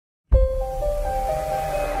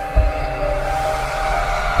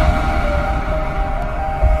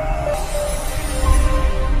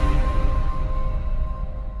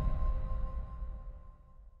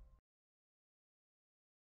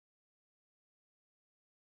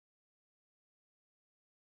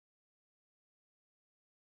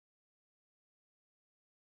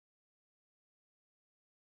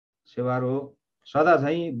सेवारो सदा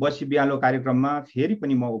झैं बसी बिहालो कार्यक्रममा फेरि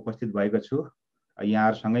पनि म उपस्थित भएको छु।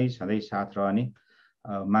 यहाँहरुसँगै सधैँ साथ रहने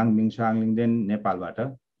माङबिङ साङलिङदेन नेपालबाट।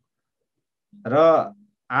 र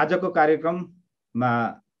आजको कार्यक्रममा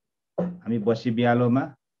हामी बसी बिहालोमा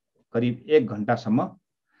करिब 1 घण्टासम्म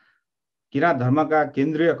किराँत धर्मका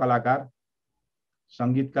केन्द्रीय कलाकार,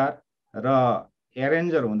 संगीतकार र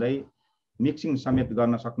एरेन्जर हुँदै मिक्सिङ समेत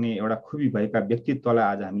गर्न सक्ने एउटा खुबी भएका व्यक्तित्वलाई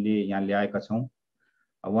आज हामीले यहाँ ल्याएका छौं।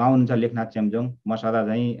 उहाँ हुनुहुन्छ लेखनाथ चेम्जोङ। म सदा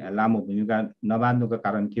झैं लामो भूमिका नबाँध्नुको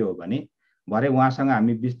कारण के हो भने भरे उहाँसँग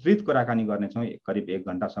हामी विस्तृत कुराकानी गर्नेछौँ करिब 1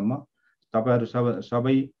 घण्टासम्म। तपाईहरु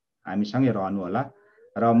सबै हामीसँगै रहनु होला।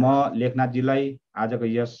 र म लेखनाथजीलाई आजको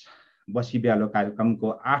यस बसी बिहालो कार्यक्रमको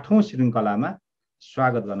 8औं श्रृंखलामा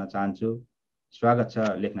स्वागत गर्न चाहन्छु। स्वागत छ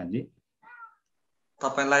लेखनाथजी।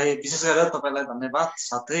 तपाईलाई विशेष गरेर तपाईलाई धन्यवाद।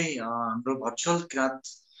 साथै हाम्रो भर्चुअल किराँत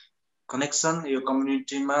कनेक्सन यो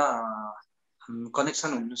कम्युनिटीमा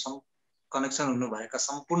कनेक्सन हुनु भएका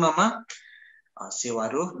सम्पूर्णमा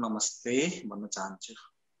सेवारो नमस्ते भन्न चाहन्छु।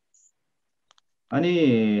 अनि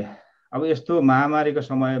अब यस्तो महामारीको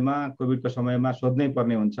समयमा, कोभिडको समयमा सोध्नै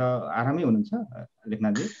पर्ने हुन्छ, आरामै हुनुहुन्छ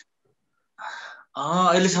लेखनाथजी?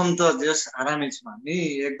 अहिलेसम्म त जस आरामै छौँ हामी,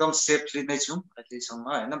 एकदम सेफली नै छौँ अहिलेसम्म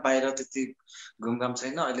हैन। बाहिर त्यति घुमघाम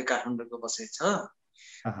छैन, अहिले काठमाडौँको बसाइ छ।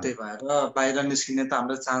 त्यही भएर बाहिर निस्किने त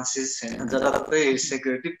हाम्रो चान्सेस छैन, जताततै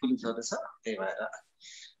सेक्युरिटी पुलिसहरु छ। त्यही भएर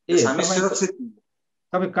हामी सुरक्षित।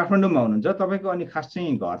 तपाई काठमाडौँमा हुनुहुन्छ, तपाईको अनि खास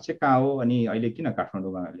चाहिँ घर चाहिँ कहाँ हो अनि अहिले किन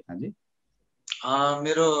काठमाडौँमा लेखनाथजी?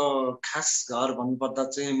 मेरो खास घर भन्नुपर्दा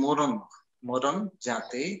चाहिँ मोरन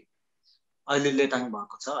जाते अहिले लेटाङ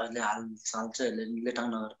भएको छ। अहिले हालसाल चाहिँ अहिले लेटाङ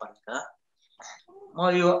नगरपालिका। म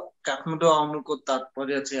यो काठमाडौँ आउनुको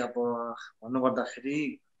तात्पर्य चाहिँ अब भन्नुपर्दाखेरि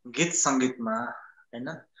गीत संगीतमा हैन,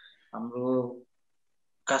 हाम्रो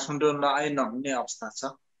काठमाडौँ नआए नहुने अवस्था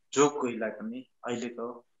छ जो कोहीलाई पनि अहिलेको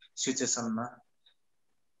सिचुएसनमा।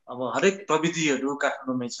 अब हरेक प्रविधिहरू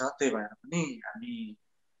काठमाडौँमै छ। त्यही भएर पनि हामी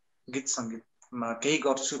गीत संगीतमा केही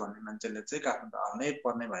गर्छु भन्ने मान्छेले चाहिँ काठमाडौँ आउनै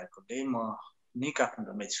पर्ने भएकोले म नि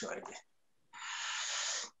काठमाडौँमै छु अहिले।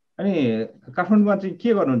 अनि काठमाडौँमा चाहिँ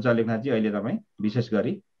के गर्नुहुन्छ लेखनाथजी अहिले तपाई विशेष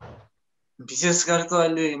गरी? विशेष गरी त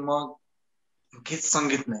अहिले म गीत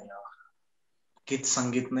संगीत नै हो। गीत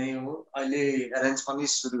संगीत नै हो। अहिले एरेन्ज पनि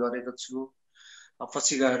सुरु गरेको छु।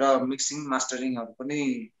 पछि गएर मिक्सिङ मास्टरिङहरु पनि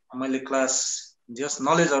मैले क्लास जस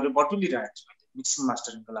नलेजहरु बटुलिरहेको छु मिक्सिङ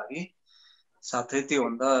मास्टरिङको लागि। साथै त्यो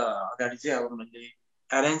भन्दा अगाडि चाहिँ अब मैले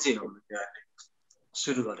एरेन्जहरु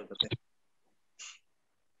सुरु गरेको थिएँ।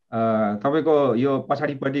 तपाईको यो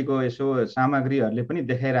पछाडीपट्टिको यसो सामग्रीहरुले पनि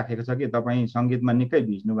देखाइराखेको छ कि तपाई संगीतमा निकै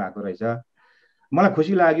भिज्नु भएको रहेछ। मलाई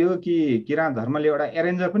खुसी लाग्यो कि किराँत धर्मले एउटा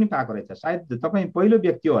एरेन्जर पनि पाएको रहेछ। सायद तपाई पहिलो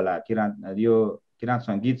व्यक्ति होला किराँत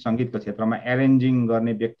संगीत संगीतको क्षेत्रमा एरेन्जिङ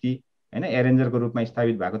गर्ने व्यक्ति हैन, एरेन्जरको रूपमा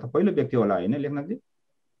स्थापित भएको त पहिलो व्यक्ति होला हैन लेखनाथजी?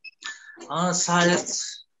 सायद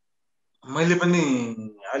मैले पनि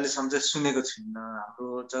अहिलेसम्म चाहिँ सुनेको छुइनँ।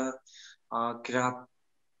 हाम्रो चाहिँ किराँत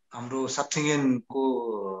हाम्रो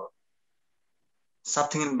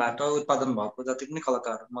साप्थिङबाट उत्पादन भएको जति पनि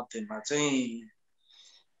कलाकारहरू मध्येमा चाहिँ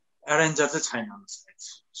एरेन्जर चाहिँ छैन,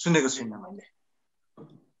 सुनेको छुइनँ मैले।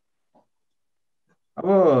 अब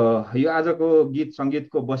यो आजको गीत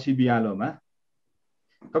संगीतको बसी बिहालोमा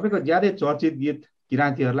तपाईको ज्यादै चर्चित गीत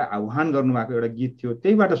किराँतीहरुलाई आह्वान गर्नुभएको एउटा गीत थियो,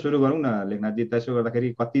 त्यहीबाट सुरु गरौँ न लेखनाथजी। त्यसो गर्दाखेरि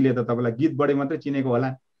कतिले त तपाईलाई गीतबाटै मात्रै चिनेको होला,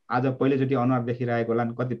 आज पहिलोचोटि अनुहार देखिरहेको होला,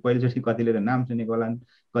 पहिलोचोटि कतिले नाम सुनेको होला,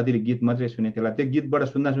 कतिले गीत मात्रै सुनेको होला। त्यो गीतबाट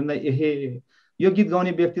सुन्दा सुन्दा एहे यो गीत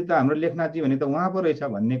गाउने व्यक्ति त हाम्रो लेखनाथजी भने त उहाँ पो रहेछ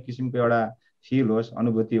भन्ने किसिमको एउटा फिल होस्,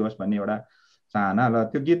 अनुभूति होस् भन्ने एउटा चाहना। ल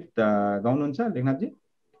त्यो गीत गाउनुहुन्छ लेखनाथजी?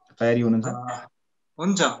 तयारी हुनुहुन्छ?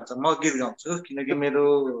 हुन्छ, म गीत गाउँछु किनकि मेरो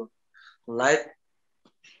लाइफ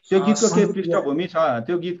त्यो गीतको के पृष्ठभूमि छ,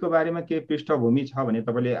 त्यो गीतको बारेमा के पृष्ठभूमि छ भने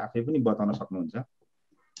तपाईले आफै पनि बताउन सक्नुहुन्छ?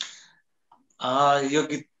 यो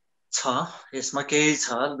गीत छ, यसमा केही छ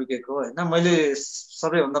लुकेको हैन। मैले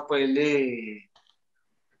सबैभन्दा पहिले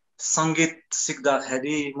संगीत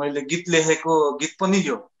सिक्दाखेरि मैले गीत लेखेको गीत पनि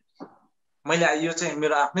यो मैले यो चाहिँ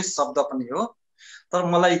मेरो आफ्नै शब्द पनि हो, तर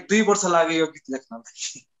मलाई 2 वर्ष लाग्यो यो गीत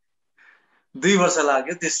लेख्नलाई। 2 वर्ष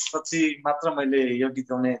लाग्यो, त्यसपछि मात्र मैले यो गीत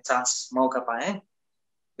गाउने चान्स मौका पाएँ।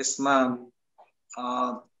 यसमा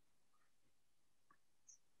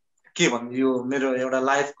के भन्नु, यो मेरो एउटा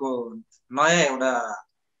लाइफको नयाँ एउटा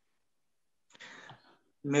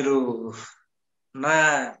मेरो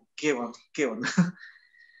नयाँ के भन्नु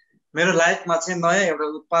मेरो लाइफमा चाहिँ नयाँ एउटा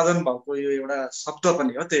उत्पादन भएको यो एउटा शब्द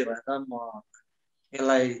पनि हो। त्यही भएर म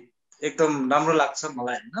यसलाई एकदम राम्रो लाग्छ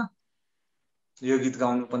मलाई हैन यो गीत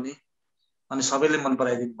गाउनु पनि। अनि सबैले मन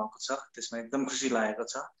पराइदिनु भएको छ, त्यसमा एकदम खुसी लागेको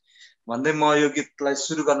छ भन्दै म यो गीतलाई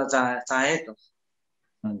सुरु गर्न चाहे त।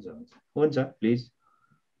 हुन्छ हुन्छ हुन्छ प्लिज।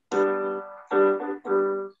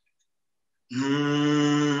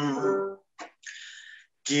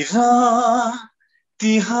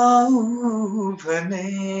 किराती हाउ भने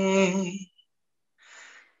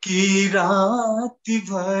किराती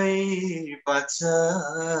भई बच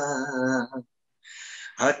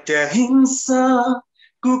हत्या हिंसा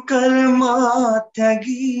कुकर्म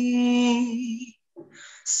त्यागी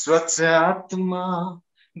स्वच्छ आत्मा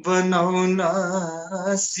बनाउन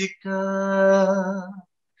सिक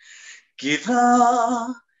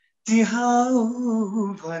किराती हाउ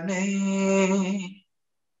भने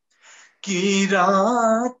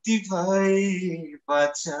किराती भई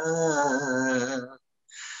बच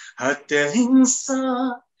हत्या हिंसा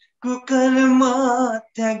कुकर्म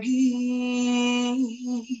त्यागी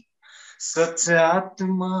स्वच्छ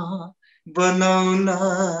आत्मा बनाउन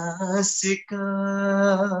सिक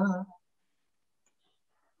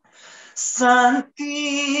शान्ति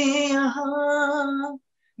यहाँ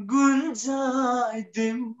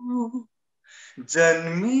गुन्जाइदेऊ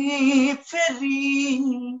जन्मी फेरि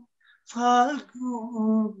फाल्गु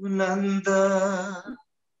नन्द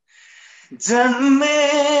जन्मे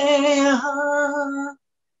यहाँ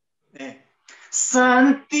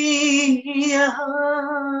शान्ति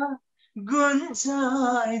यहाँ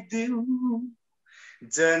गुन्जाइदेऊ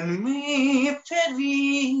जन्मी फेरि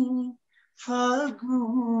फाल्गु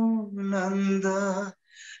नन्द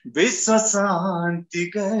विश्व शान्ति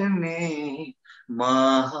गर्ने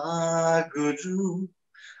महागुरु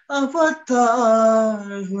अवतार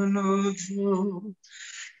हुनुभयो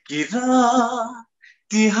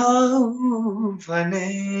किराती हाउ भने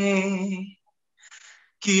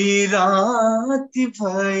किराती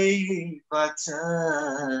भई बच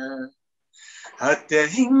हत्या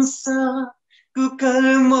हिंसा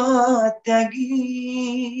कुकर्म त्यागी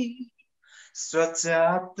स्वच्छ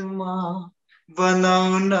आत्मा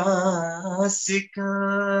बनाउन सिक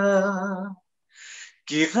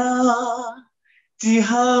किराती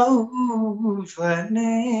हाउ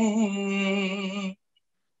भने।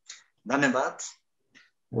 धन्यवाद।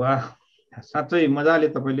 वाह, साँच्चै मजाले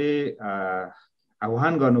तपाईँले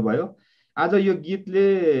आह्वान गर्नुभयो। आज यो गीतले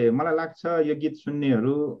मलाई लाग्छ यो गीत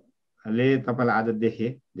सुन्नेहरूले तपाईँलाई आज देखे,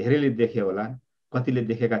 धेरैले देखे होला, कतिले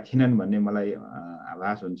देखेका थिएनन् भन्ने मलाई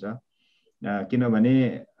आभास हुन्छ। किनभने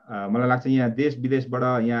मलाई लाग्छ यहाँ देश विदेशबाट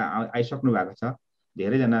यहाँ आइसक्नु भएको छ,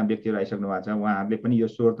 धेरैजना व्यक्तिहरू आइसक्नु भएको छ। उहाँहरूले पनि यो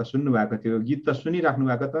स्वर त सुन्नु भएको थियो, गीत त सुनिराख्नु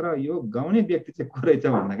भएको, तर यो गाउने व्यक्ति चाहिँ को रहेछ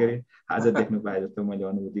भन्दाखेरि आज देख्नु पाए जस्तो मैले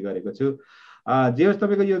अनुभूति गरेको छु। जे होस्,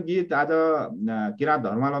 तपाईँको यो गीत आज किराँत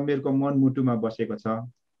धर्मावलम्बीहरूको मनमुटुमा बसेको छ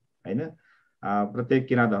होइन। प्रत्येक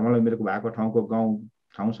किराँत धर्मावलम्बीहरूको भएको ठाउँको गाउँ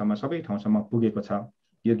ठाउँसम्म, सबै ठाउँसम्म पुगेको छ।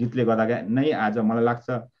 यो गीतले गर्दा नै आज मलाई लाग्छ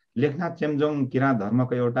लेखनाथ चेम्जोङ किराँत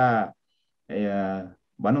धर्मको एउटा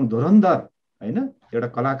भनौँ धुरन्धर होइन, एउटा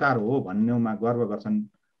कलाकार हो भन्नुमा गर्व गर्छन्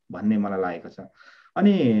भन्ने मलाई लागेको छ।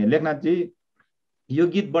 अनि लेखनाथजी, यो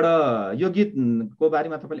गीतको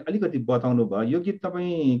बारेमा तपाईँले अलिकति बताउनु भयो। यो गीत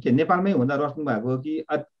तपाईँ के नेपालमै हुँदा रच्नु भएको हो कि?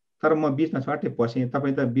 तर म बिचमा छट्टै पसेँ,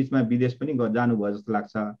 तपाईँ त बिचमा विदेश पनि जानुभयो जस्तो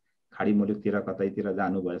लाग्छ, खाडी मुलुकतिर कतैतिर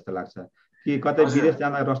जानुभयो जस्तो लाग्छ कि कतै विदेश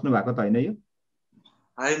जाँदा रच्नु भएको त होइन? यो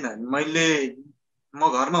होइन, म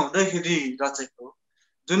घरमा हुँदैखेरि रचेको।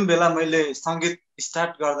 जुन बेला मैले सङ्गीत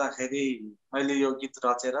स्टार्ट गर्दाखेरि मैले यो गीत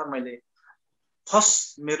रचेर मैले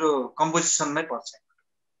फर्स्ट मेरो कम्पोजिसनमै पर्छ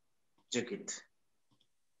यो गीत।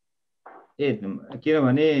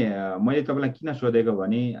 किनभने मैले तपाईँलाई किन सोधेको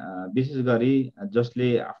भने विशेष गरी जसले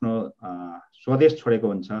आफ्नो स्वदेश छोडेको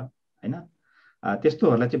हुन्छ होइन,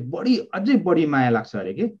 त्यस्तोहरूलाई चाहिँ अझै बढी माया लाग्छ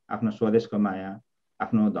अरे कि, आफ्नो स्वदेशको माया,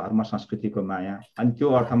 आफ्नो धर्म संस्कृतिको माया। अनि त्यो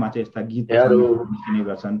अर्थमा चाहिँ यस्ता गीत निस्किने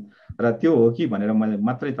गर्छन् र त्यो हो कि भनेर मैले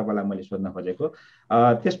मात्रै तपाईँलाई मैले सोध्न खोजेको।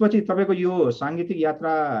 त्यसपछि तपाईँको यो साङ्गीतिक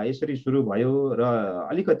यात्रा यसरी सुरु भयो र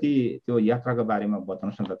अलिकति त्यो यात्राको बारेमा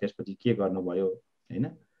बताउनुहोस् न त, त्यसपछि के गर्नुभयो होइन,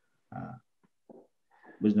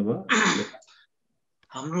 बुझ्नुभयो?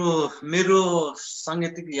 मेरो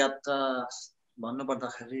साङ्गीतिक यात्रा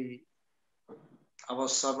भन्नुपर्दाखेरि अब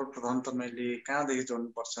सर्वप्रथम त मैले कहाँदेखि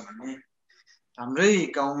जोड्नुपर्छ भने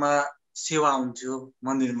हाम्रै गाउँमा सेवा हुन्थ्यो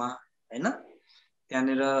मन्दिरमा होइन।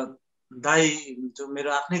 त्यहाँनिर दाई हुन्थ्यो, मेरो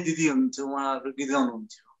आफ्नै दिदी हुन्थ्यो, उहाँहरू गीत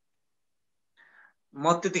गाउनुहुन्थ्यो। म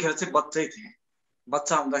त्यतिखेर चाहिँ बच्चै थिएँ।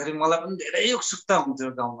 बच्चा हुँदाखेरि मलाई पनि धेरै उत्सुकता हुन्थ्यो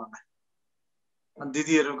गाउनलाई।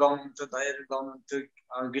 दिदीहरू गाउनुहुन्थ्यो, दाईहरू गाउनुहुन्थ्यो,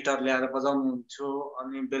 गिटार ल्याएर बजाउनुहुन्थ्यो।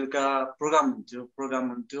 अनि बेलुका प्रोग्राम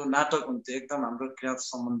हुन्थ्यो, नाटक हुन्थ्यो, एकदम हाम्रो किराँत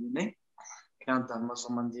सम्बन्धी नै, किराँत धर्म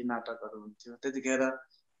सम्बन्धी नाटकहरू हुन्थ्यो। त्यतिखेर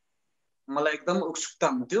मलाई एकदम उत्सुकता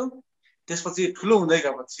हुन्थ्यो। त्यसपछि ठुलो हुँदै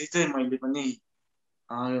गएपछि चाहिँ मैले पनि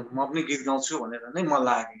म पनि गीत गाउँछु भनेर नै म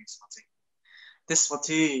लागेँ यसमा चाहिँ।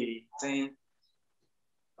 त्यसपछि चाहिँ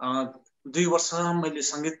 2 वर्ष मैले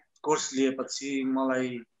सङ्गीत कोर्स लिएपछि मलाई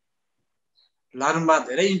लारुममा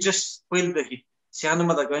धेरै इन्ट्रेस्ट पहिलेदेखि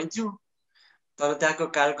सानोमा त गइन्थ्यो तर त्यहाँको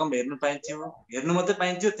कार्यक्रम हेर्नु पाइन्थ्यो हेर्नु मात्रै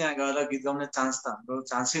पाइन्थ्यो त्यहाँ गएर गीत गाउने चान्स त हाम्रो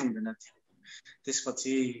चान्सै हुँदैन थियो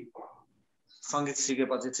त्यसपछि सङ्गीत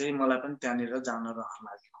सिकेपछि चाहिँ मलाई पनि त्यहाँनिर जान रहर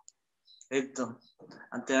लाग्यो एकदम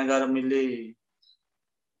अनि त्यहाँ गएर मैले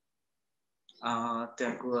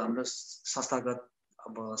त्यहाँको हाम्रो संस्थागत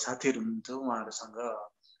अब साथीहरू हुनुहुन्थ्यो उहाँहरूसँग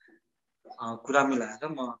कुरा मिलाएर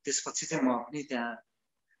म त्यसपछि चाहिँ म पनि त्यहाँ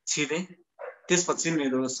छिरेँ त्यसपछि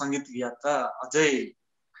मेरो सङ्गीत यात्रा अझै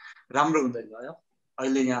राम्रो हुँदै गयो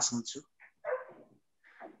अहिले यहाँसम्म छु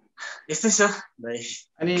यस्तै छ भाइ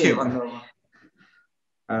अनि के भन्नु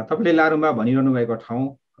तपाईले लारुमबा भनिरहनु भएको ठाउँ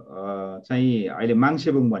चाहिँ अहिले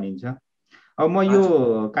माङसेबुङ भनिन्छ अब म यो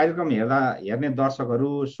कार्यक्रम हेर्ने दर्शकहरू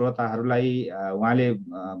श्रोताहरूलाई उहाँले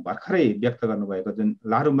भर्खरै व्यक्त गर्नुभएको जुन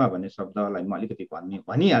लारुमबा भन्ने शब्दलाई म अलिकति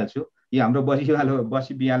भनिहाल्छु यो हाम्रो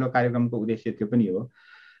बसी बिहालो कार्यक्रमको उद्देश्य त्यो पनि हो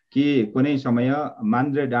कि कुनै समय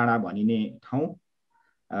मान्द्रे डाँडा भनिने ठाउँ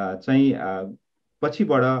चाहिँ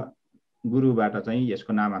पछिबाट गुरुबाट चाहिँ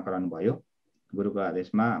यसको नामाकरण भयो गुरुको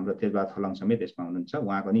आदेशमा हाम्रो तेजबहादुर थलङ समेत यसमा हुनुहुन्छ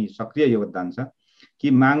उहाँको नि सक्रिय योगदान छ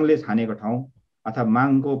कि माङले छानेको ठाउँ अथवा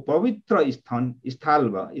माङको पवित्र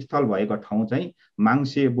स्थल भएको ठाउँ चाहिँ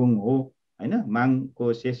माङसेबुङ हो हैन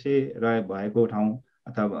माङको शेषे भएको ठाउँ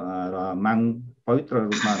अथवा माङ पवित्र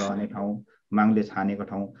रूपमा रहने ठाउँ माङले छानेको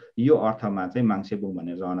ठाउँ यो अर्थमा चाहिँ माङसेबुङ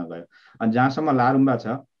भनेर रहन गयो अनि जहाँसम्म लारुम्बा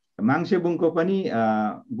छ माङसेबुङको पनि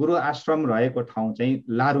गुरु आश्रम रहेको ठाउँ चाहिँ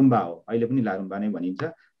लारुम्बा हो अहिले पनि लारुम्बा नै भनिन्छ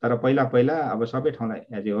तर पहिला अब सबै ठाउँलाई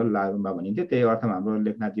एज ए होल लारुम्बा भनिन्थ्यो त्यही अर्थमा हाम्रो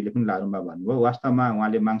लेखनाथजीले पनि लारुम्बा भन्नुभयो वास्तवमा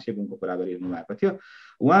उहाँले माङसेबुङको कुरा गरिरहनु भएको थियो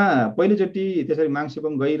उहाँ पहिलोचोटि त्यसरी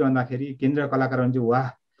माङसेबुङ गइरहँदाखेरि केन्द्रीय कलाकारहरू चाहिँ वाह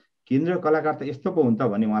केन्द्रीय कलाकार त यस्तो पो हुन्छ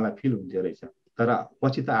भन्ने उहाँलाई फिल हुन्थ्यो रहेछ तर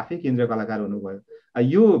पछि त आफै केन्द्रीय कलाकार हुनुभयो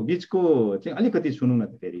यो बिचको चाहिँ अलिकति सुनौँ न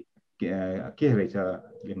त फेरि के रहेछ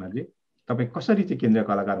लेखनाथजी तपाईँ कसरी चाहिँ केन्द्रीय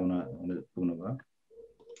कलाकार हुन पुग्नुभयो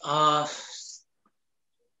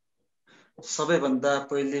सबैभन्दा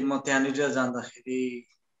पहिले म त्यहाँनिर जाँदाखेरि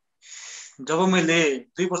जब मैले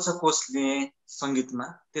 2 वर्ष कोर्स लिएँ सङ्गीतमा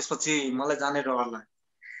त्यसपछि मलाई जाने रहर लाग्यो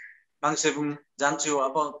माङसेबुङ जान्छु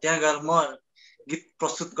अब त्यहाँ गएर म गीत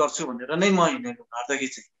प्रस्तुत गर्छु भनेर नै म हिँडेको घरदेखि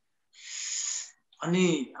चाहिँ अनि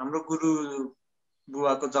हाम्रो गुरु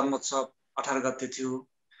बुवाको जन्मोत्सव 18 गते थियो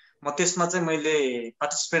म त्यसमा चाहिँ मैले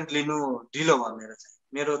पार्टिसिपेन्ट लिनु ढिलो भनेर चाहिँ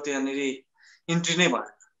मेरो त्यहाँनिर इन्ट्री नै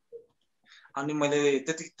भएन अनि मैले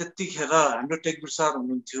त्यतिखेर हाम्रो टेकबुर सर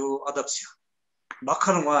हुनुहुन्थ्यो अध्यक्ष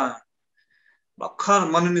भर्खर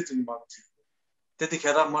मनोनित हुनुभएको थियो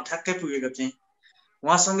त्यतिखेर म ठ्याक्कै पुगेको थिएँ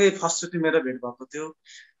उहाँसँगै फर्स्टचोटि मेरो भेट भएको थियो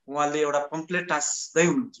उहाँले एउटा पम्पलेट टाँस्दै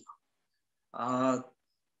हुनुहुन्थ्यो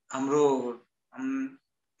हाम्रो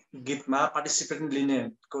गीतमा पार्टिसिपेन्ट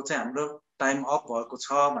लिनेको चाहिँ हाम्रो टाइम अफ भएको छ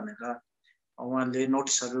भनेर उहाँले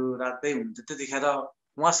नोटिसहरू राख्दै हुनुहुन्थ्यो त्यतिखेर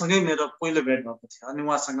उहाँसँगै मेरो पहिलो भेट भएको थियो अनि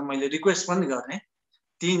उहाँसँग मैले रिक्वेस्ट पनि गरेँ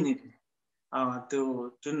त्यहीँनिर त्यो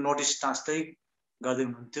जुन नोटिस टाँस्दै गर्दै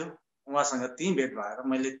हुनुहुन्थ्यो उहाँसँग त्यहीँ भेट भएर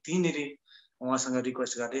मैले त्यहीँनिर उहाँसँग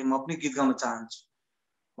रिक्वेस्ट गरेँ म पनि गीत गाउन चाहन्छु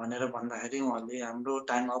भनेर भन्दाखेरि उहाँले हाम्रो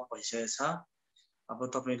टाइम अफ भइसकेको छ अब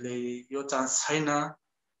तपाईँले यो चान्स छैन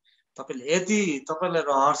तपाईँले यदि तपाईँलाई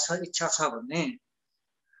रहर छ इच्छा छ भने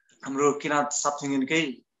हाम्रो किराँत साप्थिङकै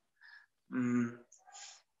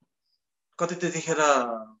कति त्यतिखेर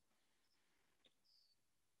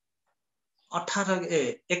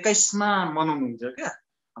 21मा मनाउनुहुन्छ क्या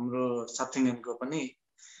हाम्रो साप्थिङको पनि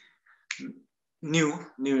न्यू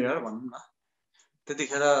इयर भनौँ न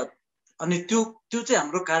त्यतिखेर अनि त्यो चाहिँ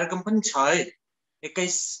हाम्रो कार्यक्रम पनि छ है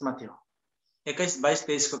 21मा थियो 21, 22,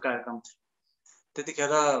 23 को कार्यक्रम थियो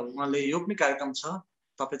त्यतिखेर उहाँले यो पनि कार्यक्रम छ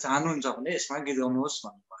तपाईँ चाहनुहुन्छ भने यसमा गीत गाउनुहोस्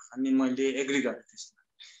भन्नुभयो अनि मैले एग्री गरेँ त्यसमा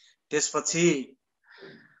त्यसपछि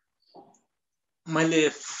मैले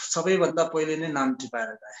सबैभन्दा पहिले नै नाम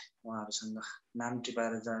टिपाएर गएँ उहाँहरूसँग नाम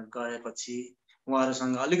टिपाएर गएपछि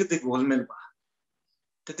उहाँहरूसँग अलिकति घोलमेल भयो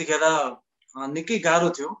त्यतिखेर निकै गाह्रो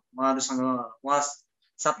थियो उहाँहरूसँग उहाँ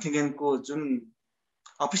साप्थिङको जुन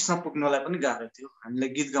अफिसमा पुग्नलाई पनि गाह्रो थियो हामीलाई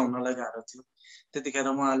गीत गाउनलाई गाह्रो थियो त्यतिखेर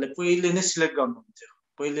उहाँहरूले पहिले नै सिलेक्ट गर्नुहुन्थ्यो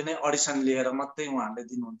पहिले नै अडिसन लिएर मात्रै उहाँहरूले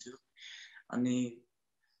दिनुहुन्थ्यो अनि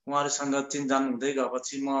उहाँहरूसँग चिनजान हुँदै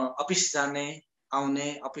गएपछि म अफिस जाने आउने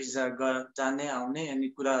अफिस जाने आउने अनि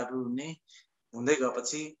कुराहरू हुँदै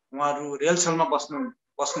गएपछि उहाँहरू रेलसेलमा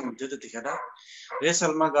बस्नुहुन्थ्यो त्यतिखेर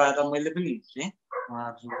रेलसेलमा गएर मैले पनि हिँडेँ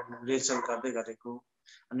उहाँहरू रेलसेल गर्दै गरेको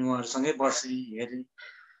अनि उहाँहरूसँगै बसेँ हेरेँ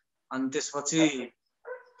अनि त्यसपछि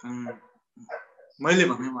मैले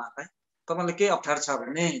भने उहाँलाई तपाईँलाई केही अप्ठ्यारो छ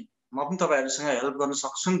भने म पनि तपाईँहरूसँग हेल्प गर्न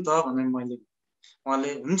सक्छु नि त भने मैले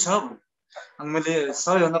उहाँले हुन्छ अनि मैले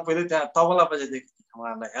सबैभन्दा पहिले त्यहाँ तबला बजाइदिएको थिएँ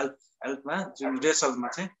उहाँहरूलाई हेल्पमा जुन रिहर्सलमा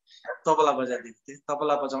चाहिँ तबला बजाइदिएको थिएँ।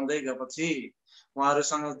 तबला बजाउँदै गएपछि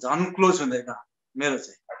उहाँहरूसँग झन् क्लोज हुँदै गयो मेरो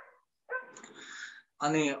चाहिँ।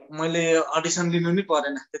 अनि मैले अडिसन लिनु नि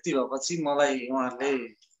परेन, त्यति भएपछि मलाई उहाँहरूले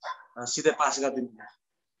सिधै पास गरिदिनु भयो।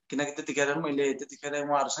 किनकि त्यतिखेर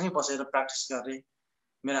उहाँहरूसँगै बसेर प्र्याक्टिस गरेँ,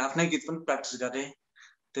 मेरो आफ्नै गीत पनि प्र्याक्टिस गरेँ।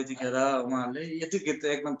 त्यतिखेर उहाँहरूले यति गीत त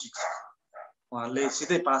एकदम ठिक छ, उहाँहरूले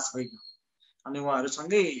सिधै पास भइगयो। अनि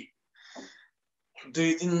उहाँहरूसँगै 2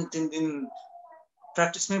 दिन 3 दिन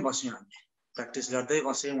प्र्याक्टिसमै बस्यौँ हामी, प्र्याक्टिस गर्दै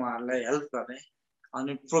बसेँ, उहाँहरूलाई हेल्प गरेँ।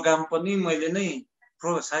 अनि प्रोग्राम पनि मैले नै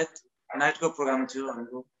सायद नाइटको प्रोग्राम थियो,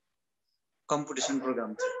 हाम्रो कम्पिटिसन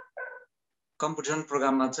प्रोग्राम थियो। कम्पिटिसन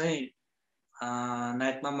प्रोग्राममा चाहिँ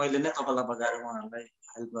नाइटमा मैले नै तबला बजाएर उहाँहरूलाई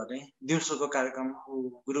हेल्प गरेँ। दिउँसोको कार्यक्रमको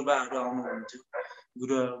गुरुबाहरू आउनुहुन्थ्यो,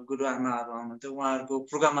 गुरुआमाहरू आउनुहुन्थ्यो, उहाँहरूको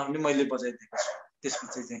प्रोग्राममा पनि मैले बजाइदिएको छु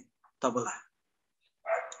त्यसपछि चाहिँ तबला।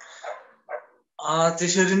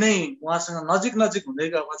 त्यसरी नै उहाँसँग नजिक हुँदै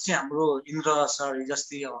गएपछि हाम्रो इन्द्र सर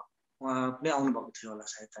जस्तै उहाँ पनि आउनुभएको थियो होला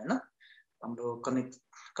सायद, होइन, हाम्रो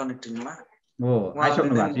कनेक्टिङमा।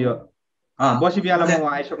 आइसक्नु भएको थियो, बसी बिहालमा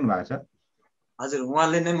उहाँ आइसक्नु भएको छ। हजुर,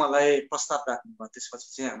 उहाँले नै मलाई प्रस्ताव राख्नुभयो। त्यसपछि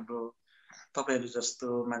चाहिँ हाम्रो तपाईँहरू जस्तो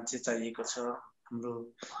मान्छे चाहिएको छ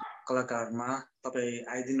हाम्रो कलाकारमा, तपाईँ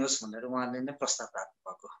आइदिनुहोस् भनेर उहाँले नै प्रस्ताव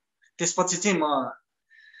राख्नुभएको। त्यसपछि चाहिँ म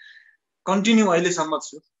कन्टिन्यू अहिलेसम्म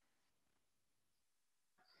छु।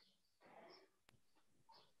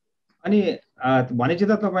 अनि भनेपछि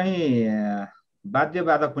त तपाईँ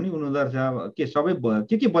वाद्यवादक पनि हुनुहुँदो रहेछ, के सबै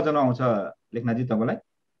के बजाउन आउँछ लेखनाथजी तपाईँलाई?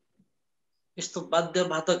 यस्तो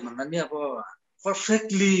वाद्यवादक भन्दा नि अब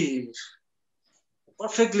पर्फेक्टली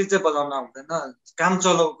चाहिँ बजाउन आउँदैन। काम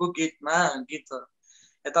चलाउको गीतमा गीत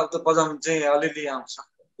यताउता बजाउनु चाहिँ अलिअलि आउँछ,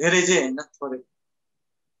 धेरै चाहिँ होइन, थोरै।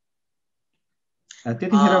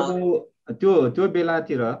 त्यतिखेरको त्यो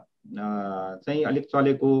बेलातिर चाहिँ अलिक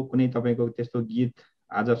चलेको कुनै तपाईँको त्यस्तो गीत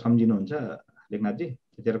आज सम्झिनुहुन्छ लेखनाथजी?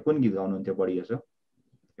 त्यतिखेर कुन गीत गाउनुहुन्थ्यो बढी जसो?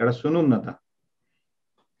 एउटा सुनौँ न त।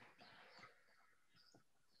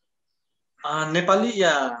 नेपाली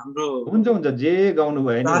या हाम्रो? हुन्छ जे गाउनु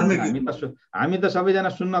भयो नि, हामी त सबैजना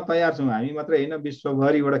सुन्न तयार छौँ। हामी मात्रै होइन,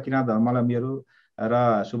 विश्वभरिबाट किराँत धर्मावलम्बीहरू र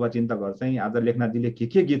शुभचिन्तकहरू चाहिँ आज लेखनाथजीले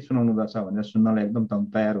के गीत सुनाउनु पर्छ भनेर सुन्नलाई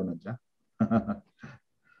एकदम तयार हुनुहुन्छ।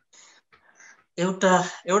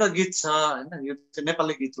 एउटा गीत छ होइन, यो चाहिँ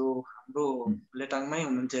नेपाली गीत हो। हाम्रो लेटाङमै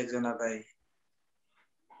हुनुहुन्थ्यो एकजना दाइ,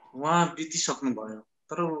 उहाँ बितिसक्नु भयो,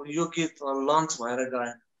 तर यो गीत लन्च भएर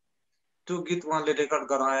गएन। त्यो गीत उहाँले रेकर्ड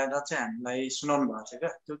गराएर चाहिँ हामीलाई सुनाउनु भएको थियो क्या।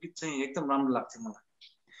 त्यो गीत चाहिँ एकदम राम्रो लाग्थ्यो मलाई,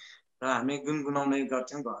 र हामी गुनगुनाउने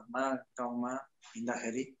गर्थ्यौँ घरमा, गाउँमा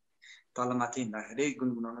हिँड्दाखेरि, तलमाथि हिँड्दाखेरि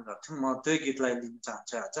गुनगुनाउने गर्थ्यौँ। म त्यही गीतलाई लिन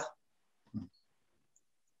चाहन्छु आज।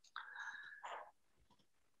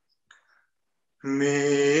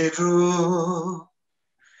 मेरो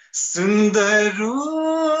सुन्दर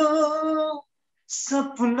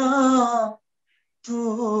सपना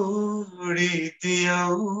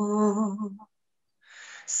तोडिदियो,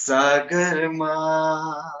 सागरमा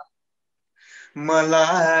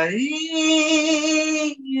मलाई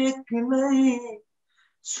एक्लै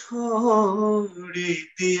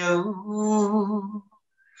छोडिदियो।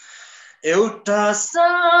 एउटा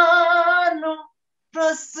सानो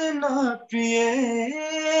प्रश्न प्रिय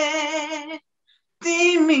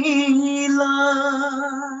तिमीलाई,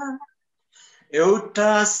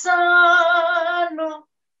 एउटा सानो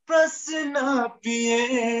प्रश्न प्रिय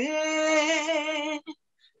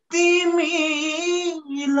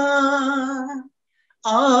तिमीलाई,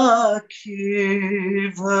 आखिर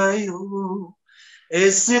भयो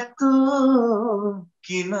यस्तो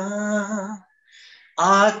किन,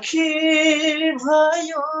 आखिर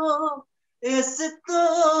भयो यस्तो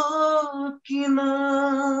किन।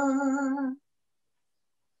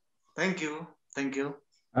 Thank you.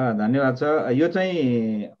 धन्यवाद छ। यो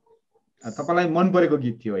चाहिँ तपाईँलाई मन परेको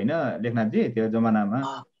गीत थियो होइन लेखनाथजी त्यो जमानामा?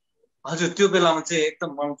 हजुर, त्यो बेलामा चाहिँ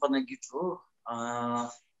एकदम मनपर्ने गीत हो।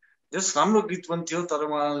 जस राम्रो गीत पनि थियो, तर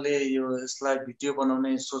उहाँले यसलाई भिडियो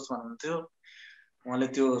बनाउने सोच भन्नुहुन्थ्यो, उहाँले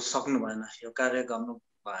त्यो सक्नु भएन, यो कार्य गर्नु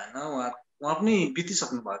भएन। उहाँ पनि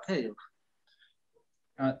बितिसक्नु भएको थियो यो।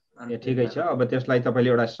 ठिकै छ, अब त्यसलाई तपाईँले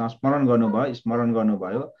एउटा स्मरण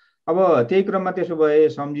गर्नुभयो। अब त्यही क्रममा त्यसो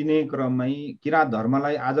भए सम्झिने क्रममै किराँत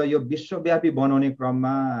धर्मलाई आज यो विश्वव्यापी बनाउने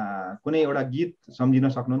क्रममा कुनै एउटा गीत सम्झिन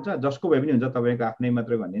सक्नुहुन्छ? जसको भए पनि हुन्छ, तपाईँको आफ्नै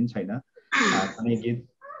मात्रै भन्ने पनि छैन, कुनै गीत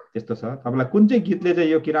त्यस्तो छ तपाईँलाई? कुन चाहिँ गीतले चाहिँ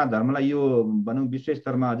यो किराँत धर्मलाई यो भनौँ विश्व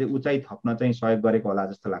स्तरमा अझै उचाइ थप्न चाहिँ सहयोग गरेको होला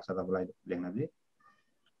जस्तो लाग्छ तपाईँलाई लेखनाथजी?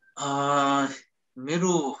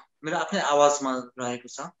 मेरो आफ्नै आवाजमा रहेको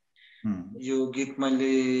छ यो गीत।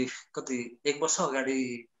 मैले कति 1 वर्ष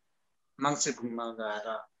अगाडि मान्छे घुममा गएर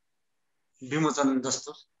विमोचन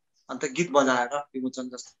जस्तो अन्त गीत बजाएर विमोचन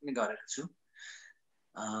जस्तो पनि गरेको छु।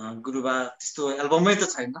 गुरुबा त्यस्तो एल्बमै त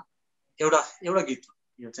छैन, एउटा गीत हो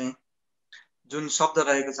यो चाहिँ, जुन शब्द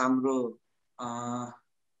रहेको छ हाम्रो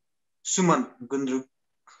सुमन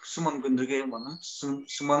गुन्द्रुकै भनौँ,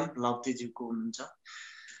 सुमन लाउतेज्यूको हुनुहुन्छ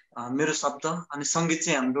मेरो शब्द, अनि सङ्गीत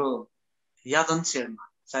चाहिँ हाम्रो यादन शर्मा,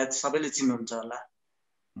 सायद सबैले चिन्नुहुन्छ होला,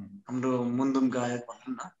 हाम्रो मुन्दुम गायक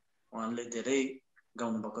भनौँ न, उहाँले धेरै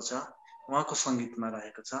गाउनु भएको छ, उहाँको सङ्गीतमा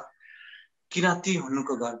रहेको छ किराँती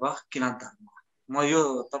हुनुको गर्व किराँत धर्म। म यो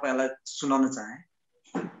तपाईँहरूलाई सुनाउन चाहे।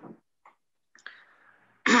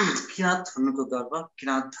 किराँत हुनुको गर्व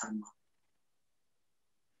किराँत धर्म।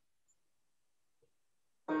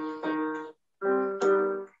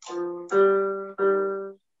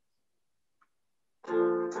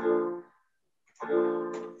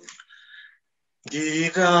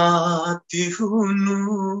 किराँती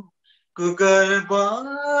हुनुको गर्व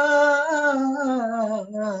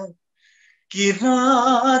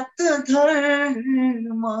किराँत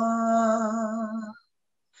धर्म,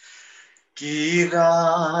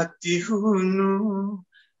 किराँती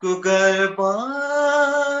हुनुको गर्व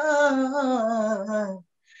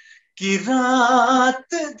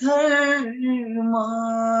किराँत धर्म,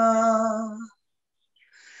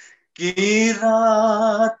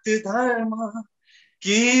 किराँत धर्म,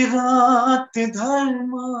 किराँत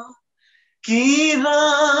धर्म,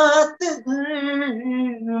 किराँत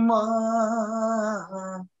धर्म,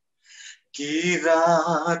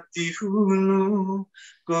 किराँती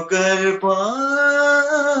हुनुको गर्व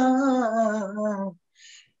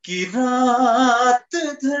किराँत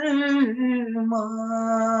धर्म।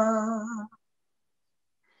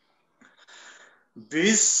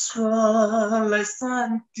 विश्वलाई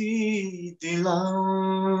शान्ति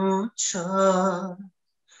दिलाउँछ।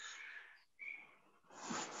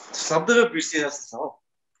 शब्द र बिर्सिए जस्तो छ हौ।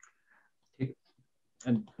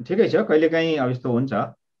 ठिकै छ, कहिलेकाहीँ अब यस्तो हुन्छ,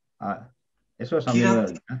 यसो सम्झिनु।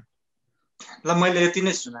 ल मैले यति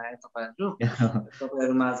नै सुनाएँ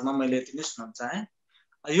तपाईँहरू माझमा, मैले यति नै सुनाउन चाहेँ।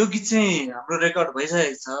 यो गीत चाहिँ हाम्रो रेकर्ड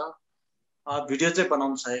भइसकेको छ, भिडियो चाहिँ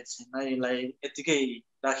बनाउन सकेको छैन, यसलाई यतिकै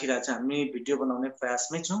राखिरहेको छ, हामी भिडियो बनाउने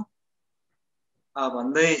प्रयासमै छौँ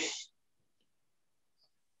भन्दै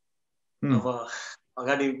अब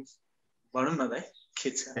अगाडि बढौँ न दाइ, के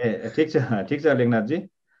छ? ठिक छ लेखनाथजी,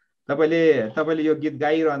 तपाईँले यो गीत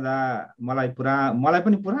गाइरहँदा मलाई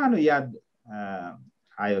पनि पुरानो याद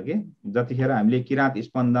आयो कि जतिखेर हामीले किराँत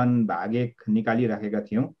स्पन्दन भाग 1 निकालिराखेका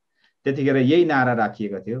थियौँ, त्यतिखेर यही नारा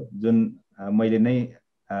राखिएको थियो जुन मैले नै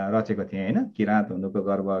रचेको थिएँ होइन, किराँत हुनुको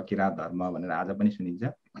गर्व किराँत धर्म भनेर आज पनि सुनिन्छ।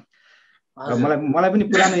 मलाई पनि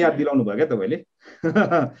पुरानो याद दिलाउनु भयो क्या तपाईँले।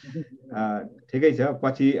 ठिकै छ,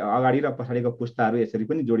 पछि अगाडि र पछाडिको पुस्ताहरू यसरी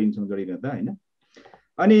पनि जोडिनु त होइन।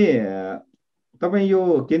 अनि तपाईँ यो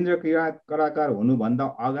केन्द्रीय किराँत कलाकार हुनुभन्दा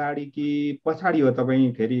अगाडि कि पछाडि हो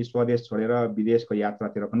तपाईँ फेरि स्वदेश छोडेर विदेशको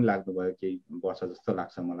यात्रातिर पनि लाग्नुभयो केही वर्ष जस्तो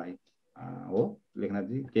लाग्छ मलाई, हो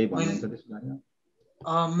लेखनाथजी? केही भन्नुहुन्छ त्यसको बारेमा?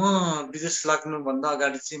 म विदेश लाग्नुभन्दा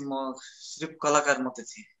अगाडि चाहिँ म सिर्फ कलाकार मात्रै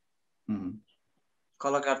थिएँ,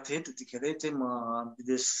 कलाकार थिएँ। त्यतिखेरै चाहिँ म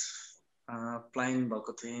विदेश प्लान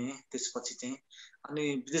भएको थिएँ। त्यसपछि चाहिँ अनि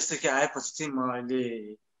विदेशदेखि आएपछि चाहिँ म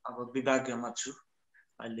अहिले अब विभागमा छु,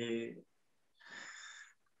 अहिले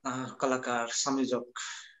कलाकार संयोजक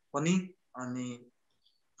पनि अनि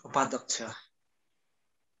उपाध्यक्ष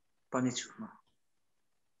पनि छु म।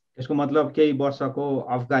 यसको मतलब केही वर्षको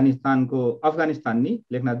अफगानिस्तान नि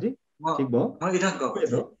लेखनाथजी? ठिक भयो, म इराक गएको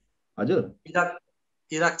थिएँ। हजुर,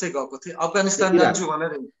 इराक चाहिँ गएको थिएँ। अफगानिस्तान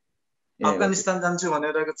जान्छु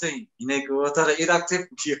भनेर चाहिँ हिँडेको हो, तर इराक चाहिँ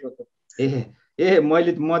पुगिएको। म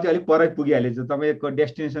चाहिँ अलिक परै पुगिहालेँ छु, तपाईँको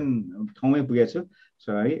डेस्टिनेसन ठाउँमै पुगेको छु।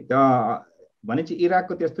 सरी, भनेपछि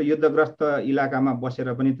इराकको त्यस्तो युद्धग्रस्त इलाकामा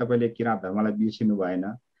बसेर पनि तपाईँले किराँत धर्मलाई बिर्सिनु भएन,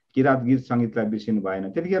 किराँत गीत सङ्गीतलाई बिर्सिनु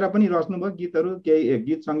भएन। त्यतिखेर पनि रच्नुभयो गीतहरू, केही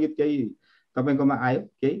गीत सङ्गीत केही तपाईँकोमा आयो,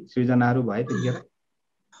 केही सृजनाहरू भए त्यतिखेर?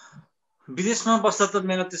 विदेशमा बस्दा त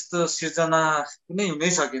मेरो त्यस्तो सृजना कुनै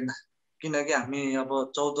हुनै सकेन, किनकि हामी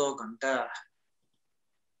अब 12-14 घन्टा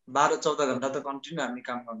त कन्टिन्यू हामी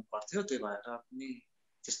काम गर्नु पर्थ्यो। त्यही भएर पनि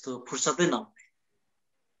त्यस्तो फुर्सदै नहुने।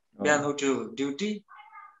 बिहान उठ्यो ड्युटी,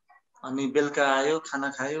 अनि बेलुका आयो खाना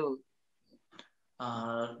खायो,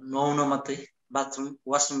 नुहाउन मात्रै,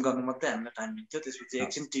 वासरुम गर्नु मात्रै हामीलाई टाइम मिल्थ्यो। त्यसपछि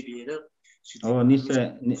एकछिन टिभी हेरेर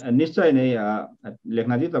निश्चय नै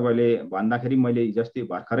लेखनाथजी, तपाईँले भन्दाखेरि मैले जस्तै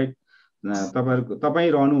भर्खरै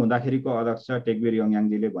तपाईँ रहनु हुँदाखेरिको अध्यक्ष टेकवीर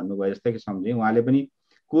योङयाङजीले भन्नुभयो जस्तै सम्झेँ। उहाँले पनि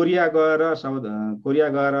कोरिया गएर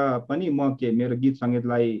पनि म मेरो गीत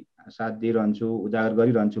सङ्गीतलाई साथ दिइरहन्छु, उजागर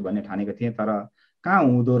गरिरहन्छु भन्ने ठानेको थिएँ। तर कहाँ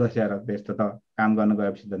हुँदो रहेछ र त्यस्तो त काम गर्न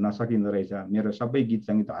गएपछि त नसकिँदो रहेछ, मेरो सबै गीत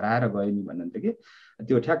सङ्गीत हराएर गयो नि भन्नुहुन्थ्यो कि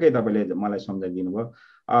त्यो ठ्याक्कै तपाईँले मलाई सम्झाइदिनु भयो।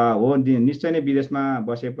 हो निश्चय नै विदेशमा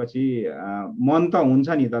बसेपछि मन त हुन्छ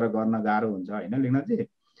नि, तर गर्न गाह्रो हुन्छ होइन लेखनाथजी।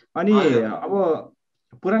 अनि अब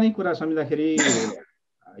पुरानै कुरा सम्झिँदाखेरि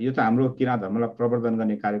यो त हाम्रो किराँत धर्मलाई प्रवर्धन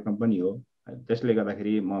गर्ने कार्यक्रम पनि हो, त्यसले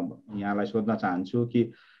गर्दाखेरि म यहाँलाई सोध्न चाहन्छु कि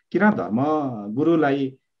किराँत धर्म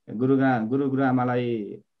गुरुआमालाई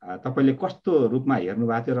तपाईँले कस्तो रूपमा हेर्नु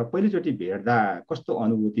भएको थियो र पहिलोचोटि भेट्दा कस्तो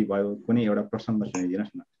अनुभूति भयो, कुनै एउटा प्रसङ्ग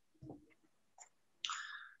सुनाइदिनुहोस् न।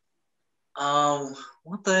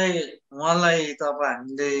 उहाँलाई त अब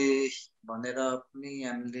हामीले भनेर पनि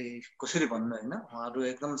हामीले कसरी भन्नु होइन, उहाँहरू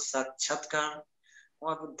एकदम साक्षात्कार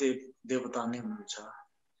उहाँको देवता नै हुनुहुन्छ।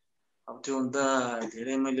 अब त्योभन्दा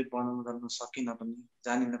धेरै मैले वर्णन गर्न सकिनँ पनि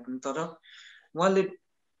जानिनँ पनि, तर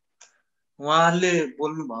उहाँले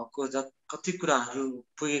बोल्नु भएको कति कुराहरू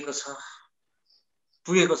पुगेको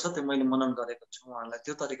छ त्यो मैले मनन गरेको छु। उहाँलाई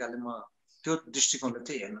त्यो तरिकाले म त्यो दृष्टिकोणले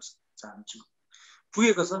चाहिँ हेर्न चाहन्छु।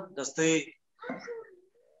 पुगेको छ जस्तै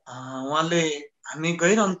उहाँले हामी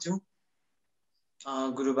गइरहन्थ्यौँ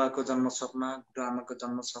गुरुबाको जन्मोत्सवमा, गुरुआमाको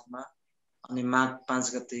जन्मोत्सवमा, अनि माघ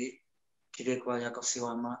 5 गते किरेक वायाको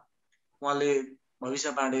सेवामा उहाँले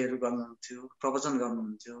भविष्यवाणीहरू गर्नुहुन्थ्यो, प्रवचन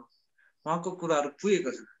गर्नुहुन्थ्यो। उहाँको कुराहरू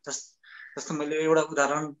पुगेको छ। जस्तो मैले एउटा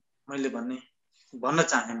उदाहरण भन्न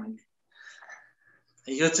चाहेँ। मैले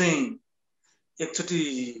यो चाहिँ एकचोटि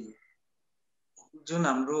जुन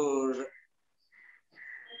हाम्रो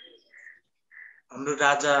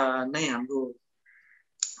राजा नै हाम्रो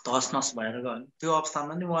तहस नहस भएर गयो, त्यो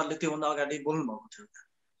अवस्थामा नि उहाँले त्योभन्दा अगाडि बोल्नु भएको थियो,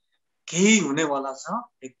 केही हुनेवाला छ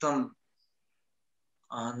एकदम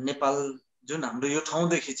नेपाल जुन हाम्रो यो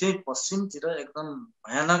ठाउँदेखि चाहिँ पश्चिमतिर एकदम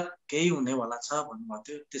भयानक केही हुनेवाला छ भन्नुभएको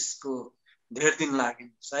थियो। त्यसको धेर दिन लाग्यो,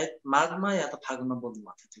 सायद माघमा या त फागुनमा बोल्नु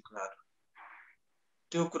भएको थियो त्यो कुराहरू।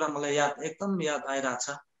 त्यो कुरा मलाई एकदम याद आइरहेछ।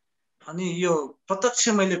 अनि यो प्रत्यक्ष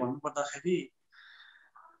मैले भन्नुपर्दाखेरि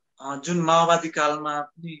जुन माओवादी कालमा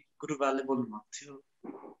पनि गुरुबाले बोल्नु भएको थियो,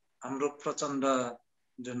 हाम्रो प्रचण्ड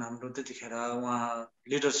जुन हाम्रो त्यतिखेर उहाँ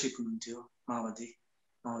लिडरसिप हुनुहुन्थ्यो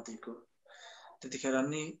माओवादीको, त्यतिखेर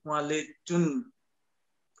नि उहाँले जुन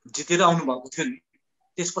जितेर आउनु भएको थियो नि,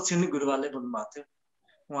 त्यसपछि नि गुरुबाले बोल्नु भएको थियो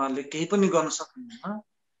उहाँले केही पनि गर्न सक्नुहुन्न,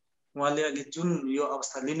 उहाँले अहिले जुन यो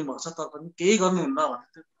अवस्था लिनुभएको छ तर पनि केही गर्नुहुन्न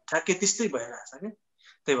भने ठ्याक्कै त्यस्तै भइरहेछ क्या।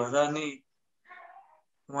 त्यही भएर अनि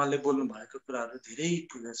उहाँले बोल्नु भएको कुराहरू धेरै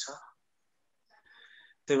पुगेछ।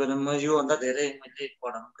 त्यही भएर म योभन्दा धेरै मैले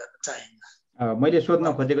वर्णन गर्न चाहिन्न। मैले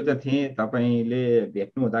सोध्न खोजेको त थिएँ, तपाईँले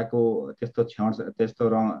भेट्नु हुँदाको त्यस्तो क्षण, त्यस्तो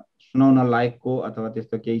सुनाउन लायकको अथवा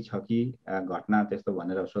त्यस्तो केही छ कि घटना त्यस्तो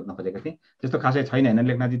भनेर सोध्न खोजेको थिएँ। त्यस्तो खासै छैन होइन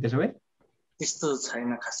लेखनाथजी? त्यसो भए त्यस्तो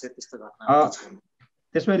छैन, खासै त्यस्तो घटना छैन।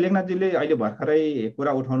 त्यसो भए लेखनाथजीले अहिले भर्खरै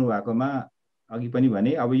कुरा उठाउनु भएकोमा अघि पनि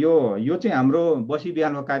भने, अब यो चाहिँ हाम्रो बसी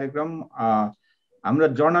बिहानको कार्यक्रम हाम्रो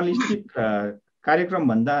जर्नलिस्टिक कार्यक्रम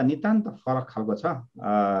भन्दा नितान्त फरक खालको छ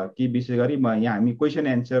कि विशेष गरी यहाँ हामी क्वेसन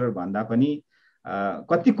एन्सर भन्दा पनि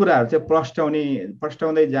कति कुराहरू चाहिँ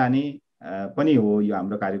प्रस्ट्याउँदै जाने पनि हो यो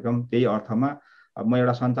हाम्रो कार्यक्रम। त्यही अर्थमा म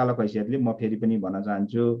एउटा सञ्चालक हैसियतले म फेरि पनि भन्न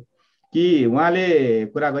चाहन्छु कि उहाँले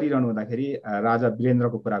कुरा गरिरहनु हुँदाखेरि राजा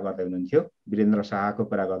वीरेन्द्रको कुरा गर्दै हुनुहुन्थ्यो, वीरेन्द्र शाहको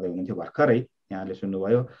कुरा गर्दै हुनुहुन्थ्यो भर्खरै, यहाँले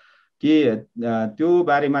सुन्नुभयो कि त्यो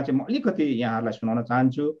बारेमा चाहिँ म अलिकति यहाँहरूलाई सुनाउन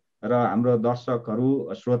चाहन्छु र हाम्रो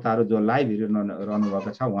दर्शकहरू श्रोताहरू जो लाइभ हेरिरहनु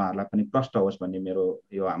भएको छ उहाँहरूलाई पनि प्रष्ट होस् भन्ने मेरो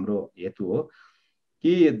यो हाम्रो हेतु हो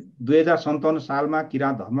कि 2057 सालमा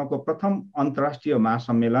किराँत धर्मको प्रथम अन्तर्राष्ट्रिय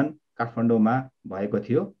महासम्मेलन काठमाडौँमा भएको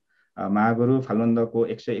थियो। महागुरु फाल्गुन्दको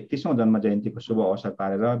 131औं जन्म जयन्तीको शुभ अवसर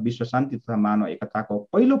पारेर विश्व शान्ति तथा मानव एकताको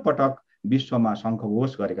पहिलो पटक विश्वमा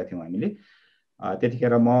शङ्खघोष गरेका थियौँ हामीले।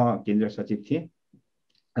 त्यतिखेर म केन्द्रीय सचिव थिएँ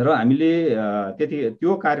र हामीले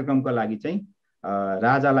त्यो कार्यक्रमको लागि चाहिँ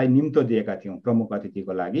राजालाई निम्तो दिएका थियौँ प्रमुख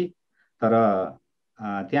अतिथिको लागि। तर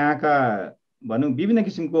त्यहाँका भनौँ विभिन्न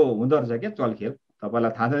किसिमको हुँदो रहेछ क्या चलखेल,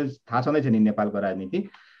 तपाईँलाई थाहा छँदैछ नि नेपालको राजनीति।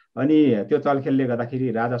 अनि त्यो चलखेलले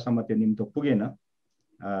गर्दाखेरि राजासम्म त्यो निम्तो पुगेन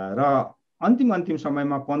र अन्तिम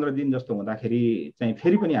समयमा 15 दिन जस्तो हुँदाखेरि चाहिँ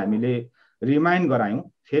फेरि पनि हामीले रिमाइन्ड गरायौँ।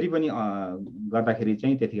 फेरि पनि गर्दाखेरि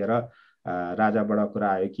चाहिँ त्यतिखेर राजाबाट कुरा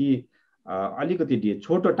आयो कि अलिकति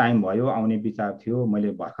छोटो टाइम भयो, आउने विचार थियो,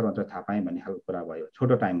 मैले भर्खर मात्र थाहा पाएँ भन्ने खालको कुरा भयो,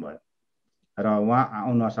 छोटो टाइम भयो र उहाँ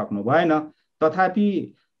आउन सक्नु भएन। तथापि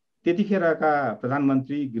त्यतिखेरका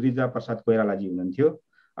प्रधानमन्त्री गिरिजा प्रसाद कोइरालाजी हुनुहुन्थ्यो,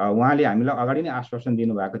 उहाँले हामीलाई अगाडि नै आश्वासन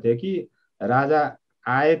दिनुभएको थियो कि राजा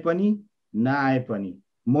आए पनि नआए पनि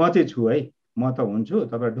म चाहिँ छु है, म त हुन्छु,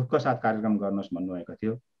 तपाईँ ढुक्क साथ कार्यक्रम गर्नुहोस् भन्नुभएको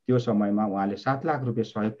थियो। त्यो समयमा उहाँले 7 लाख रुपियाँ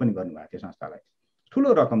सहयोग पनि गर्नुभएको थियो संस्थालाई,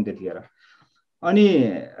 ठुलो रकम त्यतिखेर। अनि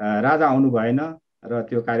राजा आउनु भएन र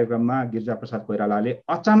त्यो कार्यक्रममा गिरिजाप्रसाद कोइरालाले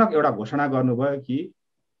अचानक एउटा घोषणा गर्नुभयो कि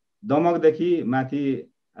दमकदेखि माथि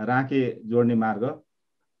राँके जोड्ने मार्ग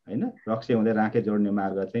हैन, रक्से हुँदै राँके जोड्ने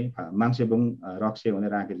मार्ग चाहिँ माङ्सेबुङ रक्से हुँदै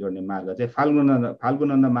राँके जोड्ने मार्ग चाहिँ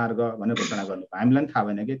फाल्गुनन्द मार्ग भनेर घोषणा गर्नुभयो। हामीलाई पनि थाहा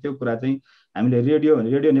भएन कि त्यो कुरा चाहिँ हामीले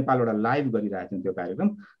रेडियो नेपालबाट लाइभ गरिरहेको थियौँ त्यो कार्यक्रम,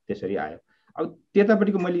 त्यसरी आयो। अब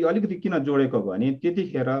त्यतापट्टिको मैले अलिकति किन जोडेको भने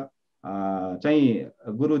त्यतिखेर चाहिँ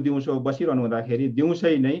गुरु दिउँसो बसिरहनु हुँदाखेरि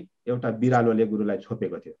दिउँसै नै एउटा बिरालोले गुरुलाई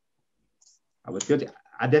छोपेको थियो। अब त्यो चाहिँ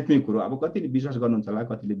आध्यात्मिक कुरो, अब कतिले विश्वास गर्नुहुन्छ होला,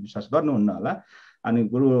 कतिले विश्वास गर्नुहुन्न होला। अनि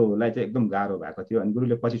गुरुलाई चाहिँ एकदम गाह्रो भएको थियो। अनि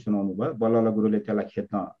गुरुले पछि सुनाउनु भयो, बल्ल बल्ल गुरुले त्यसलाई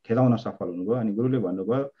खेदाउन सफल हुनुभयो। अनि गुरुले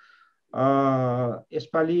भन्नुभयो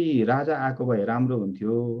यसपालि राजा आएको भए राम्रो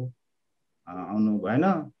हुन्थ्यो, आउनु भएन,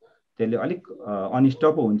 त्यसले अलिक अनिष्ट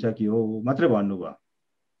पो हुन्छ कि हो मात्रै भन्नुभयो।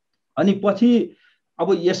 अनि पछि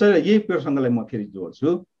अब यही प्रसङ्गलाई म फेरि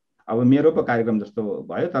जोड्छु। अब मेरो पो कार्यक्रम जस्तो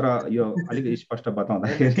भयो, तर यो अलिक स्पष्ट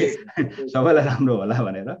बताउँदाखेरि सबैलाई राम्रो होला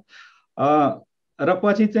भनेर। र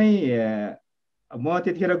पछि चाहिँ म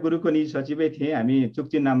त्यतिखेर गुरुको निजी सचिवै थिएँ। हामी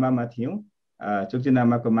चुक्चिनाम्बामा थियौँ,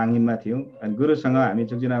 चुक्चिनाम्बाको माङ्गिममा थियौँ। अनि गुरुसँग हामी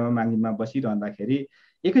चुक्चिनाम्बा माङ्गिममा बसिरहँदाखेरि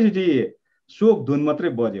एकैचोटि शोक धुन मात्रै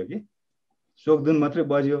बज्यो कि, शोक धुन मात्रै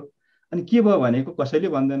बज्यो। अनि के भयो भनेको कसैले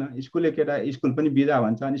भन्दैन, स्कुल पनि बिदा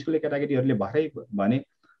भन्छ। अनि स्कुलले केटाकेटीहरूले भरै भने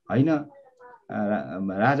होइन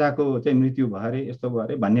राजाको चाहिँ मृत्यु भयो अरे, यस्तो भयो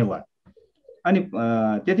अरे भन्ने भयो। अनि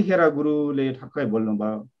त्यतिखेर गुरुले ठक्कै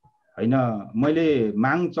बोल्नुभयो, होइन मैले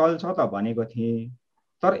माग चल्छ त भनेको थिएँ,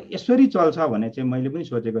 तर यसरी चल्छ भने चाहिँ मैले पनि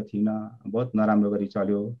सोचेको थिइनँ, बहुत नराम्रो गरी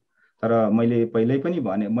चल्यो। तर मैले पहिल्यै पनि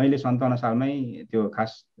भने, मैले 57 सालमै त्यो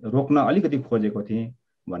खास रोक्न अलिकति खोजेको थिएँ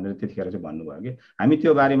भनेर त्यतिखेर चाहिँ भन्नुभयो कि। हामी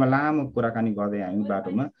त्यो बारेमा लामो कुराकानी गर्दै आयौँ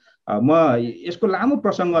बाटोमा। म यसको लामो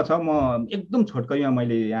प्रसङ्ग छ, म एकदम छोटकैमा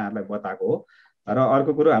मैले यहाँहरूलाई बताएको हो। र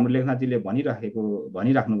अर्को कुरो हाम्रो लेखनाथजीले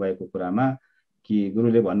भनिराख्नु भएको कुरामा कि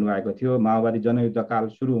गुरुले भन्नुभएको थियो माओवादी जनयुद्ध काल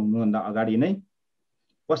सुरु हुनुभन्दा अगाडि नै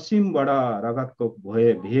पश्चिमबाट रगतको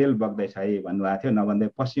भेल बग्दैछ है भन्नुभएको थियो, नभन्दै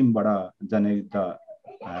पश्चिमबाट जनयुद्ध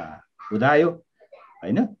उदायो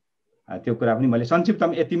होइन। त्यो कुरा पनि मैले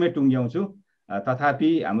संक्षिप्तमा यतिमै टुङ्ग्याउँछु।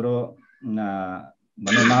 तथापि हाम्रो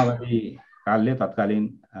भनौँ माओवादी कालले, तत्कालीन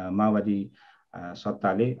माओवादी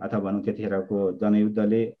सत्ताले अथवा भनौँ त्यतिखेरको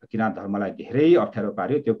जनयुद्धले किराँत धर्मलाई धेरै अप्ठ्यारो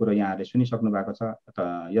पार्यो। त्यो कुरो यहाँहरूले सुनिसक्नु भएको छ।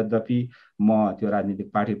 यद्यपि म त्यो राजनीतिक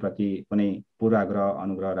पार्टीप्रति कुनै पूर्वाग्रह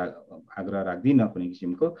आग्रह राख्दिनँ कुनै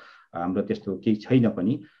किसिमको, हाम्रो त्यस्तो केही छैन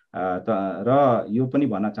पनि। र यो पनि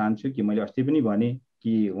भन्न चाहन्छु कि मैले अस्ति पनि भने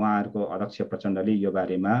कि उहाँहरूको अध्यक्ष प्रचण्डले यो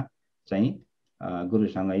बारेमा चाहिँ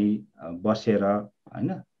गुरुसँगै बसेर होइन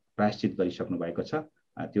प्रायश्चित गरिसक्नु भएको छ।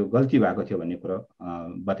 त्यो गल्ती भएको थियो भन्ने कुरो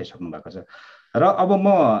बताइसक्नु भएको छ। र अब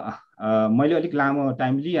मैले अलिक लामो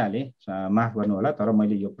टाइम लिइहालेँ, माफ गर्नु होला, तर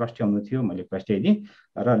मैले यो प्रस्ट्याउनु थियो, मैले प्रस्ट्याइदिएँ।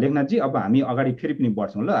 र लेखनाथजी अब हामी अगाडि फेरि पनि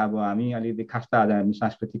बढ्छौँ ल। अब हामी अलिकति खास त आज हामी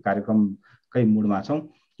सांस्कृतिक कार्यक्रमकै मुडमा छौँ,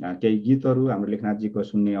 केही गीतहरू हाम्रो लेखनाथजीको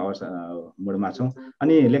सुन्ने मुडमा छौँ।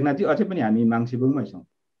 अनि लेखनाथजी अझै पनि हामी माङ्सेबुङमै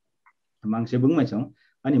छौँ।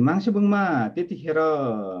 अनि माङ्सेबुङमा त्यतिखेर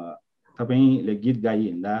तपाईँले गीत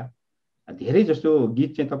गाइहिँड्दा धेरै जस्तो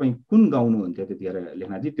गीत चाहिँ तपाईँ कुन गाउनुहुन्थ्यो त्यतिखेर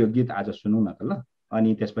लेखनाथजी? त्यो गीत आज सुनौँ न त ल।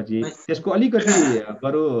 अनि त्यसपछि त्यसको अलिकति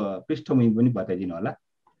बरु पृष्ठभूमि पनि बताइदिनु होला।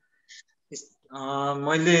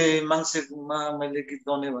 मैले माङ्सेबुङमा मैले गीत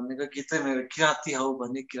गाउने भनेको गीतै मेरो किराँती हौ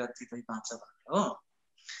भन्ने, किराँती तै बाँच भन्ने हो।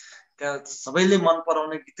 त्यहाँ सबैले मन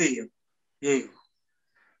पराउने गीतै हो, यही हो।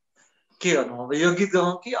 के गर्नु अब, यो गीत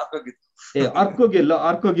गाउँ कि अर्को गीत? अर्को गीत ल,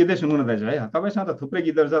 अर्को गीतै सुनाउनु दाजु है। तपाईँसँग त थुप्रै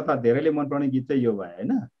गीतहरू छ, त धेरैले मन पराउने गीत चाहिँ यो भयो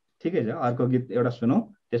होइन। ठिकै छ, अर्को गीत एउटा सुनौँ,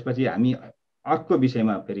 त्यसपछि हामी अर्को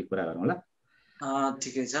विषयमा फेरि कुरा गरौँ ल।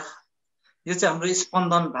 ठिकै छ। यो चाहिँ हाम्रो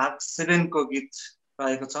स्पन्दन भाग 7 को गीत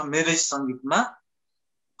रहेको छ मेरै सङ्गीतमा।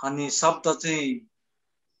 अनि शब्द चाहिँ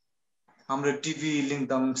हाम्रो टिभी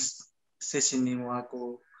लिङदम सेसिनी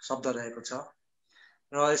उहाँको शब्द रहेको छ।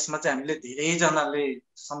 र यसमा चाहिँ हामीले धेरैजनाले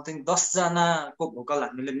समथिङ 10 जनाको भोकल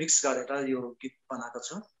हामीले मिक्स गरेर यो गीत बनाएको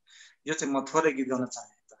छु। यो चाहिँ म थोरै गीत गाउन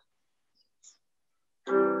चाहे।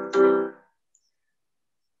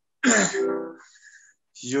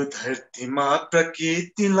 यो धरतीमा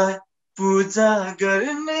प्रकृतिलाई पूजा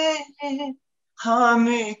गर्ने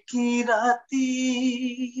हामी किराती,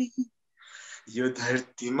 यो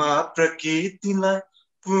धरतीमा प्रकृतिलाई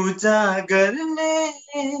पूजा गर्ने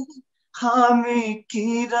हामी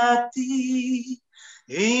किराती,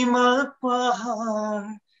 हिमाल पहाड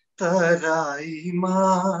तराईमा,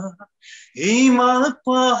 हिमाल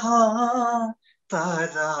पहाड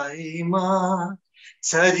तराईमा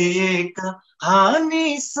छरिएका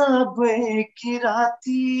हामी सबै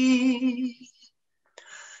किराती,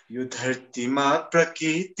 यो धरतीमा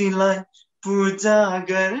प्रकृतिलाई पूजा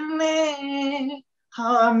गर्ने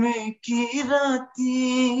हामी किराती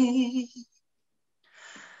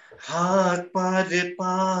हात पारे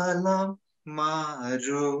पालम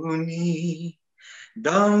मारुनी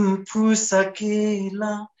डम्फु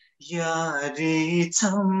सकेला यारी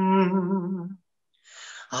छम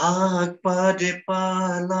हात पारे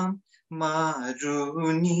पालम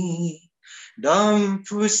मारुनी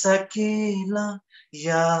डम्फु सकेला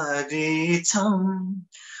यारी छम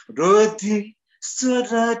रोधी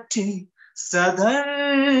सुरठी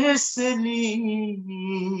सदर्शली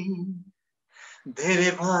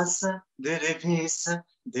धेरै भाषा धेरै भेष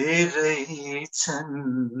धेरै छन्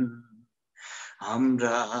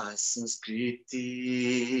हाम्रा संस्कृति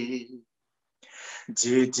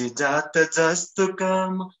जे जात जस्तो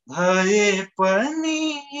काम भए पनि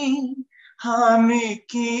हामी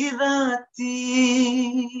किराती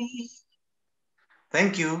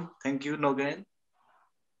थ्याङ्क यू नोगेन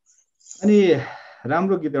अनि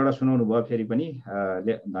राम्रो गीत एउटा सुनाउनु भयो फेरि पनि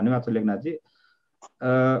धन्यवाद छ लेखनाथजी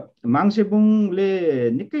माङसेबुङले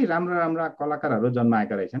निकै राम्रा कलाकारहरू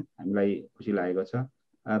जन्माएका रहेछन् हामीलाई खुसी लागेको छ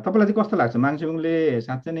तपाईलाई चाहिँ कस्तो लाग्छ माङसेबुङले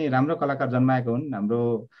साँच्चै नै राम्रो कलाकार जन्माएको हुन् हाम्रो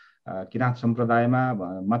किराँत सम्प्रदायमा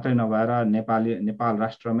मात्रै नभएर नेपाल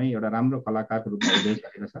राष्ट्रमै एउटा राम्रो कलाकारको रूपमा उदय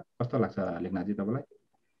छ कस्तो लाग्छ लेखनाथजी तपाईलाई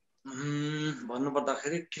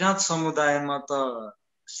भन्नुपर्दाखेरि किराँत समुदायमा त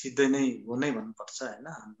सिधै नै हो नै भन्नुपर्छ हैन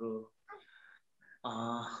हाम्रो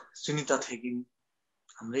सुनिता थेगिङ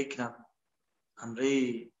हाम्रै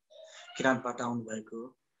किराँतबाट आउनु भएको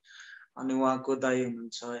अनि उहाँको दाइ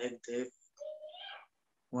हुनुहुन्छ एकदेव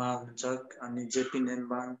उहाँ हुनुहुन्छ अनि जेपी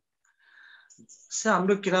नेनबाङ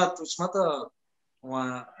हाम्रो किराँत उसमा त उहाँ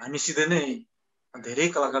हामीसित नै धेरै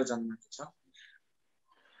कलाकार जन्मेको छ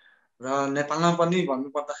र नेपालमा पनि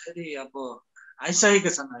भन्नुपर्दाखेरि अब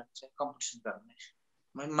आइसकेको छन् कम्पिटिसन गर्ने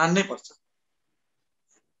मान्नै पर्छ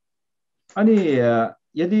अनि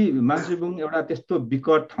यदि माङसेबुङ एउटा त्यस्तो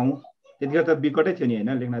विकट ठाउँ त्यतिखेर त विकटै थियो नि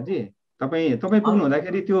हैन लेखनाथजी तपाईँ पुग्नु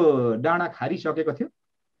हुँदाखेरि त्यो डाँडा खारिसकेको थियो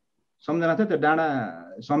सम्झना छ त्यो डाँडा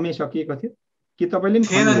सकिएको थियो कि तपाईले नि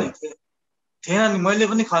थिएन नि मैले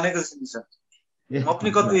पनि खनेको छु नि सर म पनि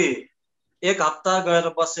कति एक हप्ता गएर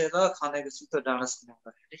बसेर खनेको छु त्यो डाँडा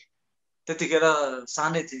सुनाउँदाखेरि त्यतिखेर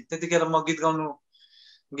सानै थिएँ त्यतिखेर म गीत गाउनु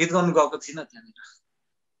गएको थिइनँ त्यहाँनिर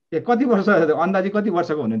कति वर्ष अन्दाजी कति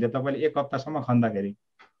वर्षको हुनुहुन्थ्यो तपाईले एक हप्तासम्म खन्दाखेरि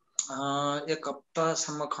एक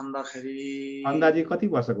हप्तासम्म खन्दाखेरि अन्दाजी कति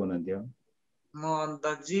वर्षको हुनुहुन्थ्यो म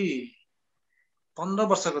अन्दाजी 15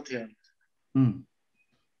 वर्षको थिएँ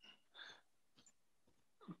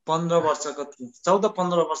 15 वर्षको थिएँ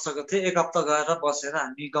 14-15 वर्षको थिएँ एक हप्ता गएर बसेर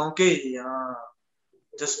हामी गाउँकै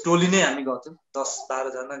जस टोली नै हामी गर्थ्यौँ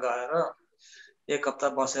 10-12 जना गएर एक हप्ता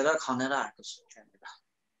बसेर खनेर आएको छु त्यहाँनिर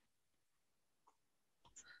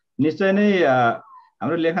निश्चय नै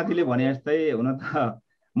हाम्रो लेखनाथजीले भने जस्तै हुन त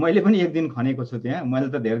मैले पनि एक दिन खनेको छु त्यहाँ मैले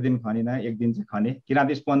त धेरै दिन खनिनँ एक दिन चाहिँ खने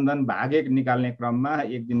किराँत स्पन्दन भाग एक निकाल्ने क्रममा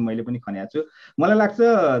एक दिन मैले पनि खनेको छु मलाई लाग्छ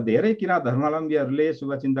धेरै किराँत धर्मावलम्बीहरूले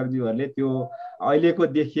शुभचिन्तकज्यूहरूले त्यो अहिलेको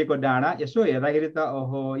देखिएको डाँडा यसो हेर्दाखेरि त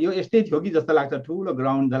ओहो यो यस्तै थियो कि जस्तो लाग्छ ठुलो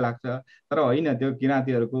ग्राउन्ड जस्तो लाग्छ तर होइन त्यो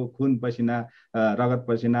किराँतीहरूको खुन पसिना रगत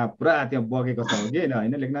पसिना पुरा त्यहाँ बगेको छ हो कि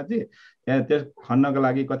होइन लेखनाथजी त्यहाँ त्यस खन्नको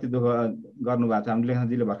लागि कति दुःख गर्नु भएको छ हाम्रो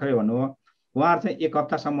लेखनाथजीले भर्खरै भन्नुभयो उहाँहरू चाहिँ एक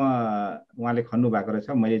हप्तासम्म उहाँले खन्नु भएको रहेछ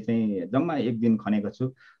मैले चाहिँ जम्मा एक दिन खनेको छु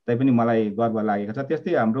तैपनि मलाई गर्व लागेको छ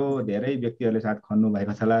त्यस्तै हाम्रो धेरै व्यक्तिहरूले सायद खन्नु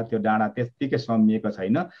भएको छ त्यो डाँडा त्यत्तिकै सम्मिएको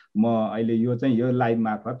छैन म अहिले यो लाइभ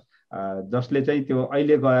मार्फत जसले चाहिँ त्यो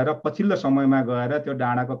अहिले गएर पछिल्लो समयमा गएर त्यो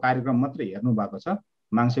डाँडाको कार्यक्रम मात्रै हेर्नु भएको छ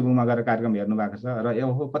माङसेबुङमा गएर कार्यक्रम हेर्नु भएको छ र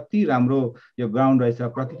ओहो कति राम्रो यो ग्राउन्ड रहेछ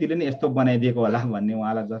प्रकृतिले नै यस्तो बनाइदिएको होला भन्ने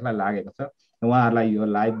उहाँलाई जसलाई लागेको छ उहाँहरूलाई यो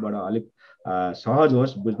लाइभबाट अलिक सहज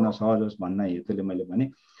होस् बुझ्न सहज होस् भन्न हेतुले मैले भने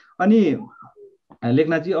अनि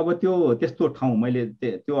लेखनाथजी अब त्यो त्यस्तो ठाउँ मैले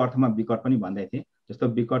त्यो अर्थमा विकट पनि भन्दै थिएँ जस्तो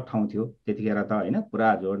विकट ठाउँ थियो त्यतिखेर त होइन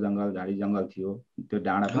पुरा झोड जङ्गल झाडी जङ्गल थियो त्यो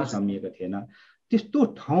डाँडा पनि सम्मिएको थिएन त्यस्तो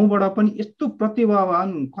ठाउँबाट पनि यस्तो प्रतिभावान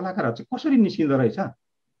कलाकारहरू चाहिँ कसरी निस्किँदो रहेछ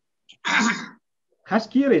खास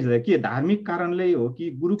के रहेछ के धार्मिक कारणले हो कि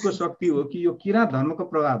गुरुको शक्ति हो कि यो किराँत धर्मको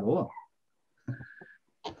प्रभाव हो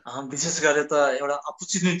विशेष गरी त एउटा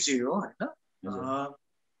अपर्च्युनिटी हो हैन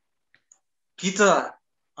कि त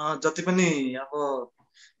जति पनि अब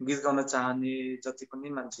गीत गाउन चाहने जति पनि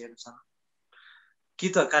मान्छेहरू छन् कि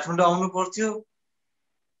त काठमाडौँ आउनु पर्थ्यो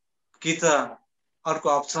कि त अर्को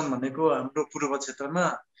अप्सन भनेको हाम्रो पूर्व क्षेत्रमा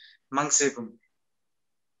माङसेबुङ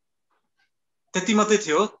त्यति मात्रै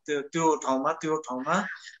थियो त्यो ठाउँमा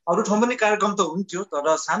अरू ठाउँमा पनि कार्यक्रम त हुन्थ्यो तर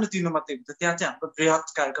सानोतिनो मात्रै हुन्थ्यो त्यहाँ चाहिँ हाम्रो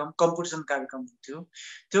बृहत कार्यक्रम कम्पिटिसन कार्यक्रम हुन्थ्यो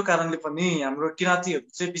त्यो कारणले पनि हाम्रो किराँतीहरू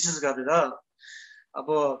चाहिँ विशेष गरेर अब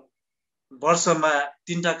वर्षमा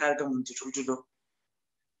 3टा कार्यक्रम हुन्थ्यो ठुल्ठुलो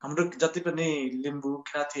हाम्रो जति पनि लिम्बू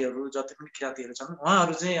किराँतीहरू जति पनि किराँतीहरू छन्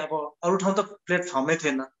उहाँहरू चाहिँ अब अरू ठाउँ त प्लेटफर्मै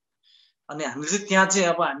थिएन अनि हामीले चाहिँ त्यहाँ चाहिँ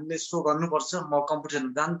अब हामीले सो गर्नुपर्छ म कम्पिटिसन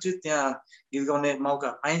जान्छु त्यहाँ गीत गाउने मौका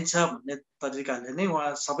पाइन्छ भन्ने तरिकाले नै उहाँ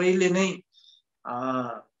सबैले नै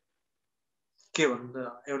के भन्छ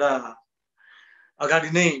एउटा अगाडि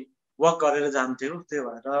नै वर्क गरेर जान्थ्यो त्यही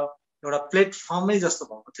भएर एउटा प्लेटफर्मै जस्तो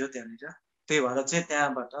भएको थियो त्यहाँनिर त्यही भएर चाहिँ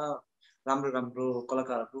त्यहाँबाट राम्रो राम्रो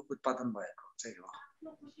कलाकारहरू उत्पादन भएको चाहिँ हो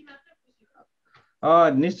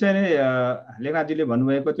निश्चय नै लेखनाथजीले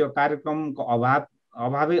भन्नुभएको त्यो कार्यक्रमको अभाव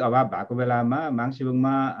भएको बेलामा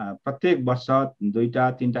माङसिबुङमा प्रत्येक वर्ष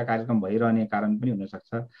 2-3टा कार्यक्रम भइरहने कारण पनि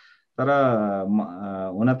हुनसक्छ तर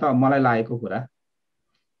हुन त मलाई लागेको कुरा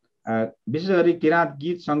विशेष गरी किराँत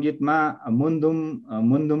गीत सङ्गीतमा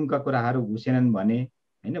मुन्दुमका कुराहरू घुसेनन् भने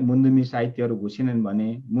हैन मुन्दुमी साहित्यहरू घुसेनन् भने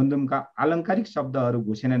मुन्दुमका आलङ्कारिक शब्दहरू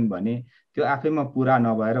घुसेनन् भने त्यो आफैमा पुरा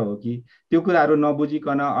नभएर हो कि त्यो कुराहरू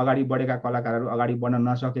नबुझिकन अगाडि बढेका कलाकारहरू अगाडि बढ्न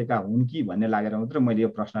नसकेका हुन् कि भन्ने लागेर मात्र मैले यो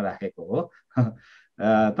प्रश्न राखेको हो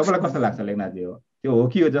तपाईलाई कस्तो लाग्छ लेखनाथजी हो त्यो हो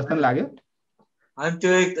कि हो जस्तो लाग्यो अनि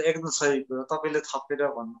त्यो एकदम सही कुरो तपाईले थपेर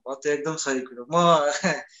भन्नुभयो त्यो एकदम सही कुरो म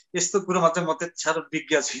यस्तो कुरोमा चाहिँ म त्यति साह्रो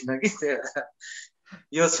विज्ञ छैन कि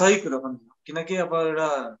यो सही कुरो पनि किनकि अब एउटा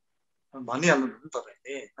भनिहाल्नु नि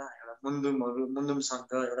तपाईले हैन एउटा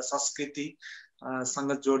मुन्दुमसँग एउटा संस्कृति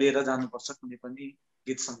सँग जोडिएर जानुपर्छ कुनै पनि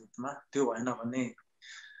गीत सङ्गीतमा त्यो भएन भने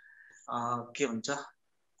के भन्छ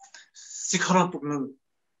शिखरमा पुग्नु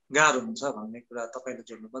गाह्रो हुन्छ भन्ने कुरा तपाईले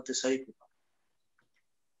जोड्नुभयो त्यो सही कुरा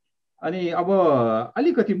अनि अब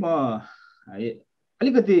अलिकति म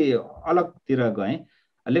अलिकति अलगतिर गएँ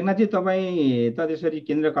लेखनाथजी तपाईँ त त्यसरी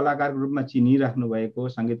केन्द्र कलाकारको रूपमा चिनिराख्नु भएको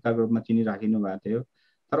सङ्गीतकारको रूपमा चिनिराखिनु भएको थियो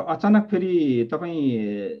तर अचानक फेरि तपाईँ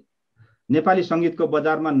नेपाली सङ्गीतको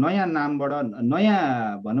बजारमा नयाँ नामबाट नयाँ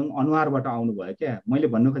भनौँ अनुहारबाट आउनुभयो क्या मैले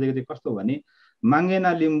भन्नु खोजेको चाहिँ कस्तो भने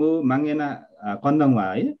माङ्गेना लिम्बू माङ्गेना कन्दङवा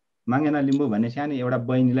है माङ्गेना लिम्बू भन्ने सानो एउटा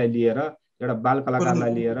बहिनीलाई लिएर एउटा बाल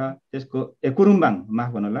कलाकारलाई लिएर त्यसको कुरुम्बाङ माफ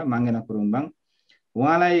गर्नु होला माङ्गेना कुरुम्बाङ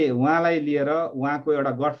उहाँलाई लिएर उहाँको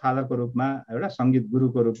एउटा गडफादरको रूपमा एउटा सङ्गीत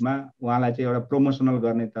गुरुको रूपमा उहाँलाई चाहिँ एउटा प्रमोसनल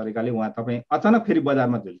गर्ने तरिकाले उहाँ तपाईँ अचानक फेरि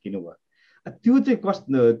बजारमा झुल्किनु भयो त्यो चाहिँ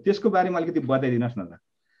त्यसको बारेमा अलिकति बताइदिनुहोस् न त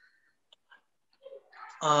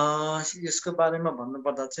यसको बारेमा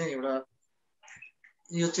भन्नुपर्दा चाहिँ एउटा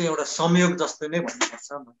यो चाहिँ एउटा संयोग जस्तै नै भन्नुपर्छ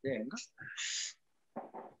मैले हैन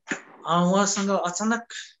उहाँसँग अचानक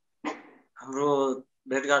हाम्रो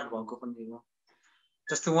भेटघाट भएको पनि हो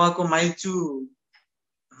जस्तै उहाँको माइजू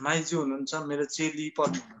हुनुहुन्छ मेरो चेली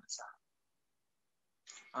पर्नु हुनुहुन्छ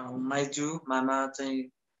माइजू मामा चाहिँ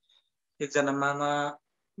एकजना मामा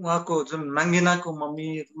उहाँको जुन माङ्गेनाको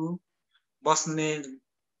मम्मीहरू बस्ने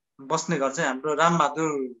घर चाहिँ हाम्रो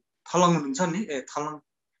रामबहादुर थलङ हुनुहुन्छ नि थलङ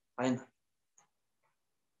हैन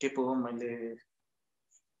के पो हो मैले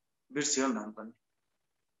बिर्सियो नाम पनि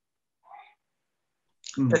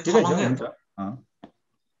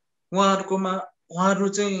उहाँहरूकोमा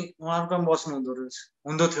बस्नु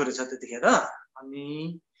हुँदो थियो रहेछ त्यतिखेर अनि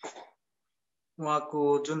उहाँको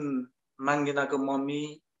जुन माङ्गेनाको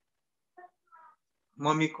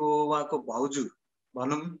मम्मीको उहाँको भाउजू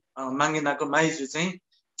भनौँ माङ्गेनाको माइजू चाहिँ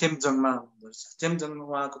चेम्जोङमा हुँदो रहेछ चेम्जोङमा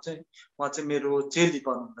उहाँ चाहिँ मेरो चेली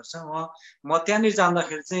पर्नुहुँदो रहेछ म त्यहाँनिर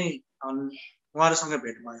जाँदाखेरि चाहिँ उहाँहरूसँग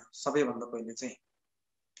भेट भयो सबैभन्दा पहिले चाहिँ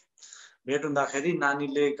भेट हुँदाखेरि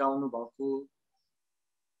नानीले गाउनु भएको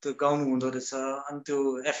त्यो गाउनु हुँदो रहेछ अनि त्यो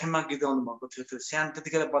एफएममा गीत गाउनु भएको थियो त्यो सानो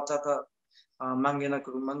त्यतिखेर बच्चा त माङ्गेनाको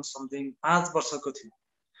रूपमा समथिङ 5 वर्षको थियो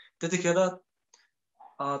त्यतिखेर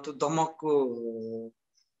त्यो दमकको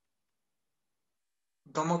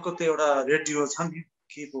त्यो एउटा रेडियो छ नि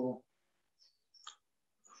के पो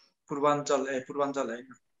पूर्वाञ्चल हैन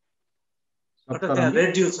त्यहाँ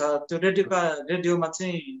रेडियो छ त्यो रेडियोमा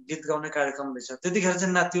चाहिँ गीत गाउने कार्यक्रम रहेछ त्यतिखेर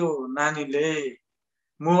चाहिँ त्यो नानीले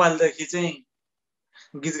मोबाइलदेखि चाहिँ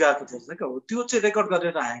गीत गाएको थियो क्या हो त्यो चाहिँ रेकर्ड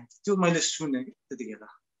गरेर आएको त्यो मैले सुने कि त्यतिखेर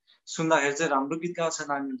सुन्दाखेरि चाहिँ राम्रो गीत गाएको छ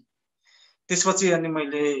नानीले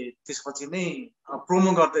त्यसपछि नै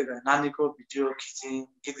प्रोमो गर्दै गएँ नानीको भिडियो खिचेँ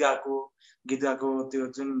गीत गाएको त्यो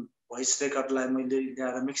जुन भोइस रेकर्डलाई मैले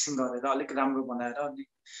ल्याएर मिक्सिङ गरेर अलिक राम्रो बनाएर अनि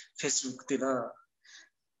फेसबुकतिर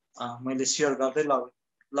मैले सेयर गर्दै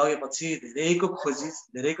लगेपछि धेरैको खोजी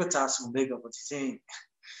धेरैको चासो हुँदै गएपछि चाहिँ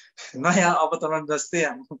नयाँ अवतरण जस्तै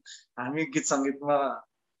हामी गीत सङ्गीतमा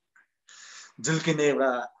झुल्किने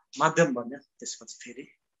एउटा माध्यम बन्यो त्यसपछि फेरि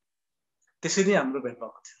त्यसरी हाम्रो भेट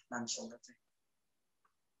भएको थियो नानीसँग चाहिँ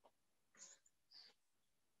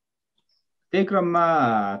त्यही क्रममा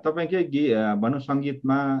तपाईँकै भनौँ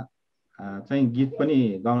सङ्गीतमा चाहिँ गीत पनि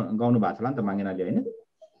गाउनु भएको छ नि त माङ्गेनाले होइन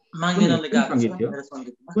माङ्गेनाले गाएको सङ्गीत थियो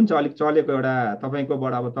कुन चाहिँ अलिक चलेको एउटा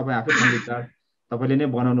तपाईँकोबाट अब तपाईँ आफै सङ्गीतकार तपाईले नै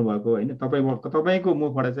बनाउनु भएको हैन तपाईको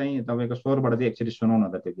मुखबाट चाहिँ तपाईको स्वरबाट चाहिँ एकचोटी सुनाउन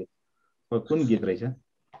त त्यो गीत कुन गीत रहेछ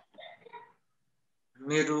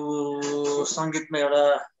मेरो संगीतमा एउटा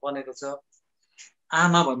बनेको छ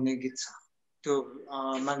आमा भन्ने गीत छ त्यो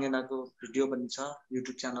माङ्गेनाको भिडियो पनि छ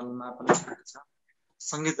युट्युब च्यानलमा पनि छाडेको छ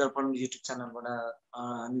संगीत दर्पण युट्युब च्यानलबाट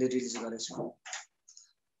हामीले रिलिज गरेछौँ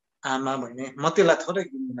आमा भन्ने म त्यसलाई थोरै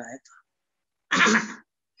गुनगुन आए त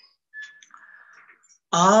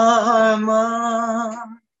आमा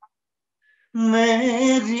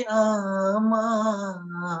मेरी आमा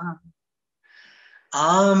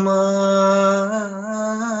आमा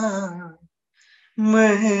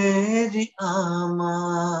मेरी आमा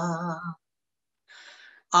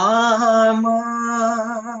आमा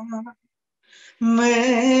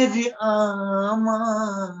मेरी आमा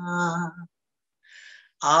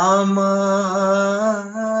आमा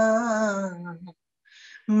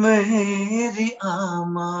मेरी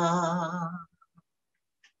आमा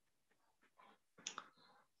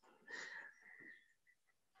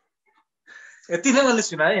यति नै मैले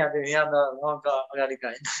सुनाएँ यहाँ अगाडिका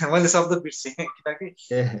होइन मैले शब्द बिर्सेँ किनकि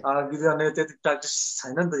गीत गाउने त्यति प्र्याक्टिस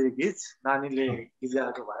छैन नि त यो गीत नानीले गीत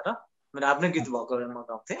गाएको भएर मेरो आफ्नै गीत भएको म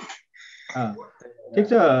गाउँथेँ ठिक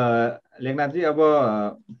छ लेखनाथजी अब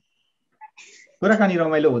कुराकानी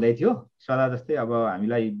रमाइलो हुँदै थियो सदा जस्तै अब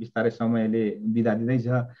हामीलाई बिस्तारै समयले बिदा दिँदैछ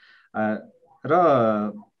र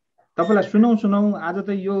तपाईलाई सुनाउँ आज त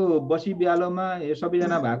यो बसी बिहालोमा यो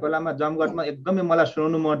सबैजना भएको बेलामा जमघटमा एकदमै मलाई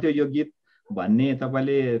सुनाउनु मन थियो यो गीत भन्ने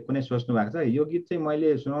तपाईले कुनै सोच्नु भएको छ यो गीत चाहिँ मैले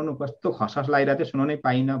सुनाउनु कस्तो खसखस लागिरहेको थियो सुनाउनै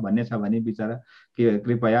पाइनँ भन्ने छ भने बिचरा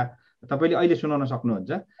कृपया तपाईले अहिले सुनाउन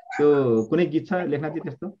सक्नुहुन्छ त्यो कुनै गीत छ लेखनाथजी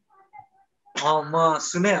त्यस्तो म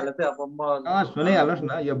सुनाइहालेँ त अब म सुनाइहाल्नुहोस्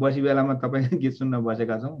न यो बसी बेलामा तपाईँ गीत सुन्न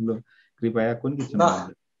बसेका छौँ ल कृपया कुन गीत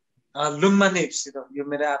सुन्नुहुन्छ लुङमा नै यो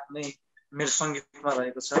मेरो सङ्गीतमा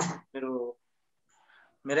रहेको छ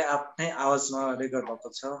मेरो आफ्नै आवाजमा रेकर्ड भएको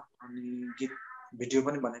छ अनि गीत भिडियो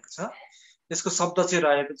पनि बनेको छ यसको शब्द चाहिँ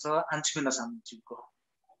रहेको छ आन्सुमिना सामुचिको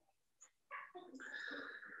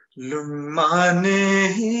लुङमा नै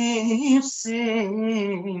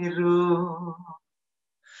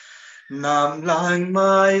नामलाङ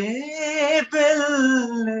माए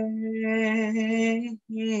बेल्ले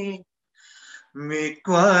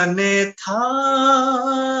मिक्वाने थारो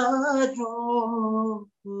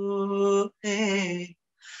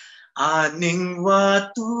आनिङ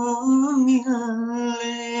वातु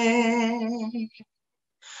मिल्ले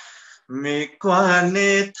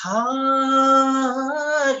मिक्वाने थारो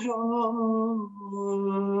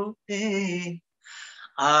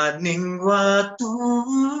आनिङ वातु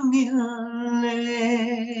मिल्ले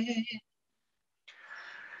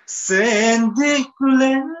सेन्दी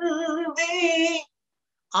कुलेन्दी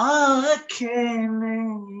आँखेने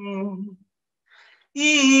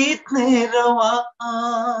इतने रवा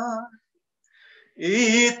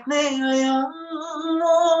इतने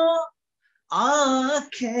अयानो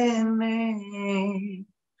आँखेने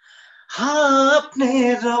हापने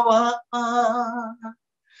रवा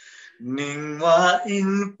निंगवा इन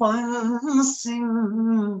पंसिंगलो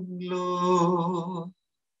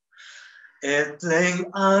एतलें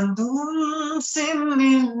आंदुम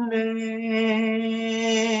सिमिले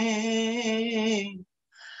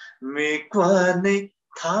मिक्वाने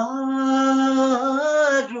थारो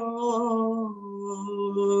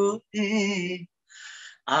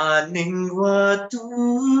आनिंगवा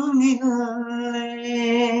तुमिले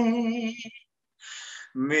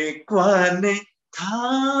मिक्वाने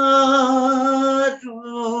थारो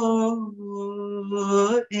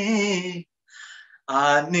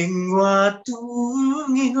आनिङ वातु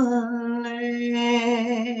मिल्ले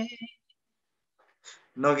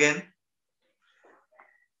नगेन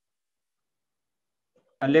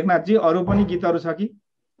लेखनाथजी अरू पनि गीतहरू छ कि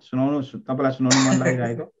सुनाउनु तपाईलाई सुनाउनु मन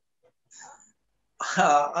लागिरहेको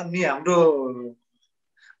अनि हाम्रो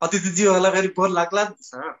अतिथिज्यूहरूलाई फेरि बोर लाग्ला नि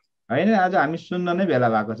त हैन आज हामी सुन्न नै भेला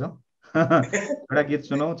भएको छौं एउटा गीत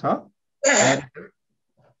सुनाउ छ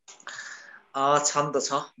छन् त छ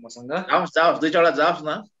मसँग जाओस् दुई चारवटा जाओस् न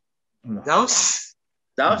जाओस्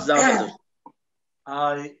हजुर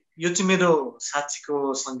यो चाहिँ मेरो साथीको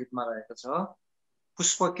संगीतमा रहेको छ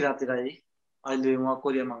पुष्प किराती राई अहिले उहाँ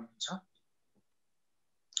कोरियामा हुनुहुन्छ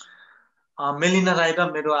मेलिना राई र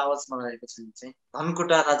मेरो आवाजमा रहेको छ यो चाहिँ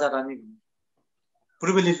धनकुटा राजा रानी भन्ने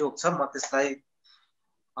पूर्वेली लोक छ म त्यसलाई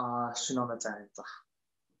सुनाउन चाहे त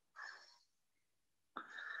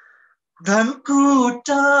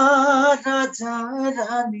धनकुटा राजा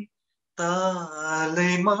रानी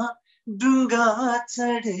तालैमा डुङ्गा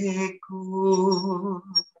चढेको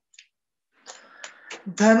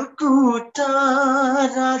धनकुटा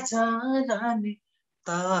राजा रानी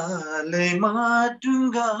तालैमा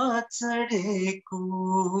डुङ्गा चढेको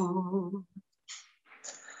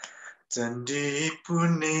चण्डी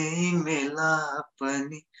पुणे मेला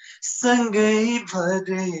पनि सँगै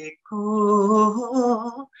भरेको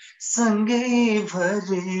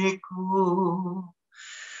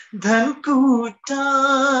धनकुटा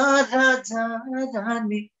राजा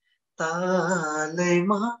रानी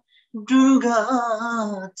तालैमा डुङ्गा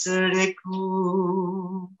चढेको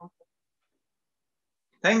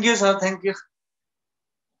thank you sir thank you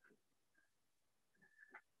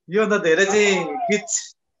yo त धेरै चाहिँ गीत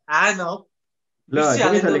आएन हो ल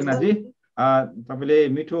ठिकै छ लेखनाथजी तपाईले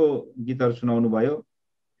मिठो गीतहरू सुनाउनु भयो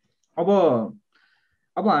अब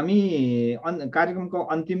हामी कार्यक्रमको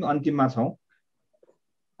अन्तिममा छौं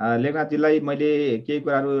लेखनाथजीलाई मैले केही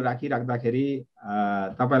कुराहरू राखिराख्दाखेरि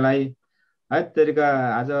तपाईलाई है तरिका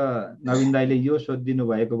आज नवीन दाइले यो सोधिदिनु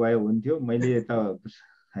भएको भए हुन्थ्यो मैले त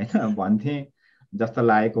हैन भन्थे जस्तो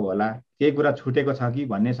लागेको होला केही कुरा छुटेको छ कि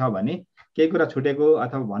भन्ने छ भने केही कुरा छुटेको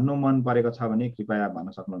अथवा भन्नु मन परेको छ भने कृपया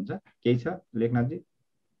भन्न सक्नुहुन्छ केही छ लेखनाथजी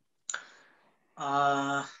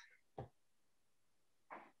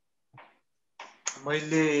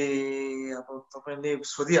मैले अब तपाईले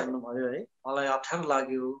सोधिहाल्नु भयो है मलाई अप्ठ्यारो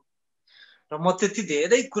लाग्यो र म त्यति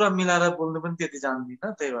धेरै कुरा मिलाएर बोल्नु पनि त्यति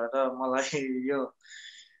जान्दिनँ त्यही भएर मलाई यो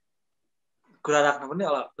कुरा राख्न पनि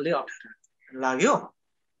अलि अप्ठ्यारो लाग्यो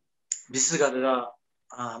विशेष गरेर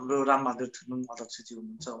हाम्रो रामबहादुर थुलुङ अध्यक्षजी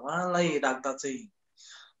हुनुहुन्छ उहाँलाई राख्दा चाहिँ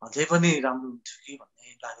अझै पनि राम्रो हुन्थ्यो कि भन्ने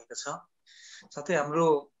लागेको छ साथै हाम्रो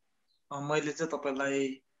मैले चाहिँ तपाईलाई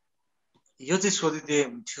यो चाहिँ सोधिदिए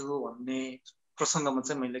हुन्थ्यो भन्ने प्रसङ्गमा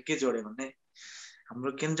चाहिँ मैले के जोडे भने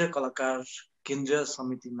हाम्रो केन्द्रीय कलाकार केन्द्रीय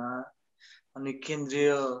समितिमा अनि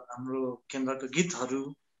केन्द्रीय हाम्रो केन्द्रको गीतहरू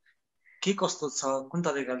के कस्तो छ कुन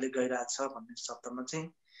तरिकाले गइरहेछ भन्ने शब्दमा चाहिँ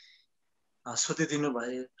सोधिदिनु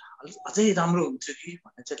भए अझै राम्रो हुन्थ्यो कि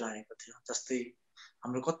भन्ने चाहिँ लागेको थियो जस्तै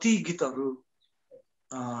हाम्रो कति गीतहरू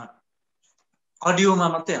अडियोमा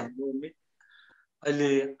मात्रै हाम्रो अहिले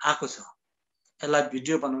आएको छ यसलाई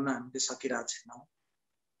भिडियो बनाउन हामीले सकिरहेको छैनौँ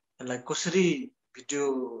यसलाई कसरी भिडियो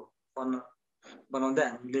बनाउँदै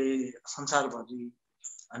हामीले संसारभरि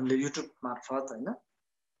हामीले युट्युब मार्फत हैन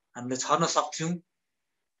हामीले छर्न सक्थ्यौं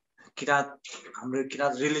हाम्रो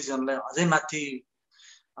किरात रिलिजनलाई अझै माथि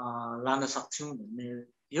लान सक्छौं भन्ने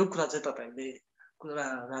यो कुरा चाहिँ तपाईले कुरा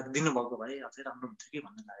राखिदिनु भएको भए अझै राम्रो हुन्थ्यो कि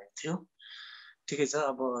भन्ने लागेको थियो ठिकै छ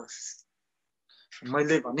अब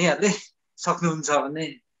मैले भनिहाले सक्नुहुन्छ भने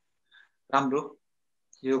राम्रो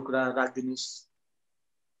यो कुरा राखिदिनुस्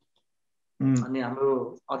अनि हाम्रो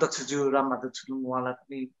अध्यक्षज्यू रामबहादुर थुलुङ उहाँलाई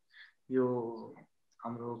पनि यो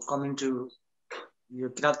हाम्रो कम्युनिटी यो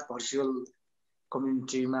किरात भर्चुअल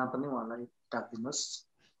कम्युनिटीमा पनि उहाँलाई राखिदिनुस्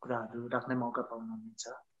कुराहरू राख्ने मौका पाउनुहुन्छ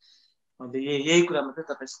मैले यही कुरा मात्रै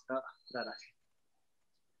तपाईसँग कुरा राखे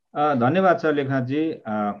धन्यवाद छ लेखनाथजी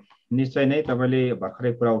निश्चय नै तपाईले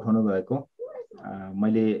भर्खरै कुरा उठाउनु भएको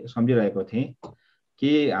मैले सम्झिरहेको थिएँ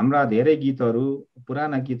कि हाम्रा धेरै गीतहरू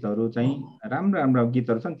पुराना गीतहरू चाहिँ राम्रो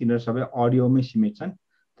गीतहरू छन् तिनीहरू सबै अडियोमै सीमित छन्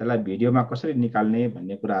त्यसलाई भिडियोमा कसरी निकाल्ने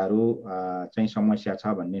भन्ने कुराहरू चाहिँ समस्या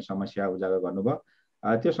छ भन्ने समस्या उजागर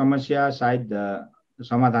गर्नुभयो त्यो समस्या सायद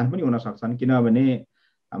समाधान पनि हुन सक्छन् किनभने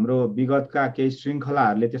हाम्रो विगतका केही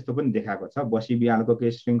श्रृङ्खलाहरूले त्यस्तो पनि देखाएको छ बसी बिहानको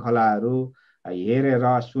केही श्रृङ्खलाहरू हेरेर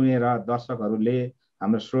सुनेर दर्शकहरूले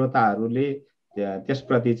हाम्रो श्रोताहरूले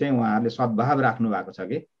त्यसप्रति चाहिँ उहाँहरूले सद्भाव राख्नु भएको छ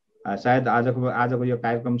कि सायद आजको यो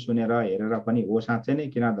कार्यक्रम सुनेर हेरेर पनि हो साँच्चै नै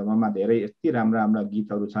किरात धर्ममा धेरै यति राम्रा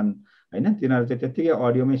गीतहरू छन् हैन तिनीहरू चाहिँ त्यतिकै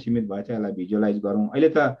अडियोमै सीमित भएछ यसलाई भिजुअलाइज गरौँ अहिले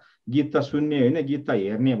त गीत त सुन्ने हैन गीत त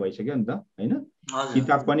हेर्ने भइसक्यो नि त हैन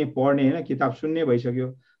किताब पनि पढ्ने हैन किताब सुन्ने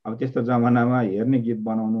भइसक्यो अब त्यस्तो जमानामा हेर्ने गीत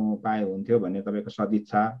बनाउनु पाए हुन्थ्यो भन्ने तपाईको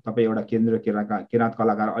सदिच्छा तपाई एउटा केन्द्रीय किरात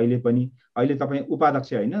कलाकार अहिले तपाई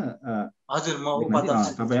उपाध्यक्ष हैन हजुर म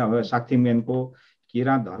उपाध्यक्ष तपाई अब साक्थिङमेनको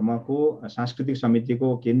किरात धर्मको सांस्कृतिक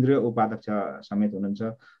समितिको केन्द्रीय उपाध्यक्ष समेत हुनुहुन्छ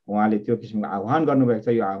उहाँले त्यो किसिमको आह्वान गर्नुभएको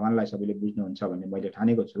छ यो आह्वानलाई सबैले बुझ्नुहुन्छ भन्ने मैले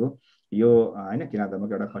ठानेको छु यो हैन किरात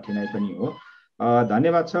धर्मको एउटा कठिनाइ पनि हो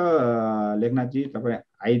धन्यवाद छ लेखनाथजी तपाई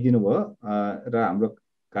आइदिनु भयो र हाम्रो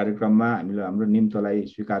कार्यक्रममा हामीले हाम्रो निम्तोलाई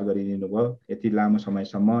स्वीकार गरिदिनु भयो यति लामो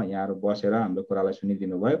समयसम्म यहाँहरु बसेर हाम्रो कुरालाई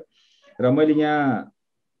सुनिदिनु भयो र मैले यहाँ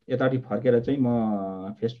यताटी फर्केर चाहिँ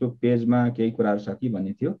म फेसबुक पेजमा केही कुराहरु छ कि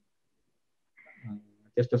भन्ने थियो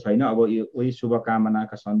त्यस्तो छैन अब यो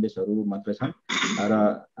शुभकामनाका सन्देशहरु मात्रै छन् र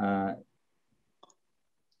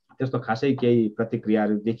त्यस्तो खासै केही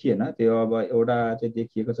प्रतिक्रियाहरु देखिएन त्यो अब एउटा चाहिँ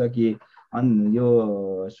देखिएको छ कि यो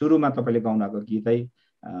सुरुमा तपाईले गाउनको गीतै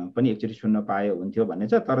पनि एकचोटी सुन्न पाए हुन्थ्यो भन्ने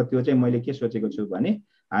छ तर त्यो चाहिँ मैले के सोचेको छु भने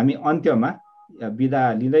हामी अन्त्यमा बिदा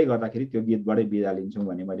लिँदै गर्दाखेरि त्यो गीतबाटै बिदा लिन्छौं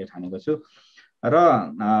भन्ने मैले ठानेको छु र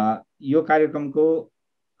यो कार्यक्रमको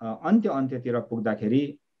अन्त्यतिर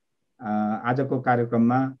पुग्दाखेरि आजको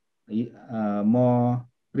कार्यक्रममा म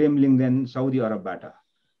प्रेम लिङ्गदेन साउदी अरबबाट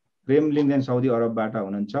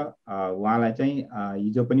हुनुहुन्छ। उहाँलाई चाहिँ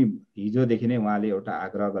हिजोदेखि नै उहाँले एउटा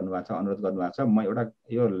आग्रह गर्नुभएको छ, अनुरोध गर्नुभएको छ। म एउटा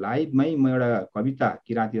यो लाइभमै म एउटा कविता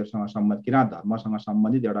किराँतीहरूसँग सम्बन्धित, किराँत धर्मसँग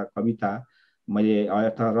सम्बन्धित एउटा कविता मैले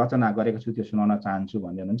रचना गरेको छु, त्यो सुनाउन चाहन्छु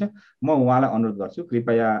भन्दै हुनुहुन्छ। म उहाँलाई अनुरोध गर्छु,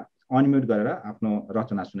 कृपया अनम्युट गरेर आफ्नो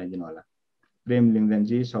रचना सुनाइदिनु होला। प्रेम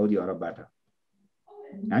लिङ्गदेनजी साउदी अरबबाट।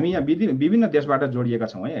 हामी यहाँ विभिन्न देशबाट जोडिएका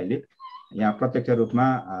छौँ है अहिले, यहाँ प्रत्यक्ष रूपमा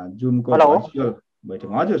जुमको भर्चुअल बैठक।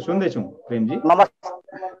 हजुर सुन्दैछौँ प्रेमजी।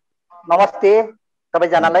 नमस्ते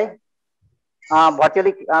सबैजनालाई।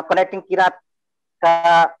 भर्चुअली कनेक्टिङ किराँतका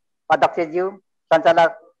अध्यक्षज्यू,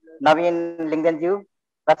 सञ्चालक नवीन लिङ्गदेनज्यू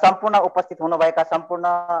र सम्पूर्ण उपस्थित हुनुभएका सम्पूर्ण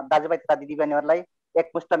दाजुभाइ तथा दिदीबहिनीहरूलाई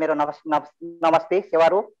एकमुष्ट मेरो नमस्ते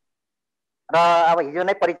सेवारो। र अब हिजो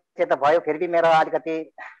नै परिचय त भयो, फेरि मेरो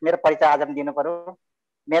अलिकति मेरो परिचय आज पनि दिनु पर्यो।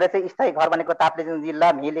 मेरो चाहिँ स्थायी घर भनेको ताप्लेजुङ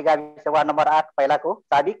जिल्ला मिली गाविस वार्ड नम्बर 8 पहिलाको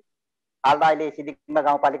साबिक, हाल अहिले सिद्धिखुम्बा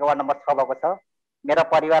गाउँपालिका वार्ड नम्बर 6 भएको छ। मेरो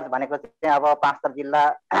परिवार भनेको चाहिँ अब पाँचथर जिल्ला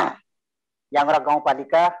याङरा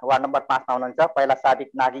गाउँपालिका वार्ड नम्बर 5 मा हुनुहुन्छ, पहिला साबिक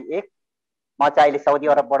नागी 1। म चाहिँ अहिले साउदी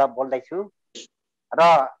अरबबाट बोल्दैछु। र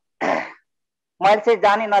मैले चाहिँ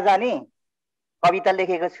जानी नजानी कविता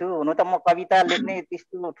लेखेको छु। हुनु त म कविता लेख्ने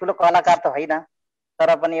त्यस्तो ठुलो कलाकार त होइन,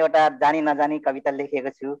 तर पनि एउटा जानी नजानी कविता लेखेको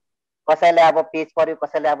छु। कसैलाई अब पेज पर्यो,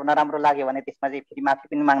 कसैलाई अब नराम्रो लाग्यो भने त्यसमा चाहिँ फेरि माफी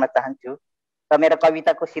पनि माग्न चाहन्छु। र मेरो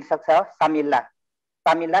कविताको शीर्षक छ सामिल्ला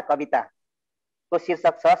कविताको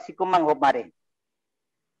शीर्षक छ सिकुम्माङ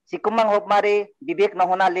होप मारे विवेक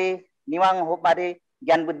नहुनाले, निवाङ होप मारे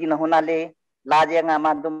ज्ञान बुद्धि नहुनाले, लाजेङ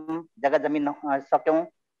आमादुम जग्गा जमिन सक्यौँ,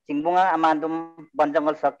 सिङबुङा आमादुम वन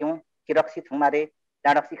जङ्गल सक्यौँ, किरक्सी थुङमारे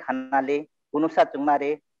डाँडक्सी खानाले, हुनुसा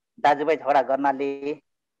चुङमारे दाजुभाइ झगडा गर्नाले,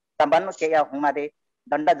 तम्बानु केया हुङमारे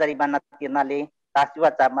दण्ड जरिवाना तिर्नाले, तासुवा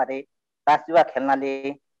चापमारे तासुवा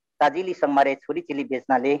खेल्नाले, ताजिली सङमारे छुरी चिली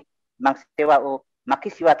बेच्नाले, माङसेवा ओ माखी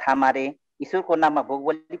सिवा थामारे ईश्वरको नाममा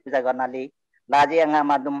भोगबली पूजा गर्नाले, लाजेङ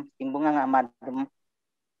आमादुम सिङबुङ आमादुम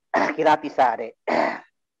किराँती सारे।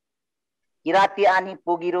 किराँती आनी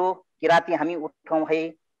पुगिरो, किराँती हामी उठौँ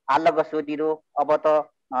है, आलग सोधिरो अब त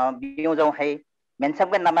बिउजौँ है,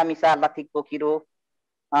 मेन्सङकै नमामिसा लथिकको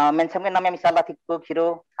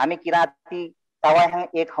खिरो, हामी किराँती तावाहाङ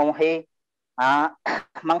एक हौँ है,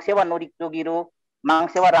 माङसेवा नोरिक चोगिरो,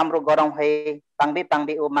 माङसेवा राम्रो गरौँ है,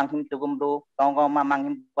 पाङ्बे ओ माङहिम चुगुम्रो, गाउँ गाउँमा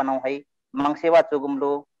माङहिम बनाउँ है, माङसेवा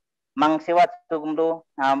चुगुम्रो माङको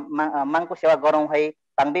सेवा गरौँ है,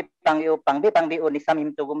 पाङ्बे ओ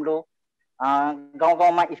निसामहिम चुगुम्रो, गाउँ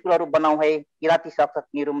गाउँमा स्कुलहरू बनाउँ है, किराँती सक्छ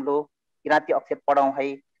निरुम्लो, किराँती अक्षर पढौँ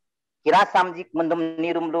है, किराँत सामाजिक मुन्दुम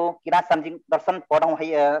निरुम्लो, किराँत सामाजिक दर्शन पढौँ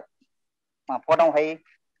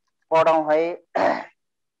है,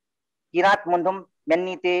 किराँत मुन्दुम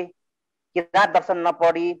मेन्निते, किराँत दर्शन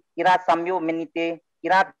नपढी, किराँत साम्यो मेन्निते,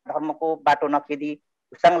 किराँत धर्मको बाटो नखेदी,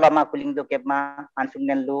 उसाङ लमा कुलिङदो केपमा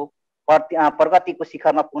आन्सुङनेन्लो, प्रगतिको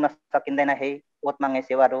शिखरमा पुग्न सकिँदैन है, ओत मागे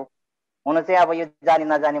सेवारो। हुन चाहिँ अब यो जानी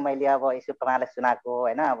नजानी मैले अब यसो तपाईँलाई सुनाएको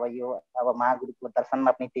होइन। अब यो अब महागुरुको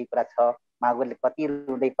दर्शनमा पनि त्यही कुरा छ। महागुरुले कति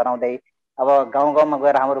रुँदै कराउँदै अब गाउँ गाउँमा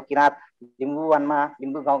गएर हाम्रो किराँत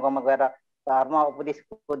लिम्बू गाउँ गाउँमा गएर धर्म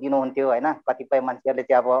उपदेशको दिनुहुन्थ्यो होइन। कतिपय मान्छेहरूले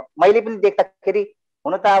चाहिँ अब मैले पनि देख्दाखेरि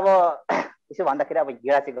हुन त अब यसो भन्दाखेरि अब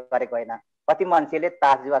हिँडा चाहिँ गरेको होइन। कति मान्छेले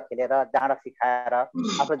तास जुवा खेलेर जाँड सिकाएर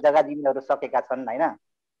आफ्नो जग्गा जमिनहरू सकेका छन् होइन।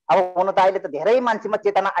 अब हुन त अहिले त धेरै मान्छेमा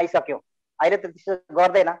चेतना आइसक्यो, अहिले त त्यसो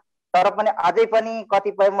गर्दैन, तर पनि अझै पनि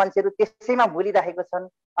कतिपय मान्छेहरू त्यसैमा भुलिरहेको छन्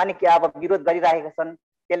अनि के अब विरोध गरिरहेका छन्।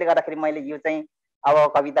 त्यसले गर्दाखेरि मैले यो चाहिँ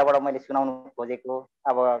अब कविताबाट मैले सुनाउनु खोजेको।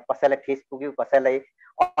 अब कसैलाई ठेस पुग्यो, कसैलाई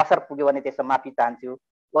असर पुग्यो भने त्यसमा माफी चाहन्छु।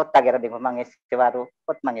 ओत तागेर देखो मागे सेवारो,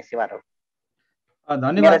 ओत मागे सेवारो।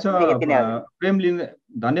 धन्यवाद छ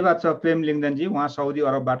प्रेम लिङ्गदेनजी। उहाँ साउदी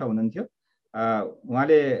अरबबाट हुनुहुन्थ्यो।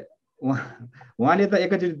 उहाँले त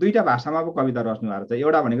एकैचोटि दुईटा भाषामा पो कविता रच्नु भएको छ।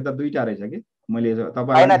 एउटा भनेको त दुईटा रहेछ कि मैले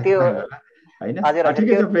तपाईँलाई होइन।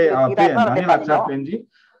 ठिकै छ धन्यवाद छ प्रेमजी।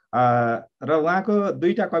 र उहाँको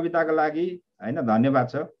दुईटा कविताको लागि होइन धन्यवाद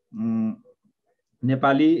छ।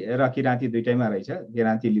 नेपाली र किराँती दुईटैमा रहेछ,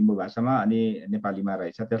 किराँती लिम्बू भाषामा अनि नेपालीमा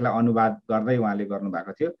रहेछ। त्यसलाई अनुवाद गर्दै उहाँले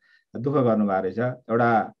गर्नुभएको थियो, दुःख गर्नुभएको रहेछ।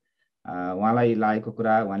 एउटा उहाँलाई लागेको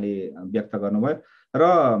कुरा उहाँले व्यक्त गर्नुभयो। र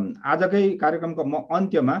आजकै कार्यक्रमको म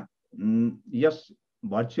अन्त्यमा यस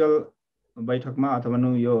भर्चुअल बैठकमा अथवा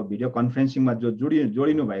यो भिडियो कन्फरेन्सिङमा जो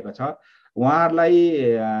जोडिनु भएको छ उहाँहरूलाई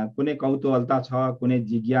कुनै कौतूहलता छ, कुनै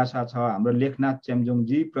जिज्ञासा छ हाम्रो लेखनाथ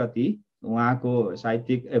चेम्जोङजी प्रति, उहाँको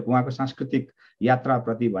साहित्यिक उहाँको सांस्कृतिक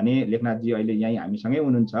यात्राप्रति भने लेखनाथजी अहिले यहीँ हामीसँगै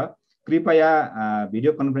हुनुहुन्छ। कृपया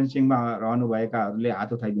भिडियो कन्फरेन्सिङमा रहनुभएकाहरूले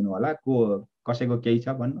हात उठाइदिनु होला। कसैको केही छ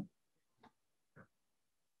भन्नु?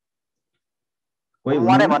 कोही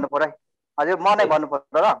म नै भन्नु पर्यो हजुर, म नै भन्नु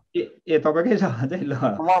पर्यो र? ए तपाईकै छ अझै? ल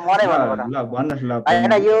म नै भन्नु पर्यो। ल भन्नुहोस्। ल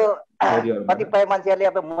हैन, यो कतिपय मान्छेहरूले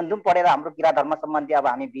अब मुन्धुम पढेर हाम्रो किराँत धर्म सम्बन्धी अब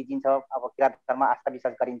हामी बिजिन्छ, अब किराँत धर्म आस्था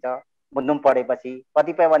विश्वास गरिन्छ मुन्धुम पढेपछि।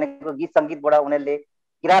 कतिपय भनेको गीत सङ्गीतबाट उनीहरूले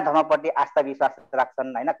किराँत धर्मप्रति आस्था विश्वास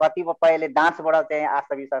राख्छन् होइन, कतिपयले डान्सबाट चाहिँ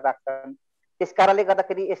आस्था विश्वास राख्छन्। त्यस कारणले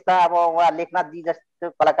गर्दाखेरि यस्ता अब उहाँ लेखनाथजी जस्तो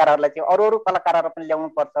कलाकारहरूलाई चाहिँ अरू अरू कलाकारहरू पनि ल्याउनु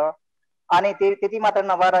पर्छ। अनि त्यति मात्र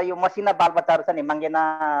नभएर यो मसिना बालबच्चाहरू छ नि,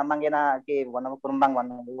 माङ्गेना के भन्नु, कुरुम्बाङ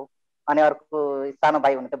भन्नुभयो, अनि अर्को सानो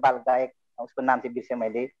भाइ हुनुहुन्थ्यो बाल गायक, उसको नाम चाहिँ बिर्सेँ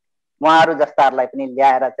मैले, उहाँहरू जस्ताहरूलाई पनि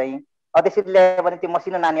ल्याएर चाहिँ त्यसरी ल्यायो भने त्यो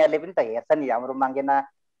मसिनो नानीहरूले पनि त हेर्छन् नि। हाम्रो माङ्गेना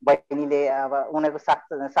बहिनीले अब उनीहरूको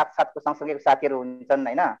साथको सँगसँगैको साथीहरू हुन्छन्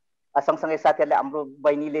होइन, सँगसँगै साथीहरूले हाम्रो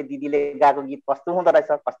बहिनीले दिदीले गाएको गीत कस्तो हुँदो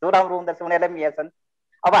रहेछ, कस्तो राम्रो हुँदो रहेछ, उनीहरूले पनि हेर्छन्।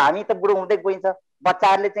 अब हामी त बुढो हुँदै गइन्छ,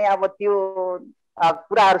 बच्चाहरूले चाहिँ अब त्यो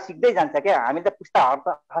कुराहरू सिक्दै जान्छ क्या, हामी त पुस्ता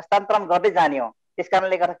हस्तान्तरण गर्दै जाने हो। त्यस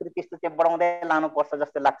कारणले गर्दाखेरि त्यस्तो चाहिँ बढाउँदै लानुपर्छ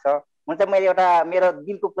जस्तो लाग्छ। हुन्छ, मैले एउटा मेरो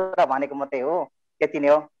दिलको कुरा भनेको मात्रै हो, त्यति नै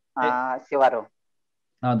हो। सेवारो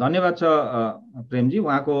धन्यवाद छ प्रेमजी।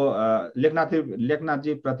 उहाँको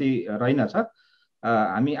लेखनाथजी प्रति रहेनछ,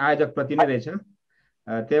 हामी आयोजक प्रति नै रहेछ।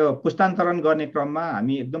 त्यो पुस्तान्तरण गर्ने क्रममा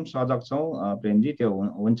हामी एकदम सजग छौँ प्रेमजी, त्यो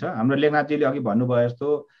हुन्छ। हाम्रो लेखनाथजीले अघि भन्नुभयो जस्तो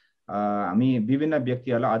हामी विभिन्न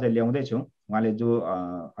व्यक्तिहरूलाई अझै ल्याउँदैछौँ। उहाँले जो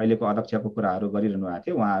अहिलेको अध्यक्षको कुराहरू गरिरहनु भएको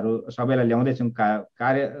थियो, उहाँहरू सबैलाई ल्याउँदैछौँ,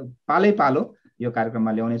 कार्य पालै पालो यो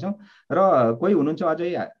कार्यक्रममा ल्याउनेछौँ। र कोही हुनुहुन्छ अझै,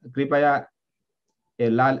 कृपया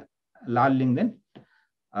लाल लिङ्गदेन,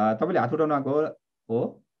 तपाईँले हात उठाउनु भएको हो?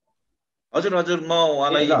 हजुर हजुर, म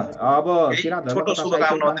उहाँलाई अब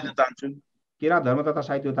किराँत धर्म तथा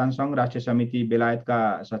साहित्य उत्थान सङ्घ राष्ट्रिय समिति बेलायतका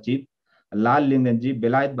सचिव लाल लिङ्गदेनजी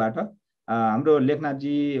बेलायतबाट हाम्रो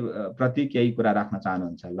लेखनाथजी प्रति केही कुरा राख्न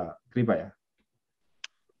चाहनुहुन्छ? ल कृपया।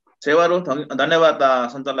 सेवारो धन्यवाद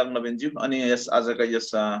सञ्चालक नवीनज्यू, अनि यस आजका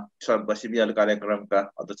यस बसिबिहाल कार्यक्रमका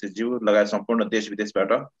अध्यक्षज्यू लगायत सम्पूर्ण देश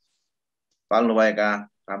विदेशबाट पाल्नुभएका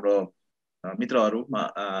हाम्रो मित्रहरू,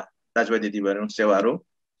 दाजुभाइ दिदीबहिनी, सेवाहरू,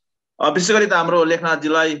 विशेष गरी त हाम्रो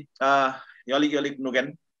लेखनाथजीलाई यलिक नुगेन,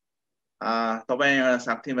 तपाईँ एउटा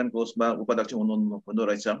साक्थिमेनको उसमा उपाध्यक्ष हुँदो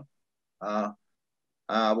रहेछ।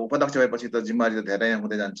 अब उपाध्यक्ष भएपछि त जिम्मेवारी त धेरै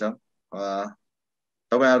हुँदै जान्छ।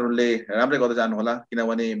 तपाईहरुले राम्रै गर्दै जानु होला,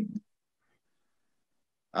 किनभने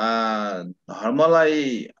धर्मलाई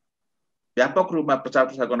व्यापक रूपमा प्रचार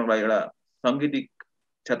प्रसार गर्नको लागि एउटा सांगीतिक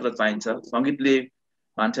क्षेत्र चाहिन्छ। संगीतले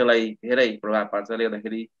मान्छेलाई धेरै प्रभाव पार्छ। त्यसले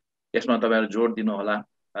गर्दाखेरि यसमा तपाईहरु जोड दिनु होला,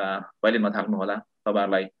 पहिले नथाक्नु होला।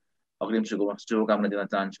 तपाईहरुलाई अग्रिम शुभकामना दिन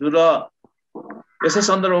चाहन्छु। र यसै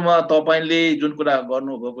सन्दर्भमा तपाईले जुन कुरा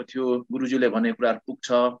गर्नुभएको थियो, गुरुजीले भनेको कुरा पुग्छ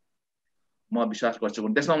म विश्वास गर्छु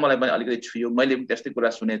भने त्यसमा मलाई पनि अलिकति छुयो। मैले पनि त्यस्तै कुरा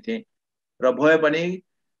सुनेको थिएँ र भयो पनि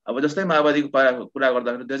अब जस्तै माओवादीको कुरा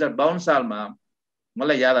गर्दाखेरि 2052 सालमा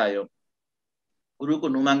मलाई याद आयो, गुरुको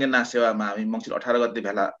नुमाङ्गे नाच सेवामा हामी मङ्सिर 18 गते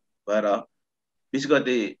भेला भएर 20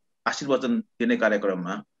 गते आशीर्वचन दिने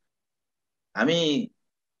कार्यक्रममा हामी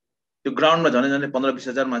त्यो ग्राउन्डमा झनै 15-20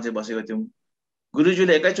 हजार मान्छे बसेको थियौं।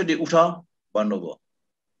 गुरुजीले एकैचोटी उठ भन्नुभयो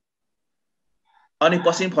अनि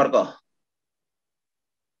पश्चिम फर्क,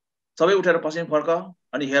 सबै उठेर पश्चिम फर्क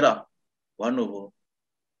अनि हेर भन्नुभयो।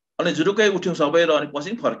 अनि जुरुकै उठ्यौं सबै र अनि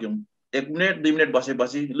पश्चिम फर्क्यौं। 1 मिनेट 2 मिनेट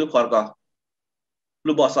बसेपछि लु फर्क,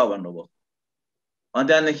 लु बस भन्नुभयो। अनि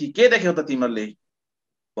त्यहाँदेखि के देख्यौ त तिमीहरूले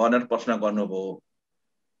भनेर प्रश्न गर्नुभयो।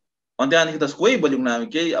 अनि त्यहाँदेखि त कोही बोल्यौं न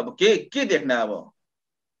हामी, अब के देख्ने अब।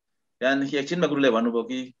 त्यहाँदेखि एकछिनमा गुरुले भन्नुभयो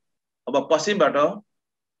कि अब पश्चिमबाट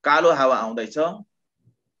कालो हावा आउँदैछ,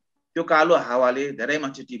 त्यो कालो हावाले धेरै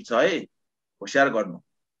मान्छे टिप्छ है, होशियार गर्नु,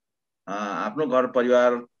 आफ्नो घर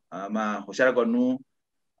परिवारमा होशियार गर्नु,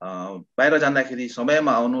 बाहिर जाँदाखेरि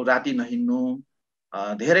समयमा आउनु, राति नहिँड्नु,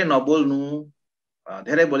 धेरै नबोल्नु,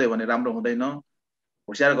 धेरै बोल्यो भने राम्रो हुँदैन,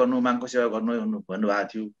 होशियार गर्नु, माङको सेवा गर्नु भन्नुभएको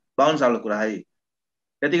थियो। 52 सालको कुरा है।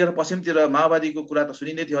 त्यतिखेर पश्चिमतिर माओवादीको कुरा त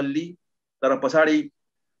सुनिँदै थियो अलि, तर पछाडि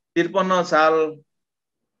 53 साल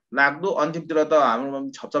लाग्दो अन्तिमतिर त हाम्रो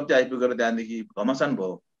छपछप्ती आइपुगेर त्यहाँदेखि घमासान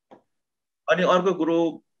भयो। अनि अर्को कुरो,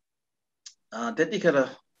 त्यतिखेर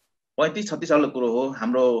 35-36 सालको कुरो हो,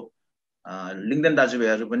 हाम्रो लिङ्गदेन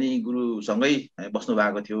दाजुभाइहरू पनि गुरुसँगै बस्नु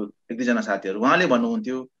भएको थियो, 1-2 जना साथीहरू। उहाँले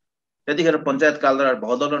भन्नुहुन्थ्यो त्यतिखेर पञ्चायत कालद्वारा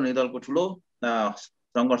बहुदल र निर्दलको ठुलो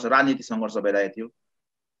संघर्ष, राजनीति संघर्ष भइरहेको थियो।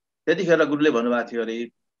 त्यतिखेर गुरुले भन्नुभएको थियो अरे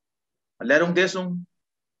ल्यारुङ तेसुङ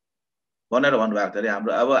भनेर भन्नुभएको थियो अरे।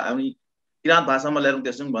 हाम्रो अब हामी किराँत भाषामा ल्यारुङ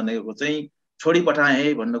तेसुङ भनेको चाहिँ छोडी पठाए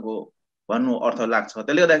है भन्नु अर्थ लाग्छ।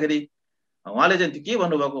 त्यसले गर्दाखेरि उहाँले चाहिँ के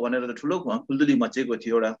भन्नुभएको भनेर त ठुलो खुल्दुली मचेको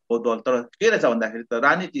थियो एउटा कौतूहल। तर के रहेछ भन्दाखेरि त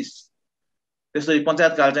राजनीति त्यसरी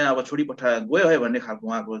पञ्चायतकाल चाहिँ अब छोडी गयो है भन्ने खालको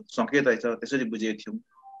उहाँको सङ्केत रहेछ, त्यसरी बुझेको थियौँ।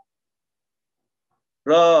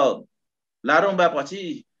 र लारुम्बा पछि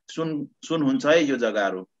सुन हुन्छ है यो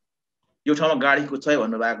जग्गाहरू, यो ठाउँमा गाडी कुद्छ है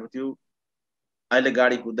भन्नुभएको थियो। अहिले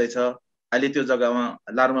गाडी कुद्दैछ। अहिले त्यो जग्गामा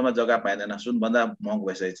लारुम्बामा जग्गा पाइँदैन, सुनभन्दा महँगो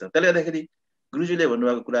भइसकेको छ। त्यसले गर्दाखेरि गुरुजीले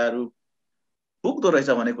भन्नुभएको कुराहरू पुग्दो रहेछ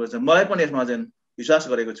भन्ने कुरो चाहिँ मलाई पनि यसमा चाहिँ विश्वास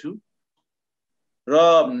गरेको छु। र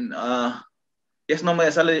यसमा म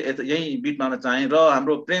यसैले यही बिट मार्न चाहेँ। र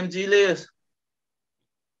हाम्रो प्रेमजीले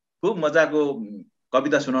खुब मजाको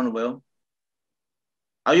कविता सुनाउनु भयो।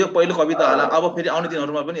 अब यो पहिलो कविता होला, अब फेरि आउने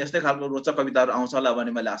दिनहरूमा पनि यस्तै खालको रोचक कविताहरू आउँछ होला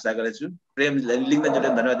भन्ने मैले आशा गरेको छु। प्रेम लिङ्गदेनज्यूले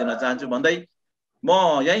धन्यवाद दिन चाहन्छु भन्दै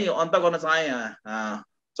म यही अन्त गर्न चाहेँ।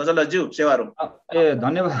 सञ्चालकज्यू सेवाहरू।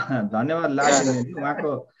 धन्यवाद लालजी।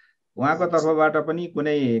 उहाँको तर्फबाट पनि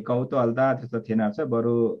कुनै कौतूहलता त्यस्तो थिएन रहेछ,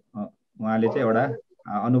 बरु उहाँले चाहिँ एउटा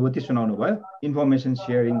अनुभूति सुनाउनु भयो, इन्फर्मेसन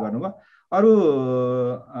सेयरिङ गर्नुभयो। अरू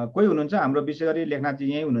कोही हुनुहुन्छ हाम्रो, विशेष गरी लेखनाथजी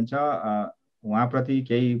यहीँ हुनुहुन्छ, उहाँप्रति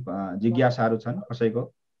केही जिज्ञासाहरू छन् कसैको?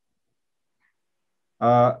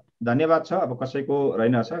 धन्यवाद छ। अब कसैको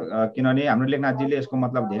रहेनछ, किनभने हाम्रो लेखनाथजीले यसको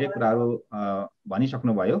मतलब धेरै कुराहरू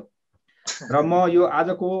भनिसक्नुभयो। र म यो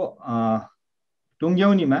आजको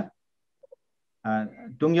टुङ्ग्याउनीमा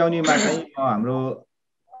चाहिँ म हाम्रो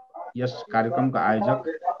यस कार्यक्रमको आयोजक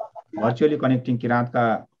भर्चुअली कनेक्टिङ किराँतका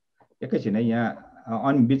एकैछिन है यहाँ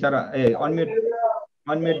अनम्युट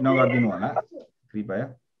नगरिदिनु होला कृपया,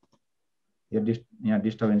 यहाँ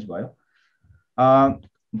डिस्टर्बेन्स भयो।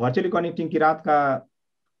 भर्चुअली कनेक्टिङ किराँतका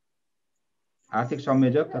आर्थिक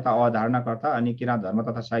संयोजक तथा अवधारणाकर्ता अनि किराँत धर्म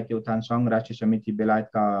तथा साहित्य उत्थान सङ्घ राष्ट्रिय समिति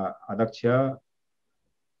बेलायतका अध्यक्ष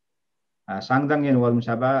साङदाङ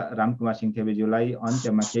वल्मुसाबा रामकुमार सिंहथेबेज्यूलाई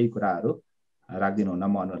अन्त्यमा केही कुराहरू राखिदिनु हुन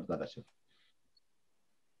म अनुरोध गर्दछु।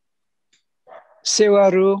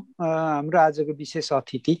 सेवाहरू हाम्रो आजको विशेष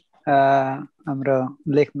अतिथि हाम्रो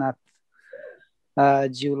लेखनाथ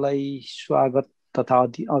ज्यूलाई स्वागत तथा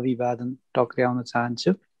अभिवादन टक्र्याउन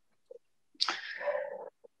चाहन्छु।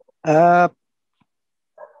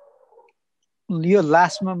 यो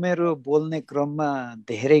लास्टमा मेरो बोल्ने क्रममा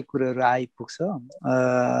धेरै कुरोहरू आइपुग्छ,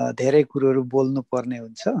 धेरै कुरोहरू बोल्नु पर्ने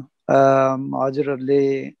हुन्छ। हजुरहरूले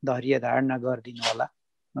धैर्य धारणा गरिदिनु होला।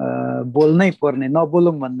 बोल्नै पर्ने,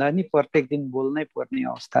 नबोलौँ भन्दा नि प्रत्येक दिन बोल्नै पर्ने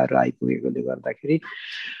अवस्थाहरू आइपुगेकोले गर्दाखेरि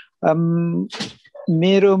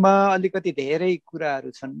मेरोमा अलिकति धेरै कुराहरू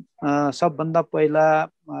छन्। सबभन्दा पहिला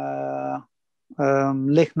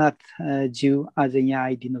लेखनाथ ज्यू आज यहाँ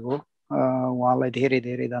आइदिनु भयो, उहाँलाई धेरै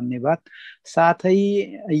धेरै धन्यवाद। साथै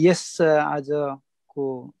यस आजको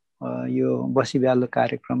यो बसी ब्यालो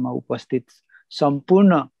कार्यक्रममा उपस्थित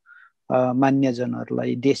सम्पूर्ण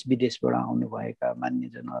मान्यजनहरूलाई, देश विदेशबाट आउनुभएका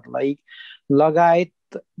मान्यजनहरूलाई लगायत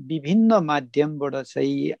विभिन्न माध्यमबाट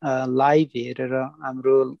चाहिँ लाइभ हेरेर,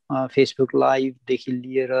 हाम्रो फेसबुक लाइभदेखि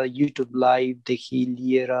लिएर युट्युब लाइभदेखि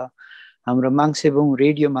लिएर हाम्रो माङसेबुङ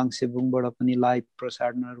रेडियो माङसेबुङबाट पनि लाइभ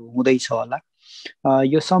प्रसारणहरू हुँदैछ होला।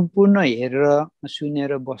 यो सम्पूर्ण हेरेर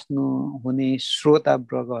सुनेर बस्नु हुने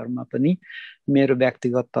श्रोतावर्गहरूमा पनि मेरो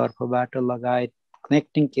व्यक्तिगत तर्फबाट लगायत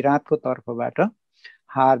कनेक्टिङ किराँतको तर्फबाट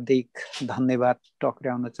हार्दिक धन्यवाद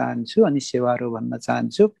टक्र्याउन चाहन्छु अनि सेवाहरू भन्न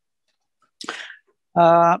चाहन्छु।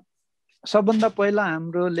 सबभन्दा पहिला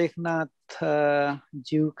हाम्रो लेखनाथ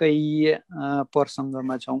ज्यूकै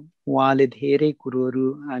प्रसङ्गमा छौँ। उहाँले धेरै कुरोहरू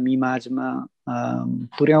हामी माझमा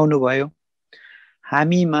पुर्याउनु भयो,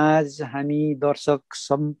 हामी दर्शक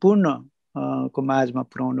सम्पूर्ण को माझमा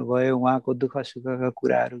पुर्याउनु भयो। उहाँको दुःख सुखका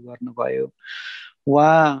कुराहरू गर्नुभयो।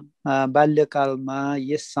 उहाँ बाल्यकालमा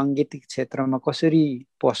यस साङ्गीतिक क्षेत्रमा कसरी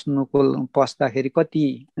पस्दाखेरि कति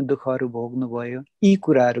दुःखहरू भोग्नुभयो, यी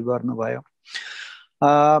कुराहरू गर्नुभयो।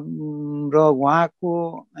 र उहाँको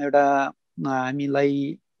एउटा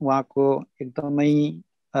हामीलाई उहाँको एकदमै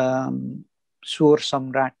स्वर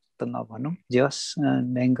सम्राट त नभनौँ, जस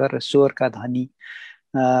भयङ्कर स्वरका धनी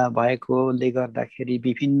भएकोले गर्दाखेरि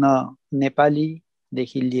विभिन्न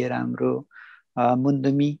नेपालीदेखि लिएर हाम्रो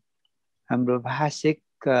मुन्दुमी, हाम्रो भाषिक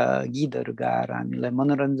गीतहरू गाएर हामीलाई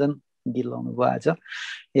मनोरञ्जन दिलाउनु भयो आज।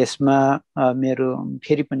 यसमा मेरो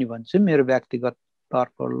फेरि पनि भन्छु, मेरो व्यक्तिगत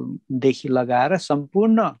तर्फदेखि लगाएर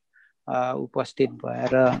सम्पूर्ण उपस्थित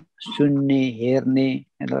भएर सुन्ने, हेर्ने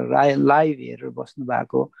र लाइभ हेरेर बस्नु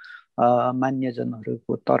भएको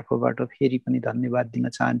मान्यजनहरूको तर्फबाट फेरि पनि धन्यवाद दिन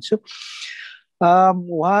चाहन्छु।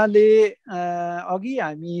 उहाँले अघि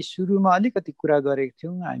हामी सुरुमा अलिकति कुरा गरेको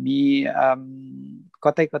थियौँ, हामी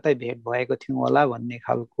कतै कतै भेट भएको थियौँ होला भन्ने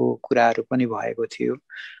खालको कुराहरू पनि भएको थियो।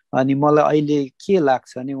 अनि मलाई अहिले के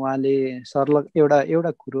लाग्छ भने उहाँले सर्लग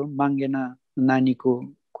एउटा कुरो माङ्गेना नानीको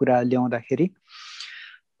कुरा ल्याउँदाखेरि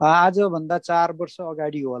आजभन्दा 4 वर्ष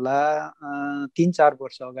अगाडि होला 3-4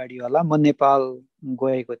 वर्ष अगाडि होला म नेपाल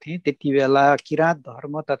गएको थिएँ। त्यति बेला किराँत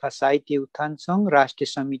धर्म तथा साहित्य उत्थान सङ्घ राष्ट्रिय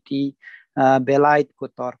समिति बेलायतको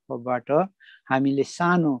तर्फबाट हामीले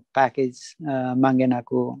सानो प्याकेज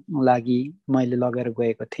मागेनाको लागि मैले लगेर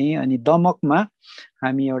गएको थिएँ। अनि दमकमा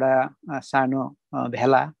हामी एउटा सानो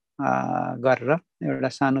भेला गरेर एउटा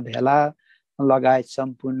सानो भेला लगायत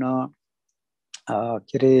सम्पूर्ण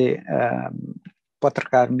के अरे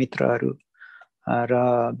पत्रकार मित्रहरू र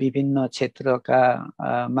विभिन्न क्षेत्रका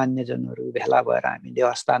मान्यजनहरू भेला भएर हामीले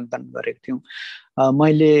हस्तान्तरण गरेको थियौँ।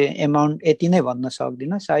 मैले एमाउन्ट यति नै भन्न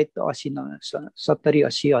सक्दिनँ, सायद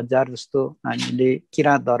 70-80 हजार जस्तो हामीले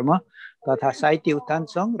किराँत धर्म तथा साहित्य उत्थान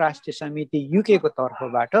सङ्घ राष्ट्रिय समिति युके को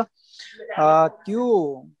तर्फबाट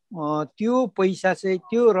त्यो पैसा चाहिँ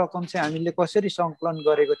त्यो रकम चाहिँ हामीले कसरी सङ्कलन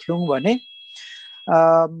गरेको थियौँ भने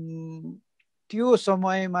त्यो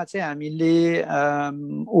समयमा चाहिँ हामीले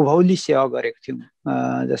उभौली सेवा गरेको थियौँ।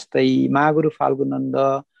 जस्तै महागुरु फाल्गुनन्द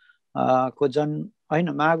को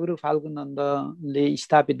महागुरु फाल्गुनन्दले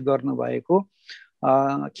स्थापित गर्नुभएको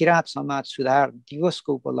किराँत समाज सुधार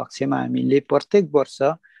दिवसको उपलक्ष्यमा हामीले प्रत्येक वर्ष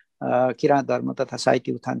किराँत धर्म तथा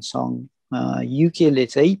साहित्य उत्थान सङ्घ युकेले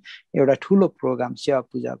चाहिँ एउटा ठुलो प्रोग्राम सेवा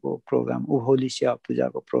पूजाको प्रोग्राम उभौली सेवा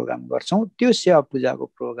पूजाको प्रोग्राम गर्छौँ। त्यो सेवा पूजाको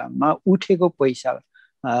प्रोग्राममा उठेको पैसा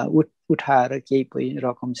उठाएर केही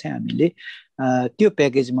रकम चाहिँ हामीले त्यो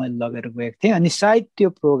प्याकेज मैले लगेर गएको थिएँ। अनि सायद त्यो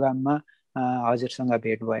प्रोग्राममा हजुरसँग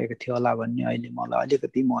भेट भएको थियो होला भन्ने अहिले मलाई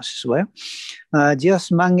अलिकति महसुस भयो। जस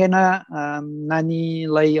माङ्गेना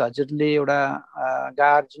नानीलाई हजुरले एउटा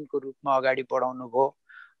गार्जियनको रूपमा अगाडि बढाउनु भयो,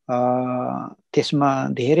 त्यसमा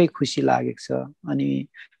धेरै खुसी लागेको छ। अनि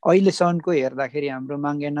अहिलेसम्मको हेर्दाखेरि हाम्रो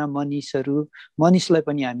माङ्गेना मनिषलाई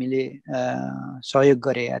पनि हामीले सहयोग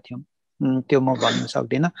गरेका थियौँ, त्यो म भन्न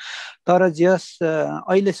सक्दिनँ। तर जस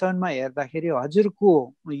अहिलेसम्म हेर्दाखेरि हजुरको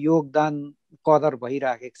योगदान कदर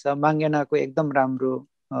भइराखेको छ, माङ्गेनाको एकदम राम्रो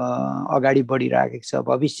अगाडि बढिराखेको छ,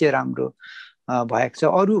 भविष्य राम्रो भएको छ।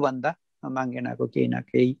 अरूभन्दा माङ्गेनाको केही न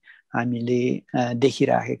केही हामीले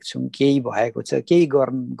देखिराखेको छौँ, केही भएको छ, केही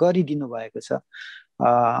गरिदिनु भएको छ।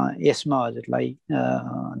 यसमा हजुरलाई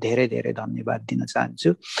धेरै धेरै धन्यवाद दिन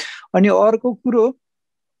चाहन्छु। अनि अर्को कुरो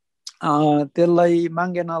त्यसलाई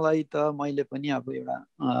माङ्गेनालाई त मैले पनि अब एउटा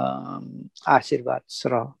आशीर्वाद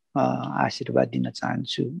दिन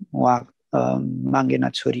चाहन्छु। उहाँ माङ्गेना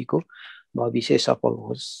छोरीको भविष्य सफल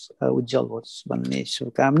होस्, उज्जवल होस् भन्ने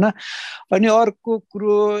शुभकामना। अनि अर्को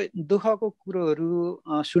कुरो दुःखको कुरोहरू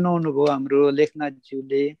सुनाउनु भयो हाम्रो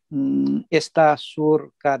लेखनाथज्यूले। यस्ता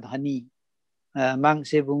स्वरका धनी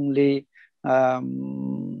माङसेबुङले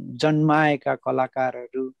जन्माएका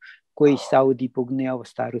कलाकारहरू कोही साउदी पुग्ने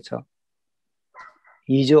अवस्थाहरू छ।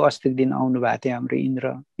 हिजो अस्तिको दिन आउनु भएको थियो हाम्रो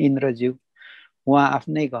इन्द्रज्यू। उहाँ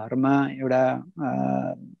आफ्नै घरमा एउटा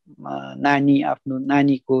आफ्नो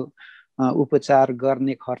नानीको उपचार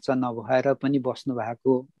गर्ने खर्च नभएर पनि बस्नु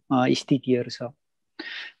भएको स्थितिहरू छ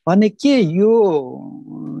भने के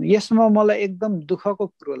यसमा मलाई एकदम दुःखको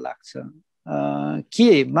कुरो लाग्छ।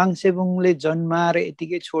 के माङसेबुङले जन्माएर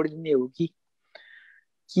यतिकै छोडिदिने हो कि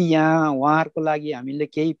यहाँ उहाँहरूको लागि हामीले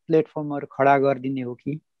केही प्लेटफर्महरू खडा गरिदिने हो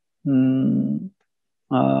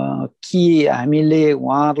कि हामीले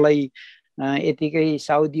उहाँहरूलाई यतिकै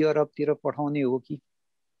साउदी अरबतिर पठाउने हो कि,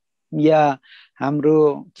 या हाम्रो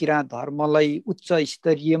किराँत धर्मलाई उच्च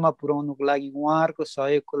स्तरीयमा पुर्याउनुको लागि उहाँहरूको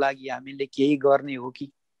सहयोगको लागि हामीले केही गर्ने हो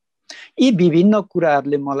कि, यी विभिन्न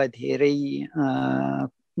कुराहरूले मलाई धेरै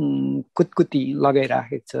कुतकुती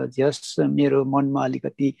लगाइराखेको छ। जस मेरो मनमा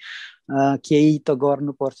अलिकति केही त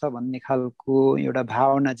गर्नुपर्छ भन्ने खालको एउटा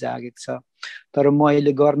भावना जागेको छ। तर म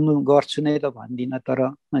अहिले गर्छु नै त भन्दिनँ,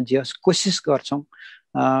 तर जस कोसिस गर्छौँ।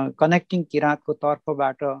 कनेक्टिङ किराँतको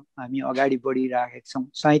तर्फबाट हामी अगाडि बढिराखेका छौँ।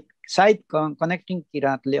 सायद कनेक्टिङ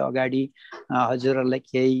किराँतले अगाडि हजुरहरूलाई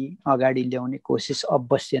केही अगाडि ल्याउने कोसिस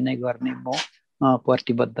अवश्य नै गर्ने म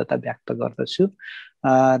प्रतिबद्धता व्यक्त गर्दछु।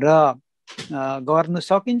 र गर्नु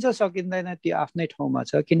सकिन्छ सकिँदैन त्यो आफ्नै ठाउँमा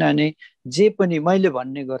छ। किनभने जे पनि मैले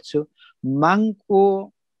भन्ने गर्छु,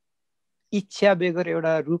 मागको इच्छा बेगर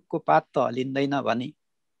एउटा रुखको पात त हलिँदैन भने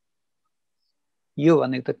यो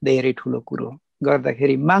भनेको त धेरै ठुलो कुरो हो।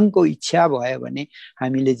 गर्दाखेरि मागको इच्छा भयो भने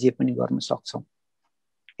हामीले जे पनि गर्न सक्छौँ,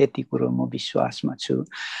 यति कुरो म विश्वासमा छु।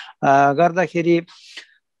 गर्दाखेरि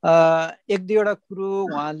एक दुईवटा कुरो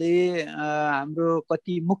उहाँले हाम्रो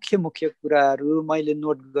कति मुख्य कुराहरू मैले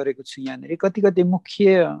नोट गरेको छु। यहाँनिर कति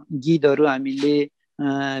मुख्य गीतहरू हामीले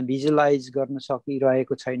भिजुअलाइज गर्न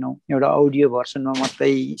सकिरहेको छैनौँ, एउटा अडियो भर्सनमा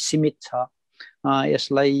मात्रै सीमित छ।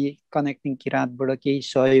 यसलाई कनेक्टिङ किराँतबाट केही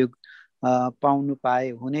सहयोग पाउनु पाए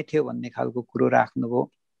हुने थियो भन्ने खालको कुरो राख्नुभयो।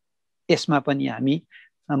 यसमा पनि हामी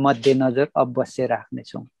मध्यनजर अवश्य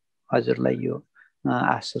राख्नेछौँ। हजुरलाई यो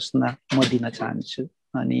आश्वासना म दिन चाहन्छु।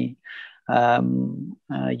 अनि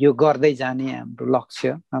यो गर्दै जाने हाम्रो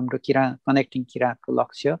लक्ष्य, हाम्रो कनेक्टिङ किराँतको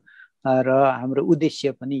लक्ष्य र हाम्रो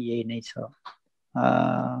उद्देश्य पनि यही नै छ।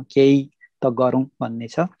 केही त गरौँ भन्ने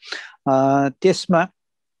छ। त्यसमा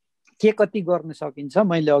के कति गर्न सकिन्छ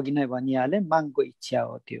मैले अघि नै भनिहालेँ, मागको इच्छा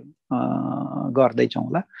हो, त्यो गर्दै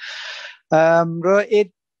जाउँला। र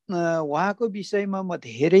उहाँको विषयमा म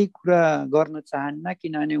धेरै कुरा गर्न चाहन्न,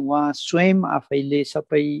 किनभने उहाँ स्वयं आफैले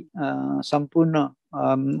सबै सम्पूर्ण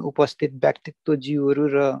उपस्थित व्यक्तित्वज्यूहरू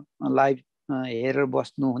र लाइभ हेरेर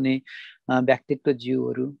बस्नुहुने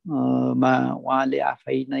व्यक्तित्वज्यूहरूमा उहाँले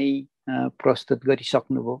आफै नै प्रस्तुत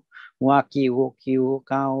गरिसक्नुभयो। उहाँ के हो,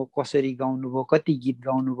 कहाँ हो, कसरी गाउनुभयो, कति गीत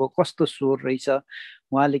गाउनुभयो, कस्तो स्वर रहेछ,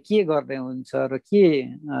 उहाँले के गर्दै हुनुहुन्छ र के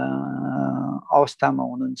अवस्थामा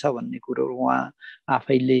हुनुहुन्छ भन्ने कुरो उहाँ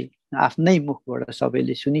आफैले आफ्नै मुखबाट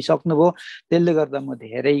सबैले सुनिसक्नुभयो। त्यसले गर्दा म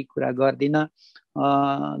धेरै कुरा गर्दिनँ।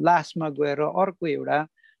 लास्टमा गएर अर्को एउटा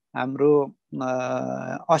हाम्रो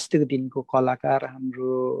अस्तिको दिनको कलाकार,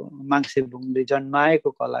 हाम्रो माङ्सेबुङले जन्माएको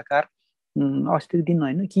कलाकार, अस्तिको दिन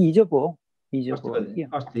होइन कि हिजो पो हो, हिजो पो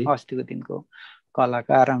अस्तिको दिनको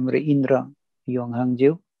कलाकार हाम्रो इन्द्र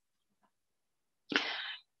योङहाङज्यू।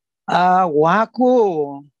 उहाँको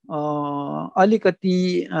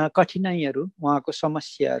अलिकति कठिनाइहरू, उहाँको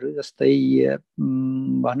समस्याहरू, जस्तै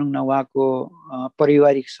भनौँ न उहाँको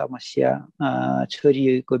पारिवारिक समस्या,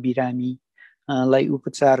 छोरीको बिरामीलाई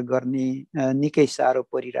उपचार गर्ने निकै साह्रो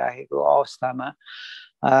परिरहेको अवस्थामा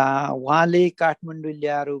उहाँले काठमाडौँ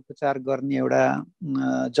ल्याएर उपचार गर्ने एउटा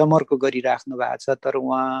जमर्को गरिराख्नु भएको छ। तर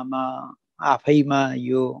उहाँमा आफैमा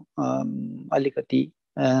यो अलिकति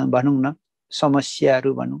भनौँ न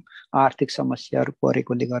समस्याहरू, भनौँ आर्थिक समस्याहरू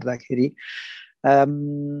परेकोले गर्दाखेरि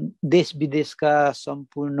देश विदेशका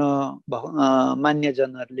सम्पूर्ण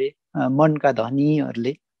मान्यजनहरूले, मनका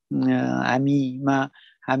धनीहरूले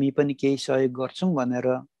हामी पनि केही सहयोग गर्छौँ भनेर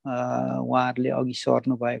उहाँहरूले अघि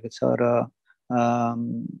सर्नु भएको छ। र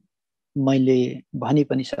मैले भनि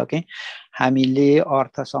पनि सकेँ, हामीले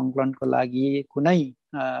अर्थ सङ्कलनको लागि कुनै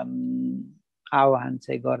आह्वान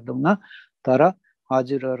चाहिँ गर्दैनौँ, तर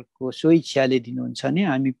हजुरहरूको स्वेच्छाले दिनुहुन्छ भने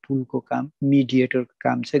हामी पुलको काम, मिडिएटरको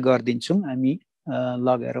काम चाहिँ गरिदिन्छौँ, हामी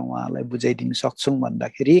लगेर उहाँलाई बुझाइदिन सक्छौँ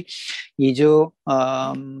भन्दाखेरि हिजो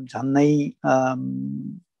झन्नै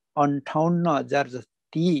 58,000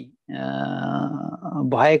 जति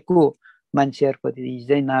भएको मान्छेहरूको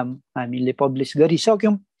हिजै नाम हामीले पब्लिस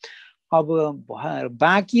गरिसक्यौँ। अब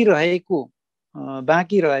बाँकी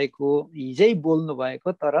रहेको हिजै बोल्नु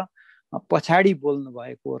भएको तर पछाडि बोल्नु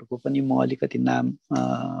भएकोहरूको पनि म अलिकति नाम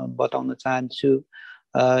बताउन चाहन्छु।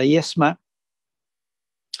 यसमा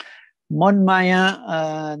मनमाया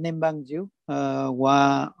नेम्बाङज्यू,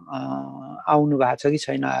 उहाँ आउनु भएको छ कि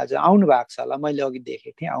छैन? आज आउनु भएको छ होला, मैले अघि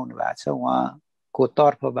देखेको थिएँ आउनु भएको छ। उहाँको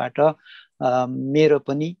तर्फबाट मेरो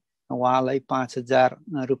पनि उहाँलाई 5,000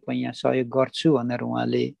 रुपैयाँ सहयोग गर्छु भनेर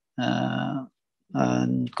उहाँले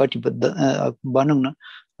कटिबद्ध भनौँ न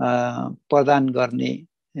प्रदान गर्ने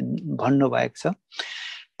भन्नुभएको छ।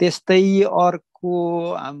 त्यस्तै अर्को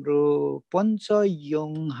हाम्रो पञ्च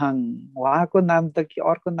योङहाङ, उहाँको नाम त के,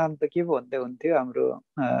 अर्को नाम त के भन्दै हुन्थ्यो हाम्रो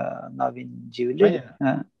नवीनज्यूले?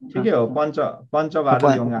 ठिकै हो,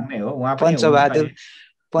 पञ्चबहादुर योङहाङ नै हो। उहाँ पनि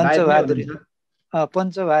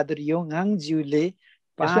पञ्चबहादुर योङहाङज्यूले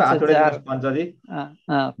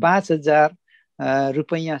 5,000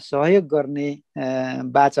 रुपैयाँ सहयोग गर्ने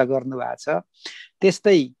बाचा गर्नुभएको छ।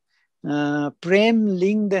 त्यस्तै प्रेम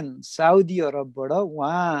लिङदेन साउदी अरबबाट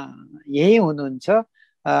उहाँ यही हुनुहुन्छ।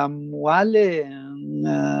 उहाँले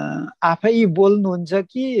आफै बोल्नुहुन्छ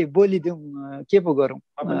कि बोलिदिउँ, के पो गरौँ?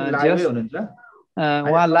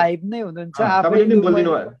 उहाँ लाइभ नै हुनुहुन्छ आफै।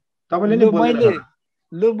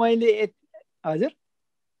 मैले हजुर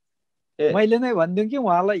मैले नै भनिदिउँ कि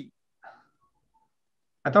उहाँलाई?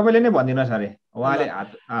 तपाईले नै भनिदिनुहोस् अरे। उहाँले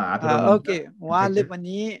ओके, उहाँले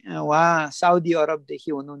पनि, उहाँ साउदी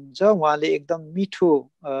अरबदेखि हुनुहुन्छ। उहाँले एकदम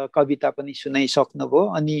मिठो कविता पनि सुनाइसक्नुभयो।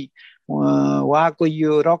 अनि उहाँको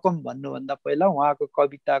यो रकम भन्नुभन्दा पहिला उहाँको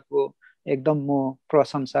कविताको एकदम म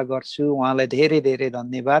प्रशंसा गर्छु। उहाँलाई धेरै धेरै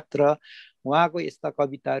धन्यवाद। र उहाँको यस्ता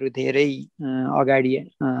कविताहरू धेरै अगाडि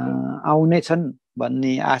आउनेछन्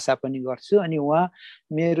भन्ने आशा पनि गर्छु। अनि उहाँ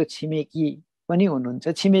मेरो छिमेकी पनि हुनुहुन्छ।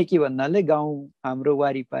 छिमेकी भन्नाले गाउँ हाम्रो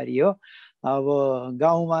वारिपारी हो। अब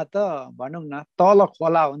गाउँमा त भनौँ न तल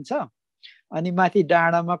खोला हुन्छ, अनि माथि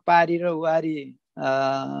डाँडामा पारी र वारी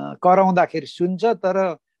कराउँदाखेरि सुन्छ,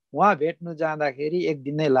 तर उहाँ भेट्नु जाँदाखेरि एक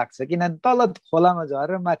दिन नै लाग्छ, किनभने तल खोलामा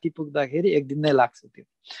झरेर माथि पुग्दाखेरि एक दिन नै लाग्छ। त्यो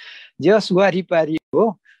जस वारिपारी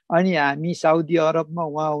हो। अनि हामी साउदी अरबमा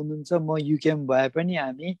उहाँ हुनुहुन्छ, म युकेमा भए पनि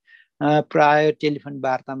हामी प्राय टेलिफोन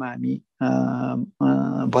वार्तामा हामी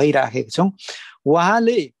भइराखेका छौँ।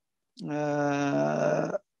 उहाँले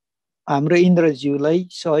हाम्रो इन्द्रज्यूलाई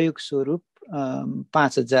सहयोग स्वरूप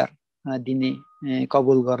 5,000 दिने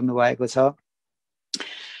कबुल गर्नुभएको छ।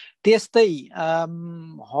 त्यस्तै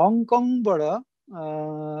हङकङबाट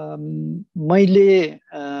मैले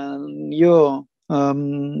यो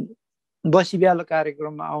बसी बिहालो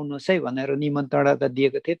कार्यक्रममा आउनुहोस् है भनेर निमन्त्रणा त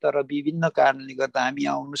दिएको थिएँ, तर विभिन्न कारणले गर्दा हामी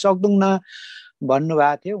आउनु सक्दैनौँ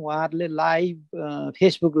भन्नुभएको थियो। उहाँहरूले लाइभ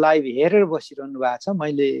फेसबुक लाइभ हेरेर बसिरहनु भएको छ,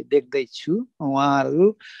 मैले देख्दैछु। उहाँहरू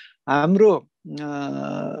हाम्रो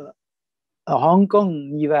हङकङ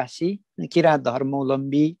निवासी किराँत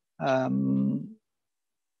धर्मावलम्बी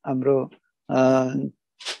हाम्रो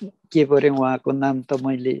के परे उहाँको नाम त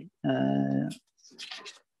मैले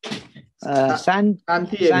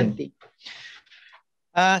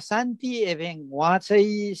शान्ति एभेङ, उहाँ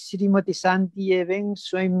चाहिँ श्रीमती शान्ति एभेङ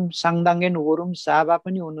स्वयं साङदाङ्गेन वरुम साबा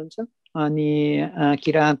पनि हुनुहुन्छ। अनि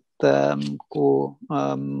किराँत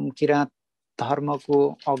धर्मको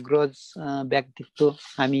अग्रज व्यक्तित्व।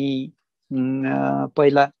 हामी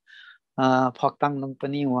पहिला फक्ताङलुङ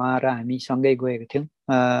पनि उहाँ र हामी सँगै गएका थियौँ।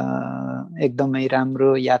 एकदमै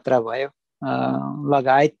राम्रो यात्रा भयो।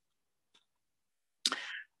 लगायत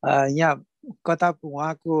यहाँ कता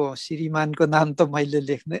उहाँको श्रीमानको नाम त मैले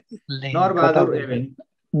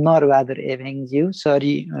नरबहादुर एभेङज्यू,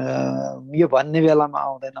 सरी यो भन्ने बेलामा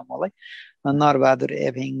आउँदैन मलाई। नरबहादुर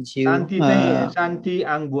एभेङज्यू, शान्ति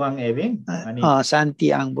आङबुवाङ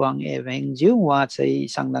एभेङज्यू, उहाँ चाहिँ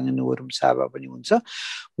साङदाङ वरुम साबा पनि हुन्छ।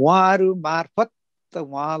 उहाँहरू मार्फत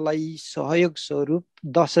उहाँलाई सहयोग स्वरूप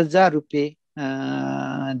 10,000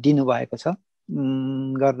 रुपियाँ दिनुभएको छ।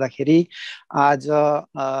 गर्दाखेरि आज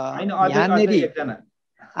यहाँनेरि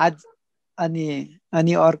आज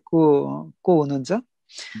अनि अर्को को हुनुहुन्छ?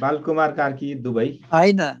 बालकुमार कार्की दुबई।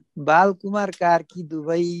 होइन, बालकुमार कार्की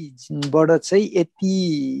दुबईबाट चाहिँ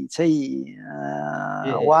यति चाहिँ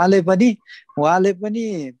उहाँले पनि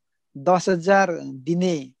 10,000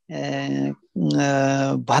 दिने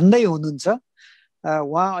भन्दै हुनुहुन्छ।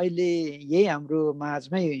 उहाँ अहिले यही हाम्रो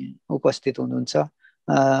माझमै उपस्थित हुनुहुन्छ।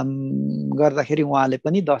 गर्दाखेरि उहाँले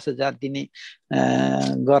पनि 10,000 दिने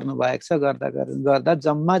गर्नुभएको छ। गर्दा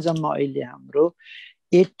जम्मा अहिले हाम्रो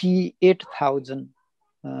 88,000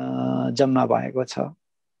 जम्मा भएको छ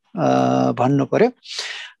भन्नु पर्यो।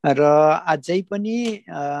 र अझै पनि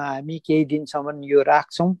हामी केही दिनसम्म यो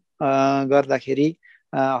राख्छौँ। गर्दाखेरि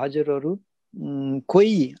हजुरहरू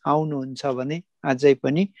कोही आउनुहुन्छ भने अझै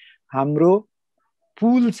पनि हाम्रो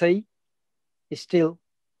पुल चाहिँ स्टिल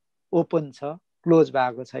ओपन छ, क्लोज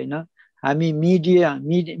भएको छैन। हामी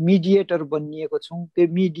मिडिएटर बनिएको छौँ, त्यो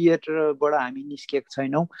मिडिएटरबाट हामी निस्केको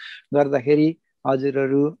छैनौँ। गर्दाखेरि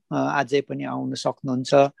हजुरहरू अझै पनि आउन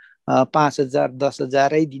सक्नुहुन्छ। 5,000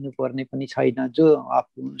 10,000 दिनुपर्ने पनि छैन, जो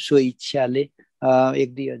आफ्नो स्वइच्छाले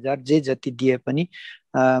 1-2 हजार जे जति दिए पनि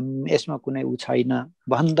यसमा कुनै उ छैन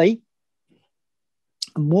भन्दै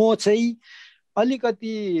म चाहिँ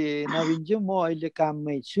अलिकति नवीनज्यू, म अहिले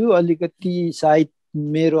काममै छु। अलिकति सायद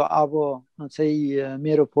मेरो अब चाहिँ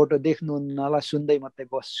मेरो फोटो देख्नुहुन्नला, सुन्दै मात्रै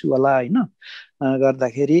बस्छु होला होइन।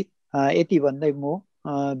 गर्दाखेरि यति भन्दै म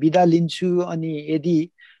बिदा लिन्छु। अनि यदि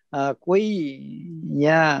कोही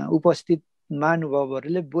यहाँ उपस्थित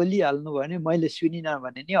महानुभावहरूले बोलिहाल्नु भयो भने मैले सुनिनँ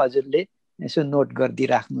भने नि हजुरले यसो नोट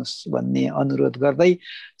गरिदिइराख्नुहोस् भन्ने अनुरोध गर्दै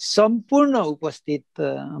सम्पूर्ण उपस्थित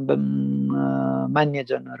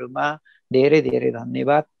मान्यजनहरूमा धेरै धेरै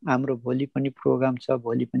धन्यवाद। हाम्रो भोलि पनि प्रोग्राम छ,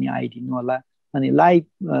 भोलि पनि आइदिनु होला। अनि लाइभ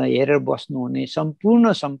हेरेर बस्नुहुने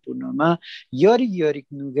सम्पूर्णमा यरिक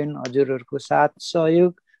नुगेन हजुरहरूको साथ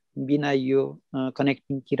सहयोग बिना यो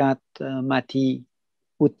कनेक्टिङ किराँत माथि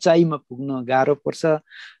उचाइमा पुग्न गाह्रो पर्छ।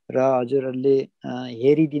 र हजुरहरूले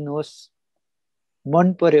हेरिदिनुहोस्,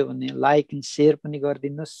 मन पर्यो भने लाइक एन्ड सेयर पनि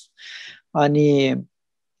गरिदिनुहोस्। अनि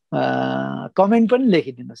कमेन्ट पनि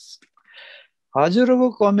लेखिदिनुहोस्। हजुरहरूको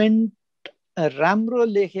कमेन्ट राम्रो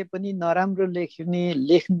लेखे पनि नराम्रो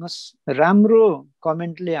लेख्नुहोस्। राम्रो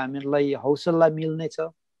कमेन्टले हामीलाई हौसला मिल्नेछ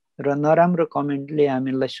र नराम्रो कमेन्टले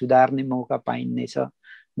हामीलाई सुधार्ने मौका पाइनेछ।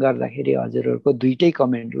 गर्दाखेरि हजुरहरूको दुईटै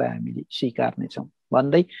कमेन्टलाई हामीले स्वीकार्नेछौँ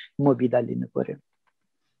भन्दै म बिदा लिनु पर्यो।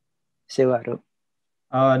 सेवाहरू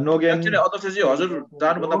अध्यक्षजी, हजुर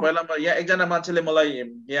जानुभन्दा पहिला यहाँ एकजना मान्छेले मलाई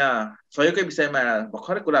यहाँ सहयोगकै विषयमा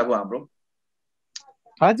भर्खरै कुरा भयो हाम्रो।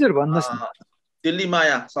 हजुर भन्नुहोस् न। दिल्लीमा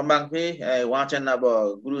यहाँ सम्बाङफे उहाँ चाहिँ अब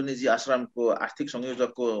गुरु निजी आश्रमको आर्थिक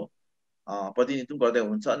संयोजकको प्रतिनिधित्व गर्दै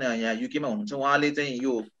हुनुहुन्छ अनि यहाँ युकेमा हुनुहुन्छ। उहाँले चाहिँ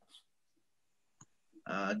यो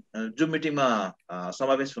जुम मिटिङमा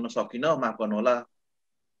समावेश हुन सकिन, माफ गर्नुहोला।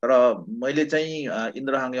 तर मैले चाहिँ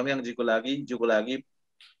इन्द्रहाङ यमयाङजीको लागि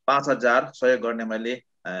 5,000 सहयोग गर्ने मैले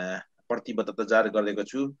प्रतिबद्धता जारी गरेको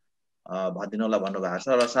छु भनिदिनु होला भन्नुभएको छ।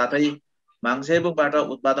 र साथै माङसेबुङबाट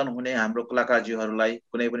उत्पादन हुने हाम्रो कलाकारजीहरूलाई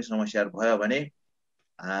कुनै पनि समस्याहरू भयो भने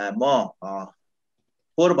म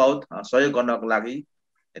फोहोर बहुत सहयोग गर्नको लागि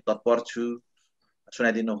तत्पर छु,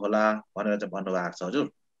 सुनाइदिनु होला भनेर चाहिँ भन्नुभएको छ हजुर।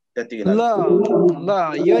 ल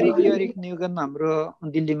यरिक न्युगन हाम्रो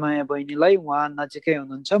दिल्लीमाया बहिनीलाई उहाँ नजिकै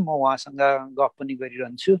हुनुहुन्छ, म उहाँसँग गफ पनि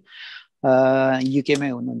गरिरहन्छु, युकेमै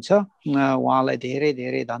हुनुहुन्छ। उहाँलाई धेरै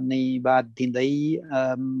धेरै धन्यवाद दिँदै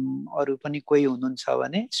अरू पनि कोही हुनुहुन्छ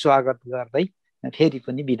भने स्वागत गर्दै फेरि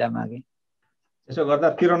पनि बिदा मागे। त्यसो गर्दा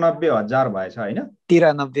 93,000 भएछ होइन?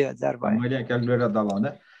 93,000 भयो। मैले क्यालकुलेटर दबाउँदा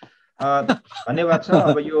धन्यवाद छ।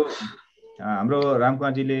 अब यो हाम्रो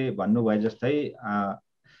रामकुमारजीले भन्नुभए जस्तै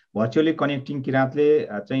भर्चुअली कनेक्टिङ किराँतले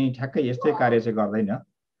चाहिँ ठ्याक्कै यस्तै कार्य चाहिँ गर्दैन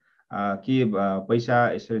कि पैसा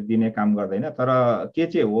यसरी दिने काम गर्दैन। तर के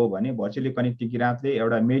चाहिँ हो भने भर्चुअली कनेक्टिङ किराँतले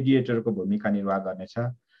एउटा मेडिएटरको भूमिका निर्वाह गर्नेछ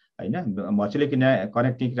होइन। भर्चुअली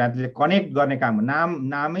कनेक्टिङ किराँतले कनेक्ट गर्ने काम,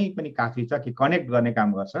 नामै पनि काफी छ कि कनेक्ट गर्ने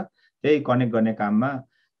काम गर्छ। त्यही कनेक्ट गर्ने काममा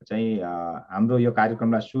चाहिँ हाम्रो यो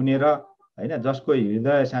कार्यक्रमलाई सुनेर होइन, जसको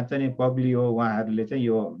हृदय साँच्चै नै पग्लियो, उहाँहरूले चाहिँ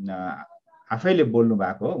यो आफैले बोल्नु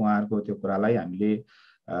भएको हो। उहाँहरूको त्यो कुरालाई हामीले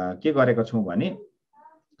के गरेको छौँ भने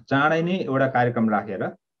चाँडै नै एउटा कार्यक्रम राखेर,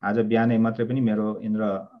 आज बिहानै मात्रै पनि मेरो इन्द्र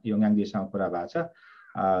योङयाङजीसँग कुरा भएको छ,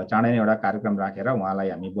 चाँडै नै एउटा कार्यक्रम राखेर उहाँलाई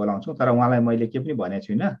हामी बोलाउँछौँ। तर उहाँलाई मैले के पनि भनेको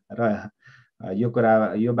छुइनँ र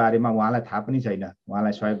यो बारेमा उहाँलाई थाहा पनि छैन,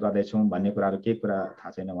 उहाँलाई सहयोग गर्दैछौँ भन्ने कुराहरू केही कुरा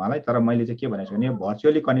थाहा छैन उहाँलाई। तर मैले चाहिँ के भनेको छु भने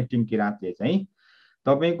भर्चुअली कनेक्टिङ किराँतले चाहिँ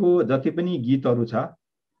तपाईँको जति पनि गीतहरू छ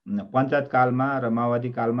पञ्चायत कालमा र माओवादी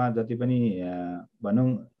कालमा जति पनि भनौँ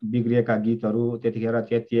बिग्रिएका गीतहरू, त्यतिखेर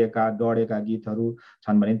त्यतिएका डढेका गीतहरू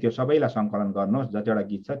छन् भने त्यो सबैलाई सङ्कलन गर्नुहोस्। जतिवटा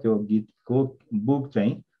गीत छ त्यो गीतको बुक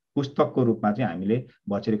चाहिँ पुस्तकको रूपमा चाहिँ हामीले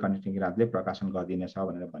भर्चुअली कनेक्टिङ किराँतले प्रकाशन गरिदिनेछ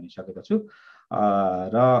भनेर भनिसकेको छु।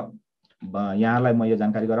 र यहाँलाई म यो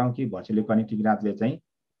जानकारी गराउँ कि भर्चुअली कनेक्टिङ किराँतले चाहिँ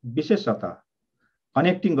विशेषतः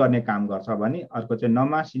कनेक्टिङ गर्ने काम गर्छ भने अर्को चाहिँ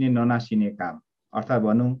नमासिने ननासिने काम, अर्थात्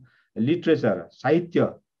भनौँ लिट्रेचर, साहित्य,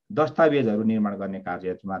 दस्तावेजहरू निर्माण गर्ने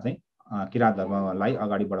कार्यमा चाहिँ किराँत धर्मलाई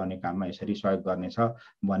अगाडि बढाउने काममा यसरी सहयोग गर्नेछ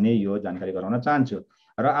भन्ने यो जानकारी गराउन चाहन्छु।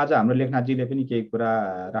 र आज हाम्रो लेखनाथजीले पनि केही कुरा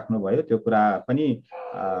राख्नुभयो, त्यो कुरा पनि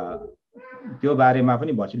त्यो बारेमा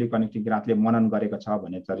पनि भर्चुअली कनेक्टिङ किराँतले मनन गरेको छ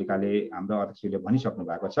भन्ने तरिकाले हाम्रो अध्यक्षले भनिसक्नु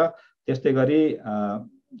भएको छ। त्यस्तै गरी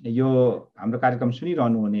यो हाम्रो कार्यक्रम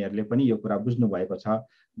सुनिरहनु हुनेहरूले पनि यो कुरा बुझ्नु भएको छ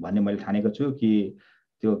भन्ने मैले ठानेको छु कि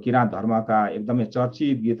त्यो किराँत धर्मका एकदमै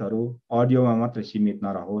चर्चित गीतहरू अडियोमा मात्रै सीमित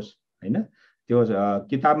नरहोस् होइन, त्यो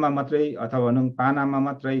किताबमा मात्रै अथवा भनौँ पानामा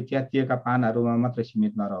मात्रै, च्यातिएका पानहरूमा मात्रै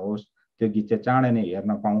सीमित नरहोस्, त्यो गीत चाहिँ चाँडै नै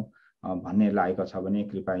हेर्न पाऊँ भन्ने लागेको छ भने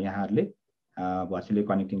कृपया यहाँहरूले भर्चुअली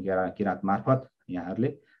कनेक्टिङ किराँत मार्फत यहाँहरूले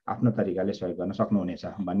आफ्नो तरिकाले सहयोग गर्न सक्नुहुनेछ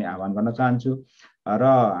भन्ने आह्वान गर्न चाहन्छु। र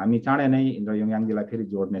हामी चाँडै नै इन्द्र योङयाङजीलाई फेरि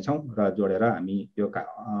जोड्नेछौँ र जोडेर हामी यो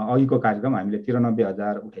अघिको कार्यक्रम हामीले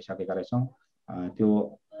 93,000 उठाइसकेका रहेछौँ। त्यो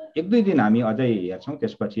 1-2 दिन हामी अझै हेर्छौँ,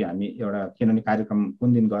 त्यसपछि हामी एउटा किनभने कार्यक्रम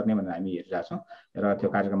कुन दिन गर्ने भनेर हामी हेरिरहेछौँ र त्यो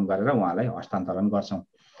कार्यक्रम गरेर उहाँलाई हस्तान्तरण गर्छौँ।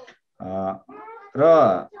 र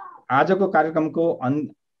आजको कार्यक्रमको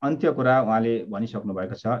अन्त्य कुरा उहाँले भनिसक्नु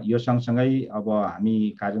भएको छ। यो सँगसँगै अब हामी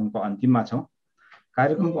कार्यक्रमको अन्तिममा छौँ।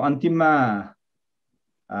 कार्यक्रमको अन्तिममा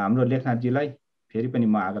हाम्रो लेखनाथजीलाई फेरि पनि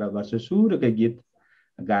म आग्रह गर्छु सुरुकै गीत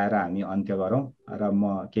गाएर हामी अन्त्य गरौँ र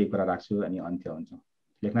म केही कुरा राख्छु अनि अन्त्य हुन्छौँ।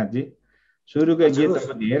 लेखनाथजी सुरुकै गीत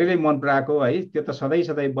धेरैले मन पराएको है, त्यो त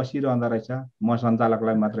सधैँ बसिरहँदो रहेछ। म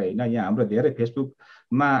सञ्चालकलाई मात्रै होइन, यहाँ हाम्रो धेरै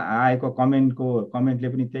फेसबुकमा आएको कमेन्टले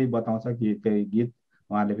पनि त्यही बताउँछ कि त्यही गीत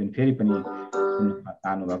उहाँले पनि फेरि पनि सुन्न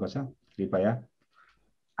चाहनु भएको छ। कृपया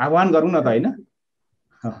आह्वान गरौँ न त होइन?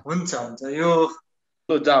 हुन्छ यो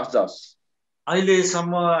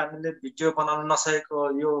अहिलेसम्म हामीले भिडियो बनाउन नसकेको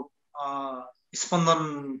यो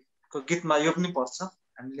स्पन्दनको गीतमा यो पनि पर्छ।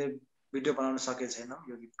 हामीले भिडियो बनाउन सकेको छैनौँ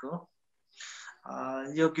यो गीतको।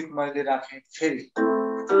 यो गीत मैले राखेँ फेरि।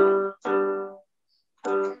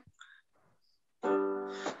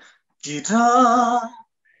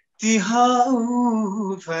 किराती हाउ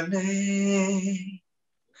भने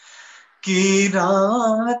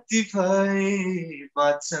किराती भई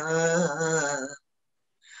बाँच,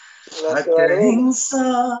 हिंसा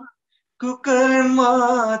कुकर्म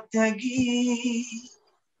त्यागी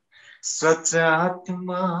स्वच्छ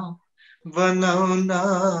आत्मा बनाउन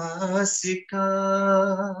सिका।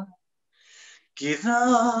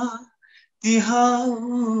 किराती हाउ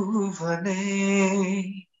भने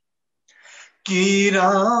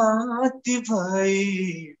किराती भई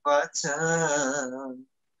बाँच,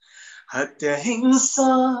 हत्या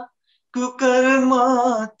हिंसा कुकर्म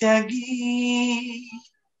त्यागी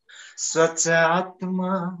स्वच्छ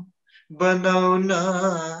आत्मा बनाउन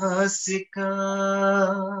सिक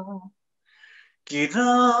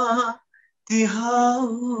किराँती हौ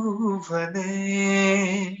भने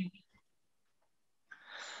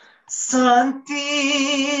शान्ति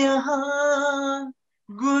यहाँ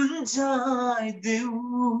गुन्जाइदेऊ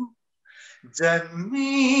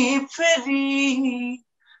जन्मी फेरि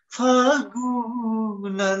फागुनन्द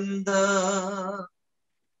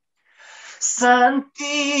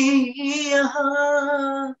शान्ति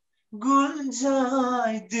यहाँ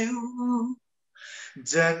गुन्जाइदेऊ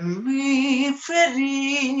जन्मी फेरि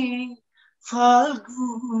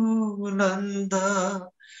फाल्गुनन्द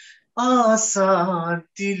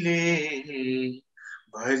अशान्तिले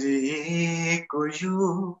भरिएको यो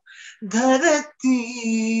धरतीमा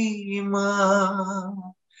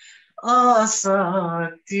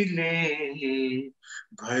अशान्तिले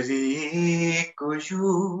भरिएको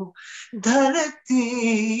यो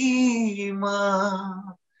धरतीमा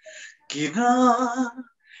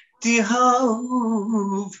किराँती हौ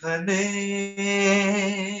भने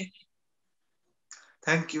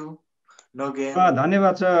थ्याङ्क यू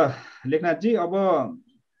धन्यवाद छ लेखनाथजी। अब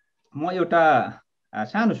म एउटा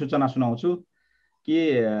सानो सूचना सुनाउँछु कि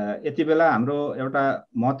यति बेला हाम्रो एउटा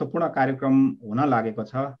महत्त्वपूर्ण कार्यक्रम हुन लागेको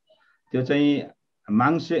छ। त्यो चाहिँ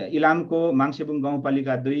इलामको माङ्सेबुङ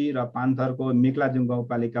गाउँपालिका 2 र पान्थरको मिक्लाजुङ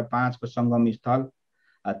गाउँपालिका 5 को सङ्गम स्थल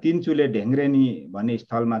तिनचुले ढेङ्ग्रेनी भन्ने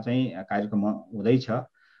स्थलमा चाहिँ कार्यक्रम हुँदैछ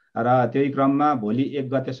र त्यही क्रममा भोलि 1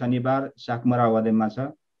 गते शनिबार साकमरा वदेममा छ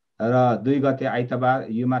र 2 गते आइतबार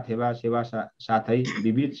युमाथेवा सेवा साथै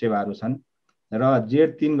विविध सेवाहरू छन् र जेठ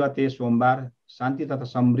 3 गते सोमबार शान्ति तथा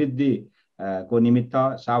समृद्धि को निमित्त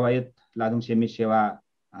सावायत लादुङसेमी सेवा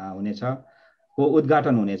हुनेछ को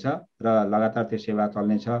उद्घाटन हुनेछ र लगातार त्यो सेवा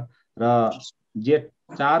चल्नेछ र जेठ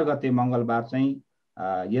 4 गते मङ्गलबार चाहिँ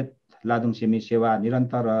यत लादुङसेमी सेवा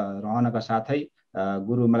निरन्तर रहनका साथै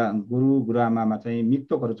गुरुआमामा चाहिँ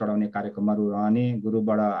मिक्तोकहरू चढाउने कार्यक्रमहरू रहने,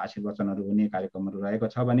 गुरुबाट आशीर्वचनहरू हुने कार्यक्रमहरू रहेको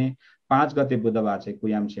छ भने 5 गते बुधबार चाहिँ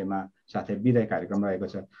कुयामसेमा साथै विदाय कार्यक्रम रहेको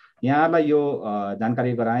छ। यहाँलाई यो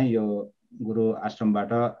जानकारी गराएँ। यो गुरु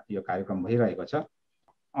आश्रमबाट यो कार्यक्रम भइरहेको छ।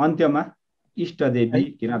 अन्त्यमा इष्टदेवी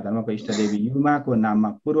किराँत धर्मको इष्टदेवी युमाको नाममा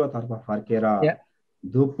पूर्वतर्फ फर्केर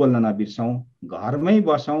धूप पोल्न नबिर्सौँ, घरमै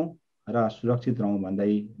बसौँ र सुरक्षित रहौँ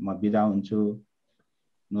भन्दै म बिदा हुन्छु।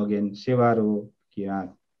 नोगेन सेवारो किराँत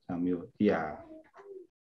सम्यो तिया।